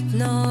stream up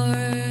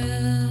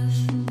north.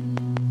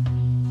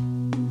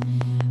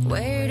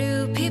 Where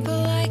do people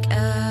like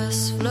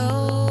us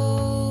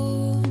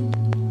flow?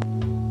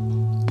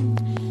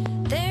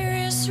 There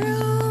is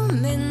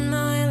room in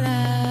my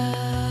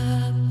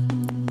lap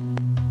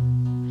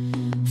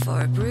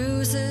for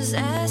bruises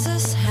as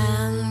his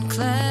hand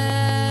claps.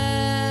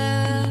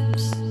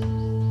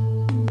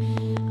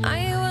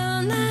 I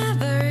will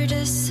never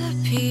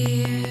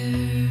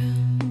disappear.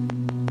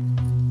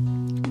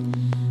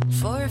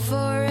 For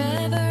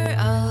forever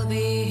I'll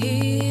be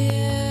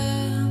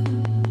here,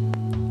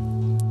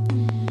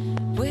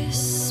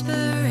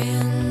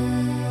 whispering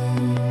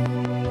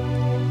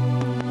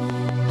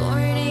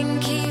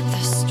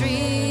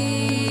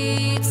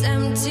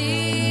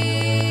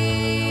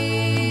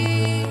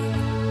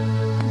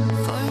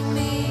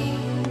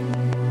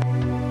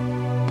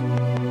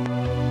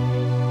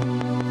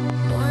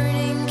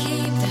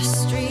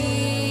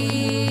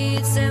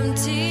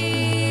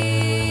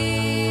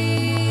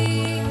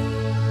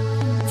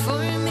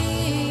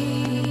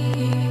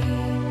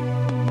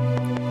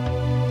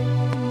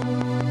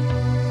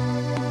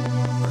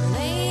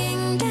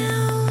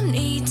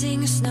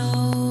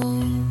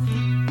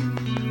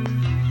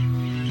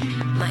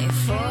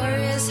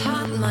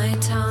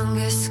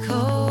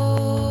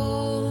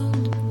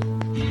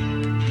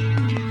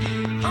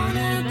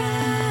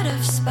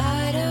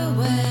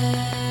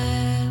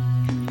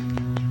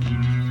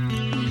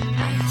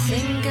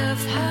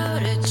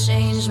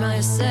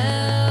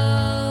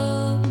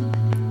yourself.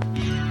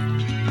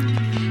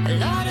 A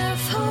lot of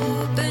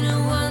hope in a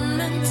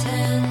one-man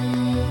tent.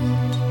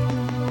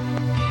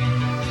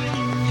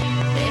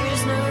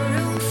 There's no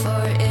room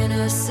for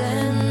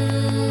innocence.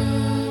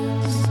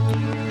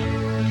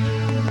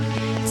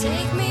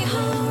 Take me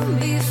home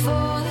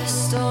before the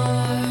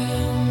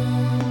storm.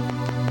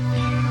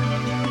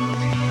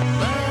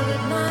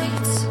 Violet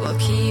nights will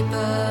keep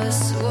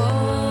us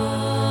warm.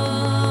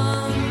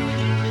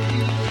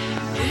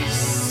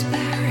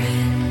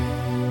 Whispering.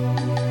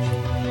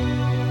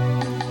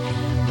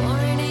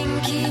 Morning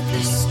keep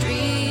the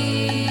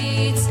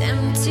streets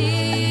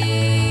empty.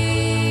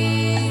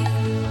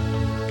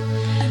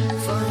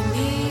 For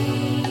me.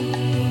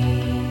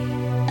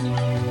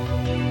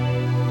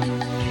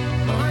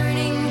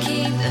 Morning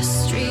keep the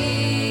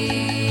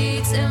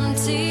streets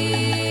empty.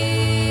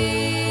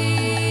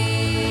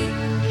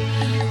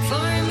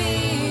 For me.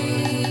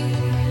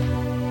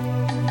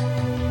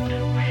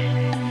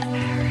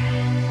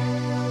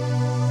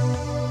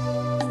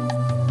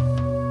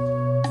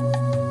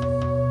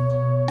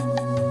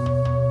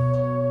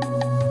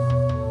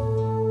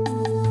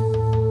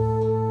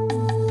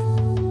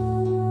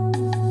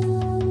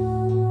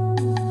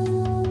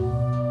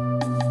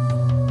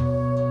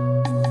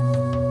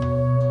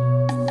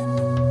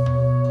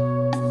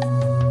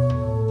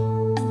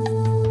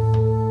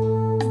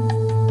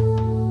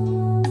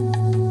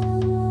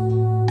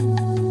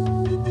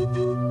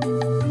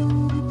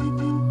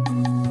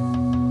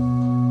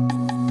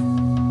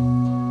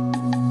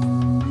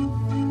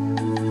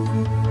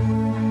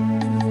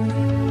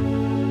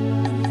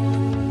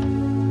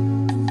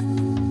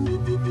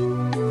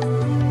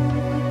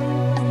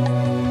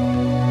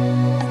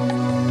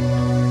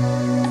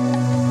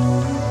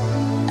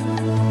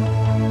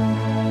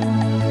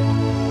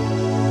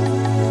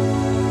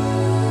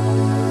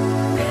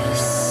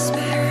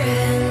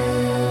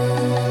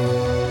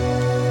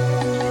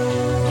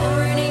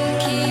 Morning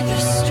keep the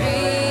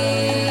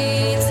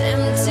streets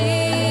empty.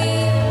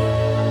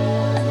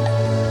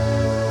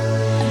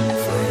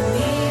 For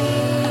me.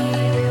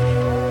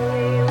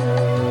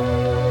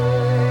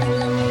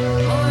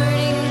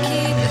 Morning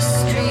keep the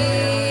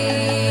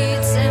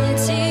streets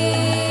empty.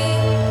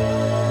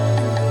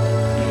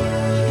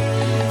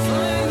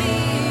 For me.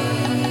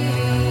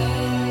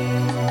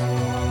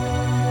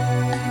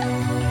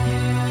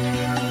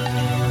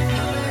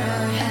 Cover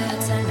our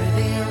heads and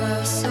reveal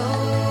our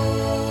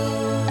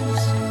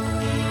souls.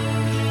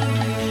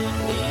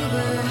 We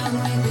were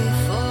hungry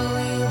before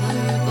we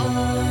were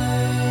born.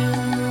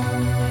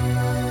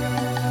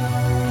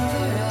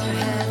 Cover our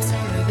heads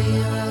and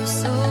reveal our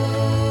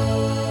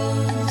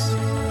souls.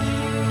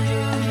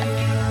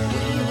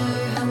 We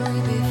were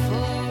hungry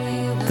before we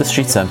were The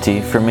Street's Empty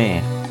for Me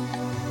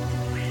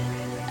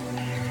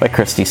by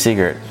Christy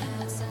Siegert.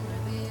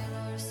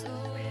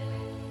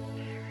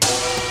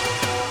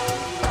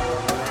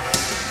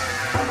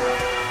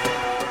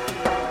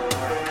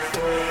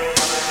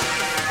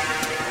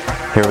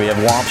 Here we have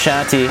Womp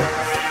Shanty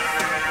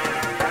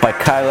by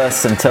Kyla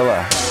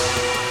Scintilla.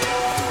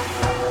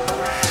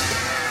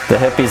 The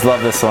hippies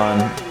love this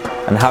one,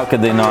 and how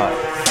could they not?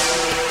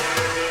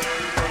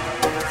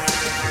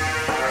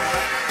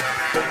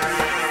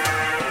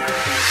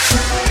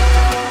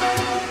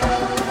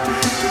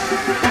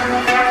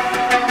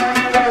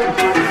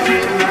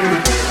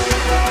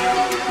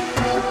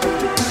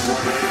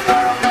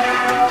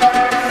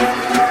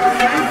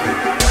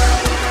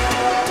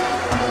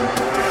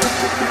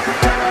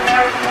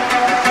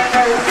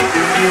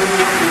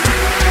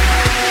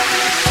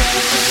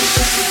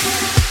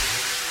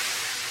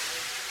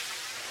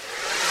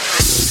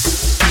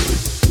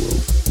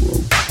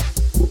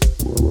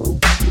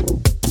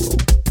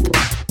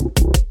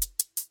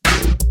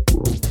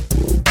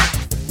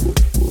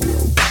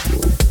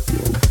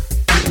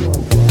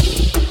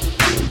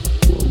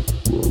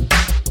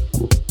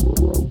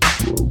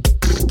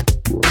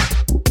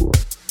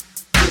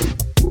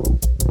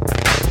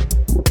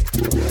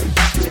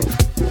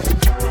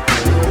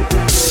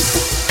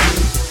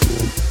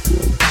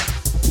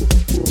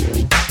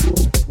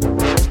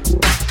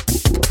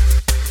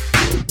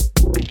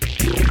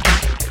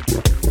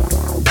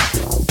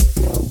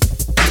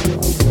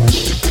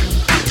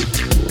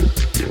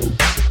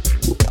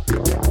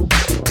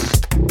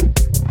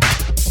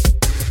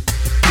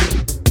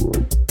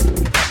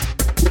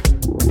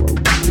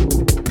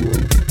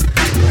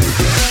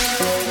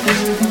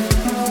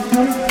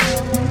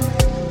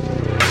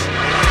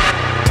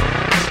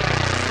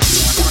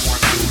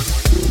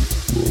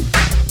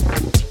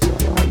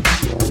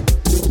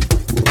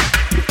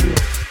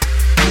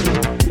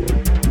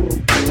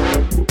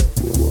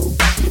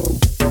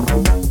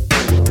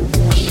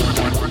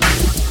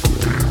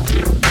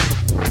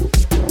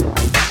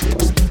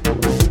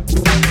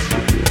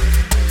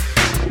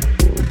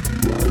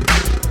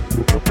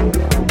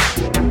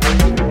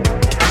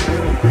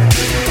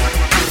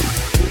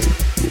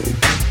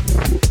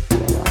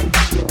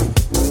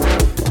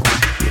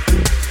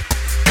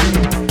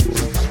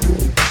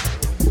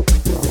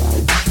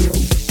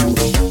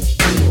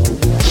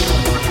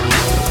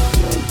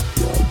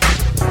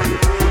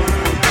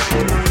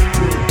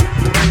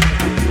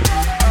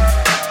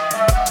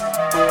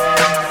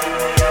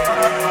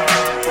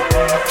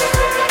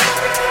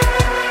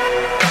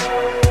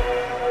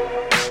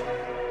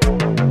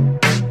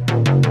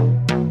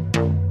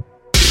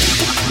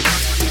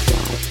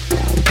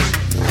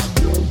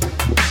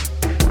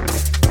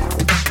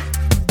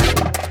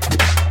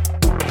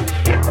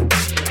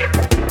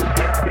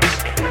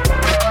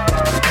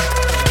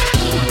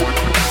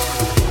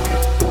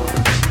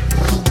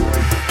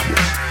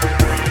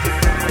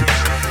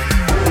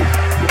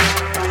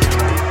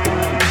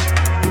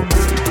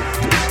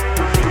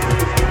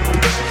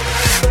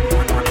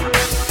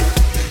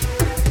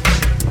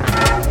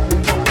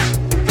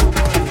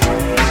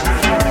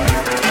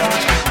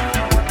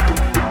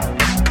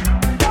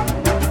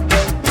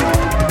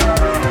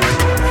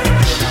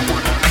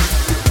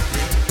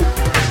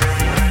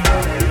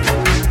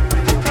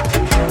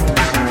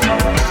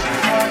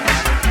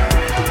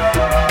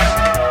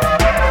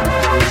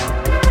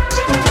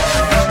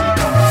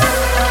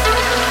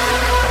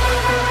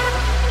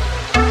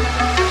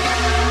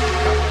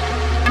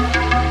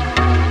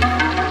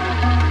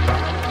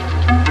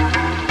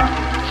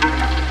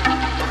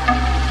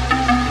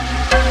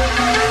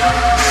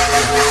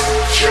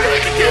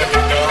 to get it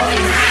done.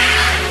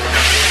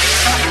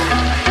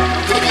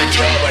 Good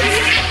job, I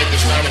hate it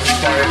does not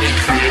inspire me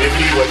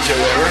creatively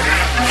whatsoever.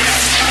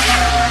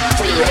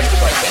 For the rest of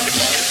my fucking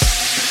life.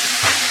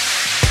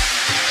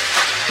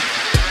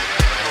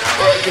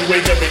 Or I can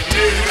wake up at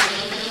noon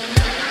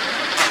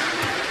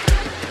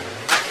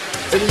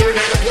and learn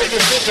how to play the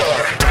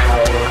guitar.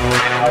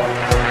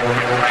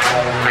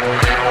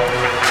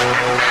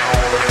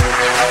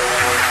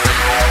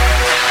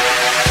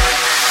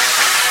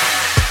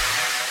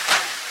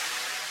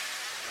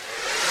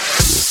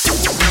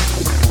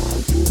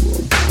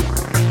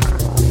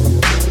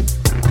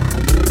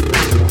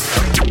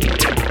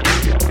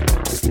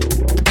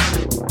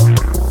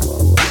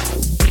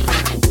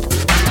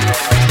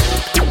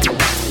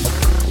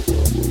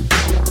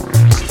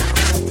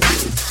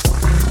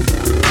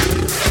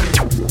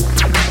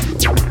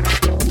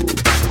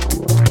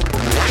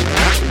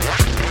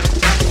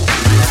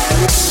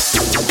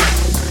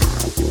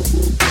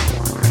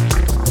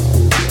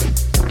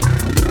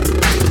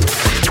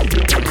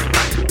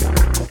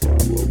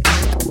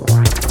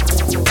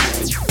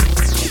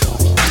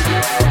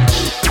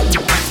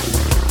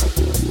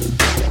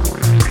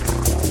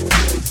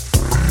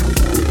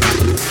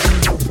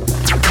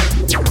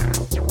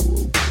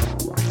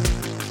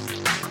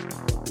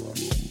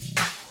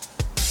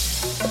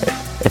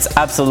 It's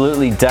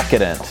absolutely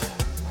decadent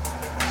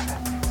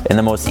in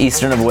the most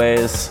eastern of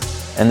ways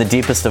and the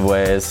deepest of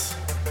ways.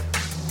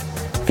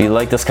 If you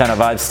like this kind of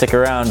vibe, stick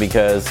around,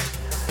 because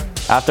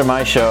after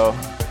my show,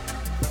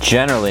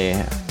 generally,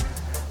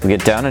 we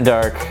get down and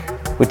dark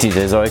with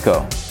DJ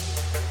Zoiko.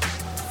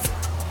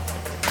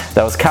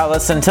 That was Kala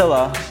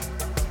Scintilla,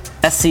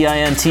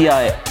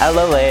 Scintilla.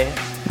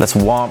 That's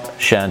Womp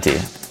Shanty.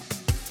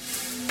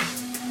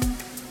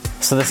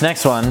 So this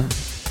next one,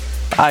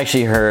 I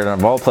actually heard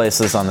of all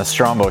places on the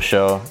Strombo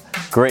show.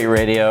 Great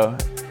radio,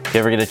 if you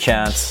ever get a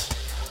chance.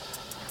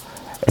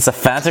 It's a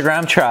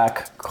Fantagram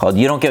track called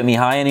You Don't Get Me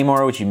High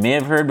Anymore, which you may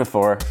have heard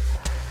before.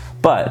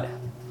 But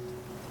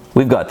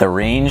we've got the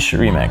Range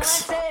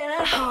remix.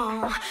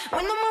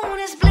 When the moon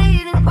is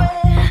bleeding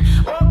red,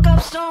 woke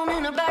up stone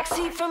in a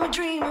backseat from a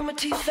dream, and my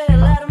teeth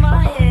fell out of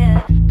my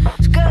head.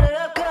 So cut it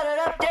up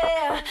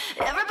there.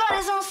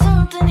 Everybody's on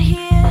something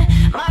here.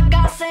 My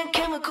God sent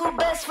chemical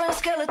best friend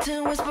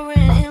skeleton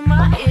whispering in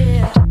my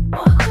ear.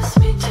 Walk with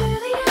me to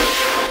the end.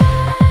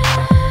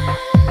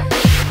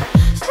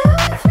 Stay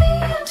with me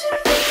until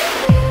the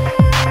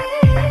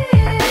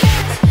end.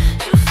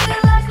 You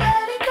feel like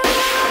letting go.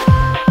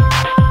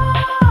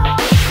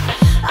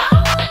 I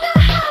wonder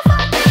how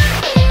far down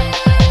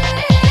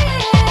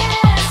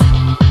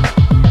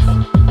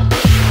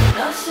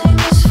nothing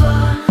is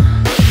fun,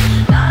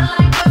 not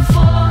like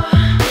before.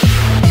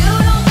 You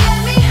don't get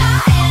me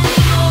high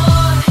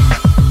anymore.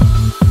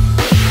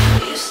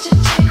 Used to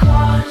take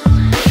one,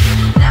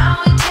 now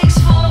it takes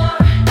four.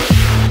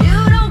 You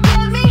don't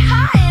get me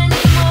high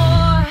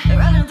anymore.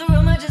 Running through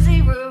emergency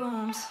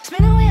rooms,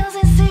 spinning wheels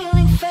and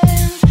ceiling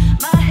fans.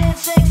 My head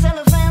shakes,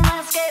 elephant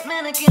landscape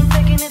mannequin,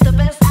 faking it the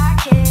best I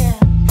can.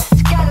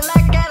 It's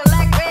Cadillac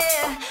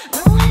red.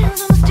 No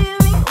hands on the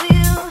steering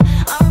wheel.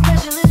 I'm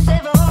impressionist,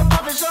 save a whole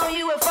puppet show.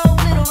 UFO,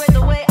 little red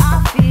the way I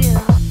feel.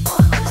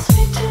 Walk with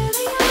me to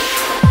the end.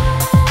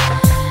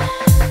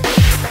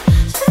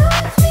 Stay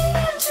with me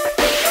until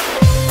the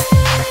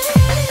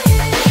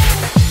end.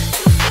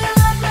 You feel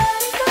like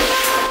letting go.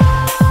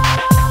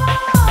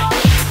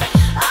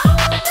 I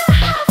wonder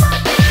how far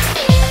down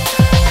it is.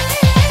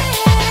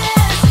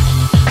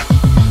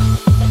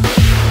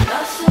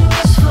 Nothing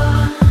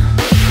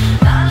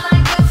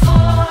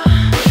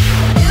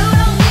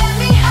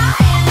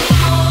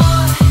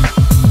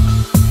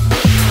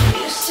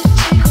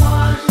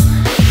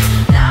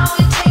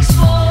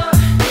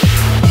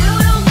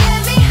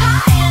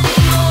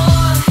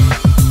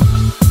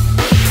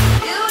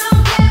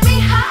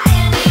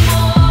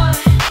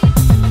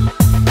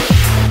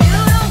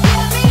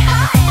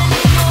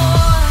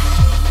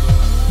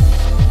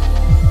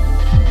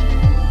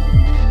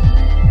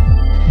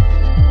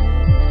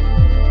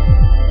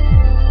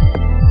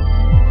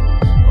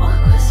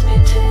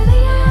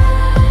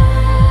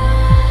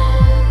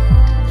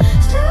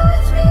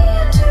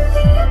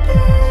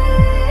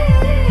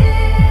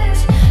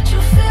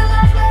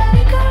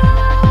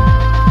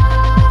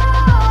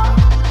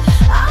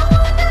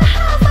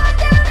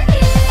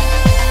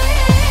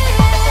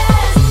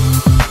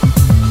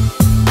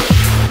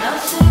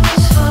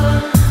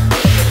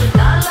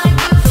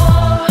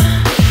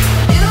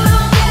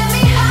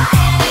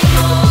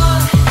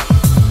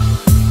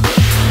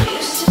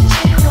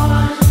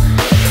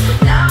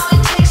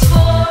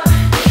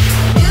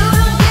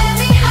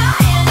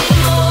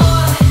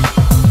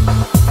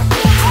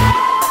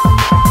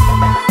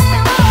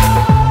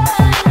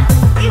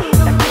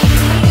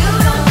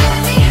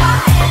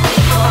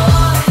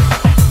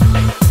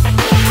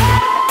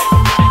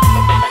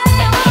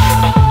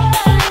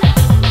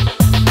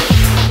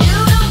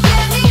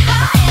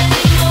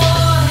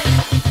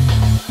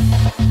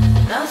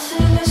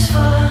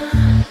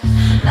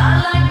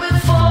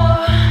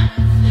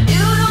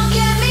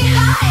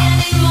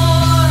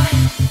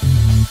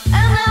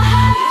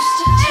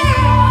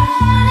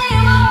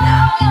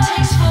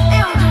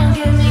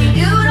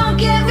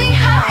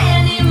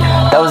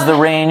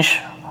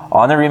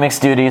on the remix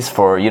duties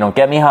for You Don't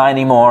Get Me High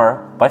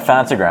Anymore by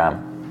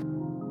Fantagram.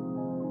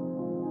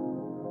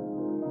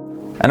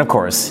 And of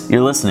course,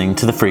 you're listening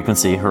to the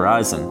Frequency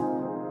Horizon.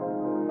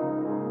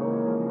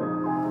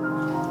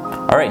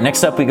 Alright,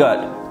 next up we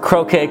got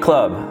Croquet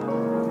Club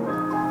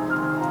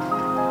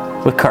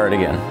with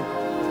Cardigan.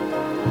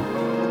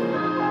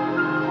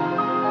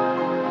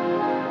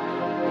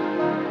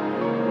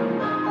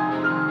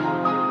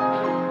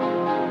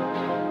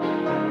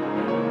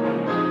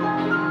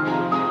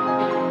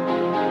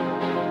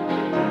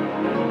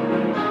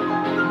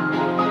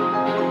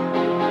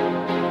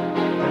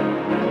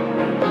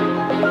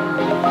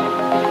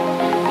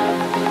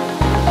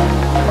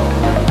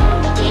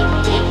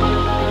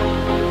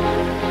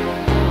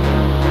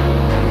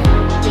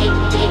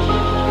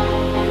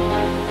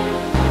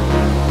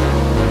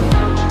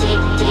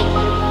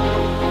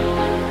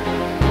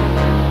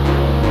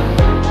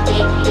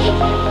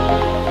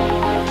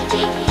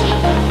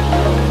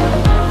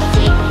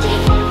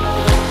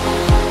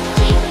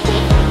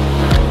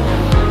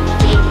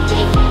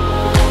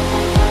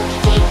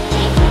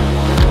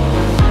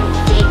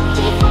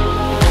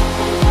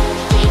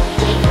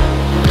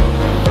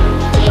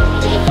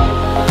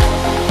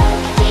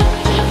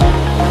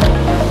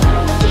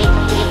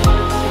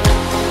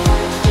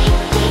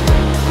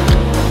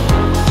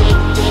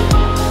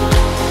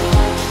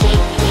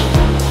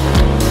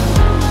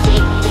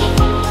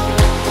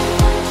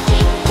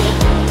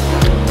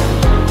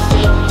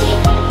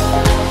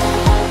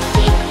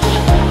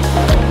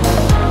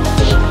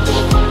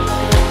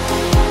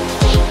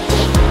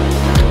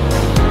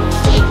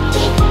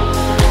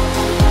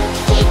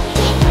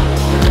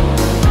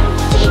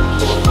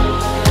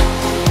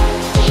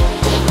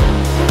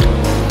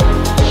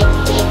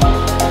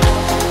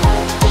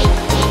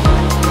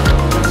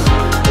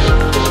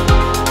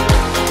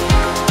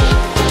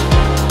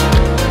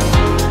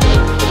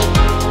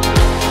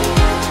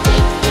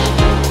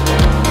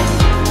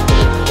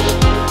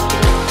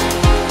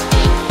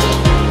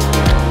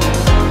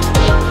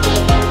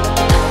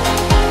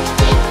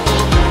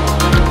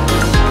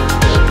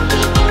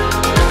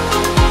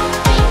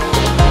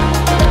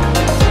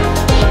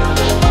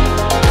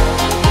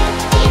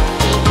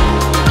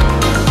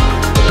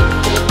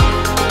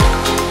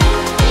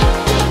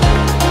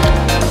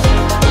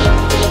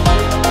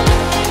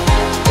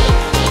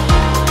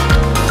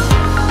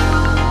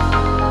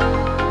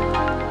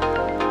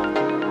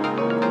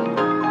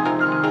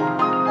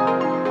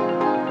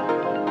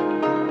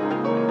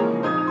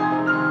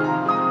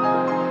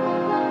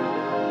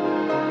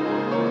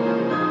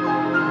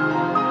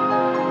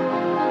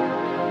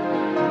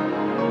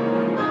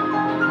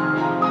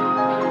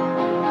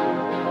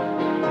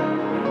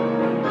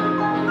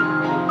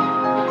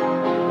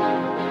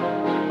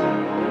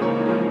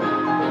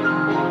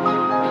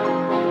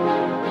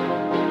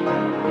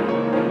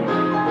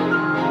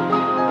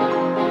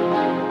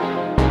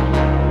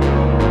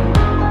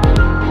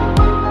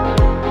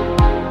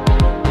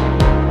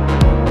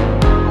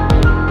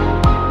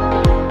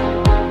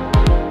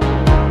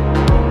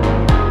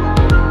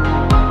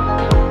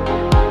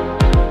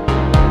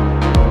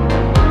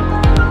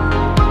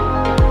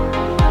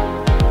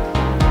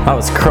 That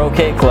was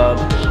Croquet Club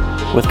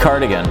with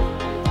Cardigan.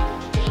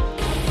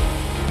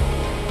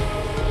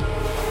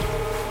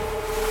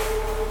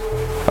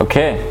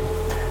 Okay,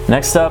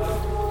 next up,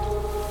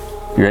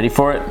 you ready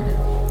for it?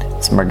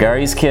 It's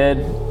Margari's Kid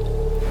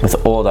with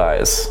Old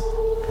Eyes.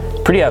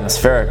 Pretty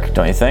atmospheric,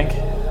 don't you think?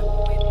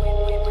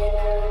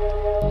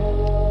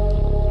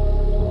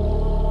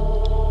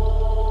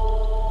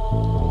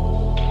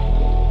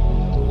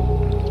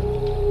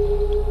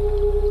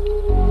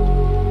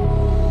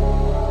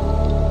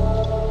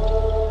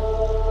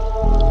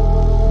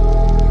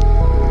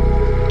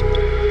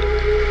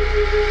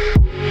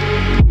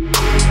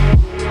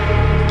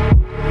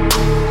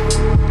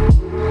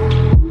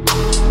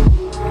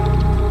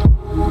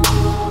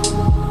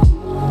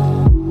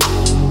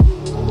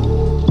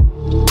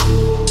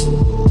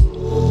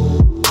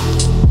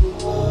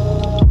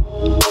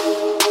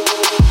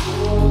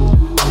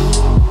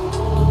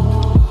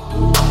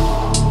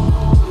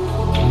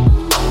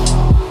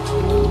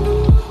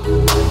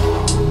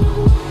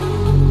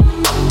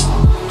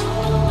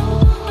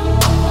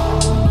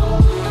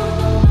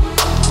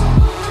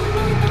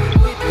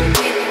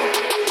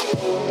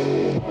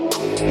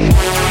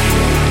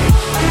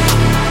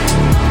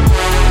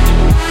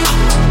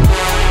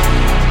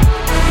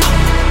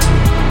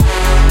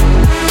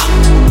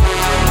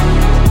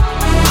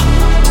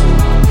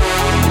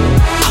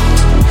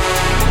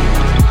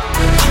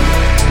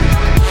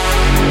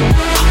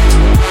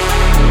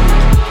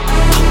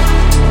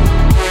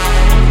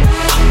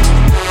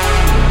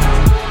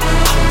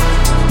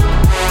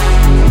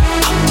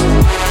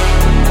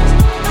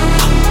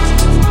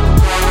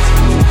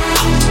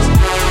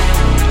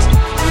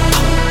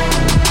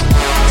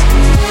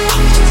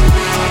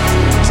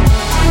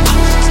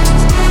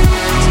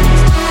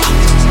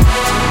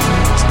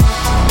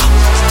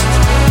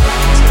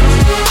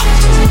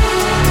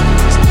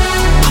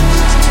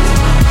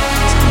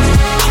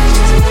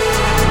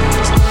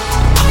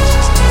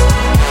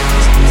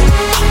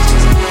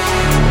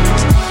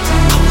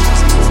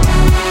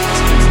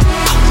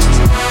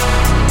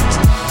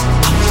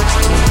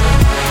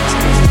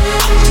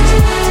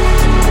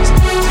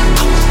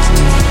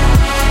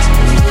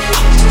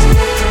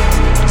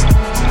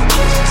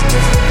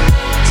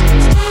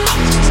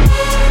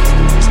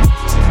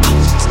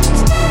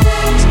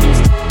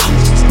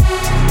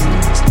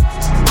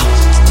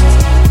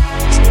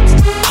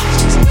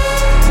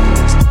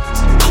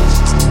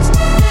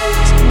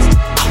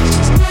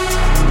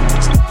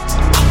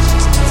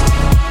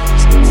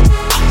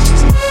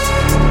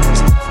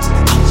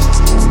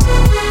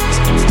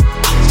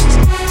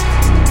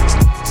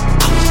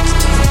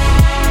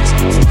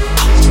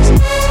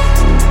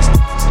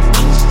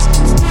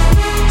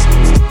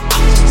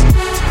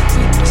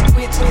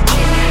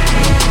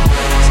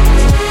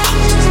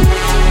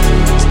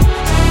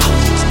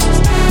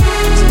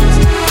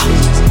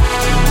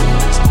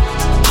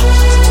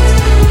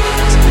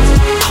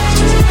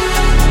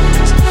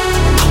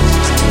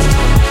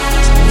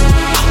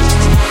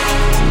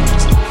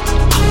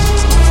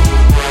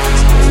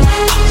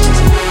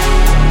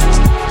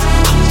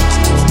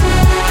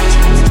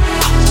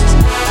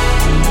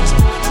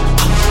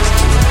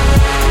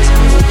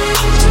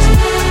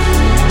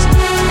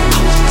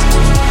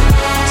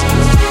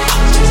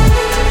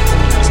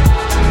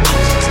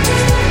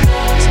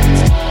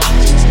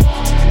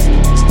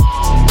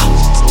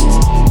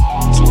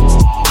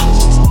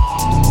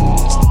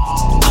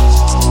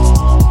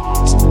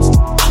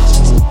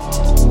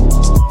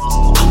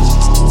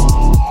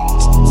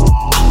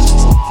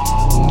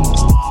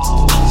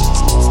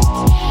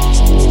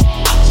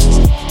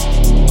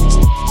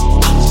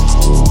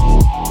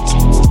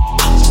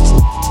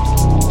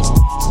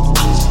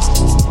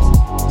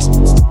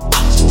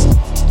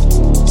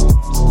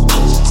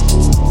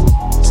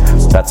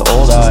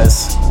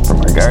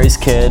 Gary's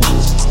Kid.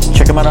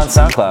 Check him out on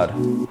SoundCloud.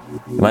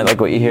 You might like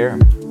what you hear.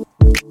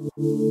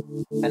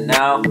 And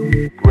now,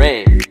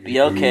 Ray,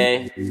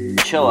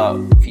 BLK, Chill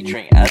Out,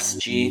 featuring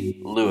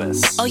SG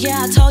Lewis. Oh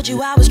yeah, I told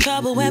you I was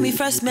trouble when we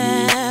first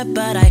met,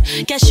 but I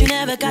guess you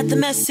never got the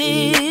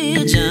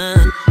message.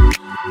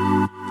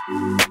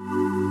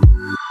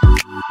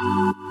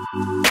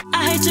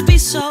 I hate to be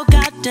so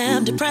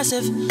goddamn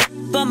depressive,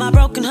 but my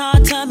broken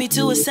heart turned me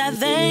to a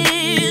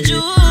savage.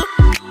 Ooh.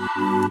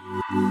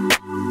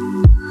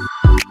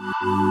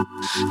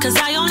 Cause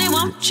I only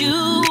want you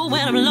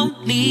when I'm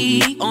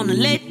lonely, on a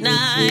late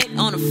night,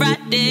 on a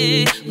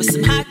Friday, with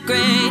some high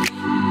grade.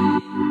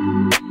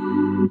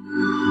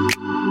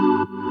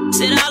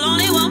 Said I'll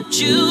only want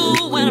you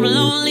when I'm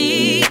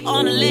lonely,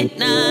 on a late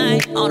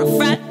night, on a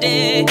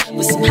Friday,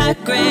 with some high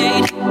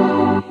grade.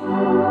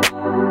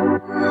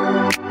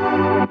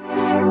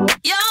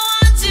 You're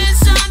wanting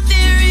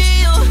something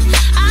real,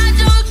 I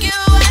don't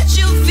care what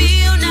you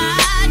feel now,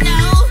 I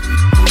know.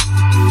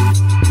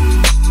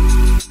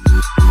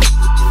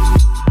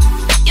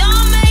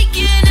 You're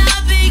making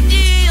a big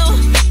deal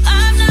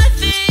of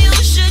nothing, you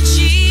should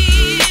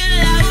chill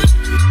out.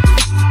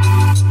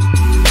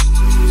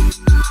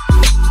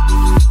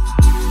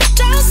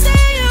 Don't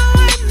say you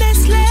were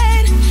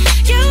misled,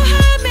 you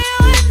heard me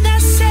when I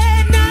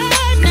said no,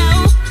 no.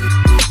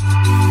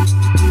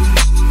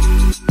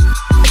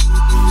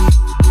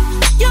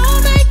 You're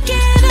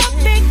making a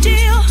big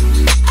deal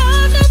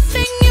of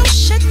nothing, you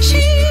should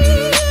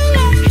chill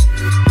out.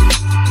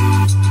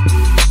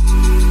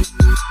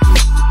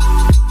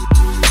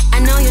 I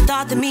know you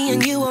thought that me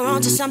and you were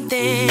onto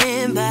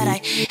something, but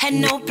I had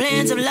no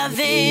plans of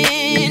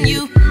loving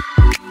you.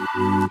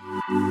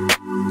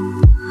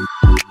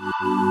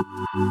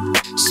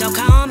 So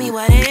call me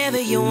whatever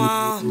you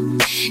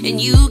want, and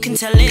you can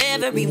tell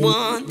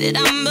everyone that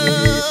I'm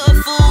a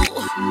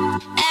fool.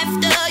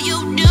 After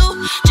you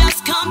do,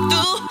 just come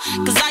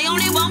through, cause I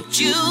only want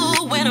you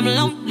when I'm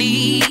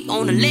lonely,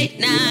 on a late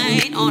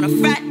night, on a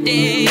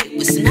Friday,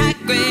 with some high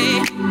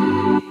grade.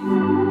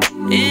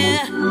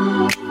 Yeah.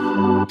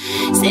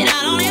 Said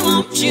I only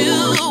want you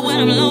when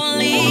I'm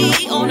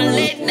lonely, on a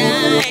late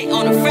night,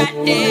 on a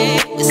Friday,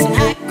 with some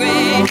high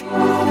grade.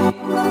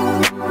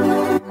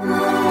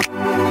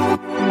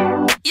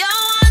 You're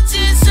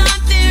wanting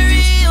something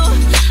real,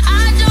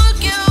 I don't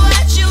care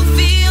what you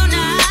feel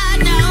now, I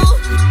know.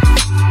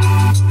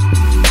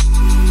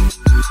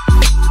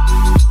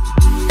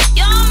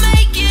 You're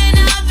making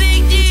a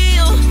big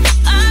deal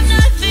of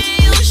nothing,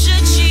 you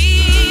should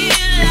chill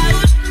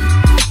out.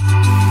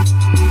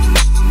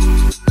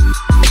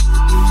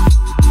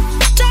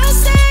 Don't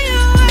say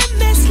you were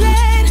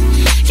misled,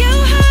 you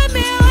heard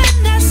me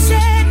when I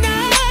said no,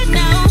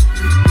 no.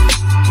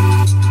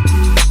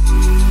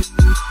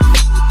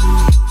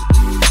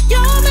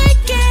 You're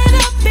making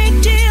a big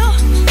deal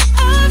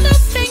of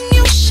nothing,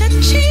 you should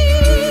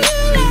chill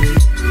out.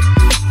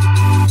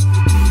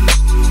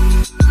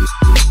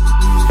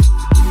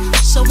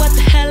 So what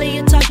the hell are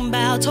you talking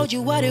about? Told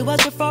you what it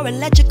was before and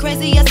let your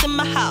crazy ass in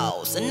my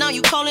house. And now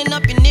you calling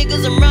up your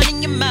niggas and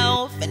running your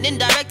mouth, and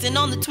indirecting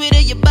on the Twitter,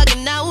 you're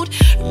bugging out.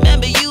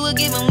 Remember you were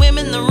giving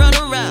women the run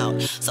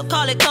around, so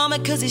call it karma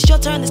cause it's your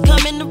turn that's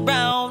coming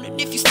around. And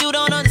if you still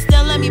don't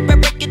understand, let me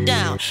break it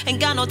down. Ain't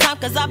got no time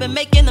cause I've been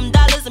making them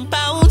dollars and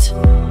pounds.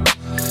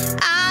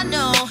 I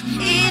know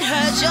it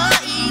hurts your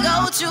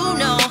ego to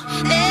know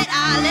that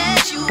I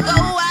let you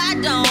go, I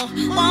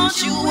don't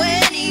want you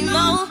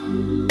anymore.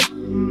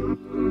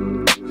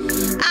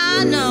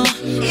 I know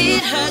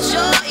it hurts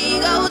your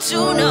ego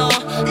to know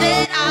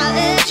that I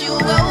let you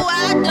go,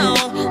 I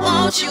don't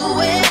want you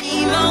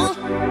anymore.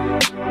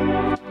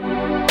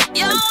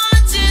 You're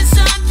wanting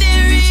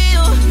something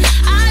real,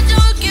 I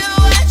don't care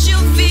what you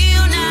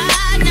feel now,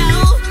 I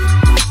know.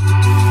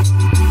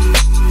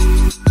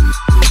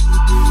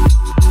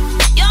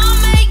 You're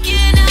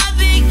making a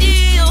big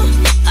deal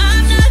of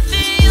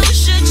nothing, you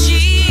should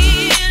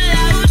chill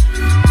out.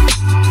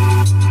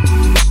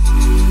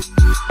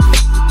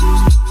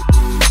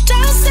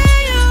 Don't say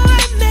you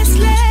were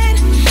misled,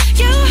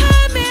 you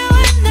heard me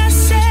when I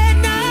said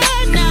no,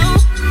 no.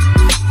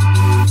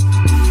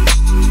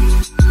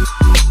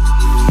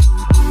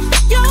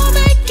 You're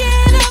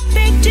making a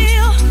big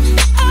deal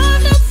of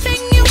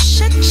nothing, you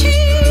should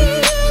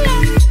chill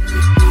out.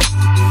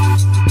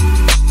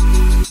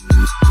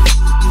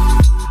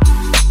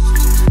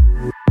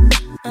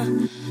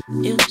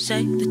 You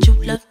say that you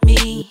love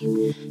me,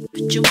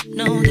 but you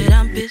know that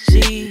I'm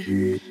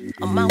busy.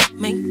 I'm out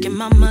making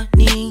my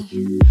money.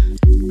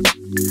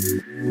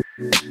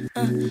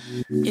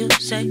 You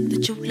say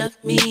that you love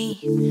me,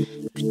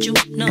 but you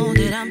know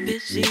that I'm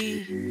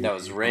busy. That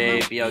was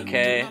Ray,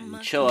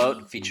 BLK, Chill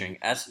Out, featuring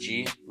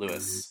SG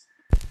Lewis.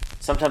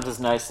 Sometimes it's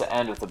nice to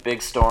end with a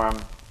big storm,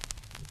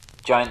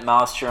 giant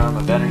maelstrom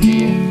of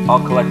energy, all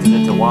collected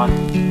into one.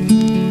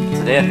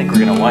 Today I think we're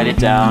going to wind it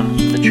down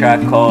with a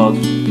track called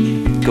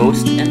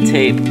Ghost and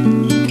Tape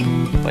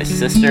by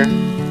Sister.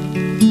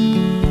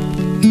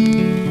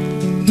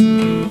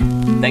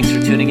 Thanks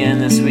for tuning in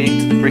this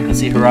week to the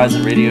Frequency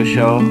Horizon radio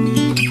show.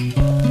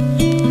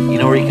 You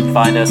know where you can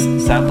find us,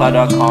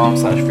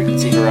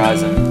 soundcloud.com/Frequency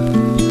Horizon.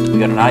 We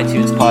got an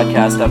iTunes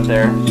podcast up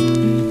there.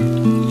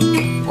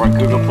 We're on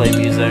Google Play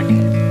Music.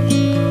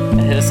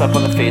 And hit us up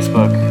on the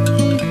Facebook.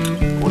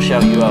 We'll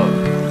shout you out.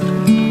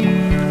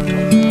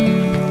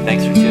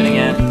 Thanks for tuning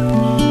in.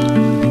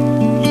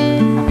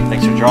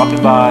 Thanks for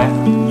dropping by.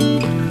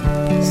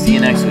 See you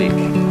next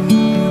week.